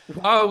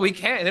while we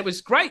can. And it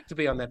was great to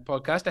be on that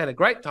podcast. I had a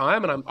great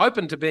time, and I'm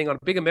open to being on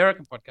big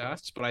American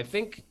podcasts. But I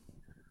think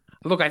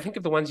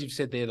of the ones you've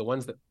said there, the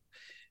ones that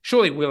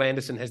surely Will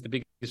Anderson has the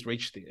biggest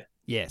reach there.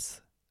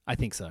 Yes, I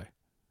think so.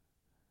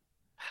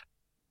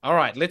 All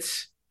right,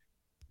 let's.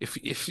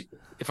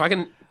 If I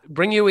can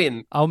bring you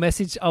in, I'll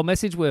message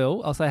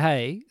Will. I'll say,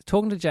 hey,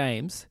 talking to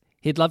James,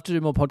 he'd love to do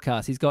more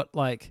podcasts. He's got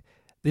like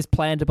this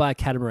plan to buy a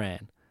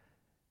catamaran.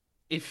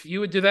 If you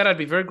would do that, I'd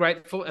be very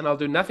grateful, and I'll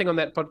do nothing on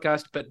that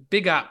podcast but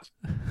big up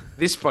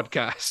this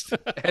podcast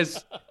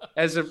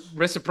as a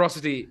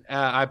reciprocity.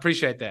 I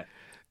appreciate that.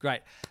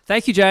 Great.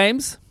 Thank you,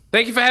 James.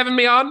 Thank you for having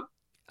me on.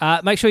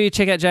 Make sure you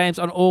check out James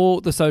on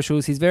all the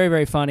socials. He's very,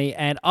 very funny.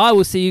 And I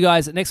will see you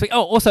guys next week.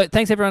 Oh, also,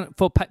 thanks everyone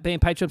for being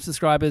Patreon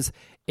subscribers.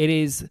 It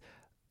is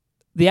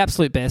the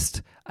absolute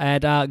best.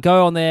 And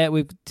go on there.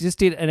 We just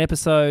did an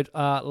episode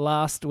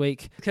last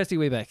week. Kirsty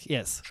Webeck,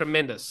 yes.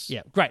 Tremendous.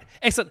 Yeah, great.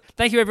 Excellent.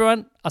 Thank you,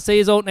 everyone. I'll see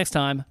you all next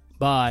time.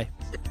 Bye.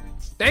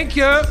 Thank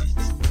you.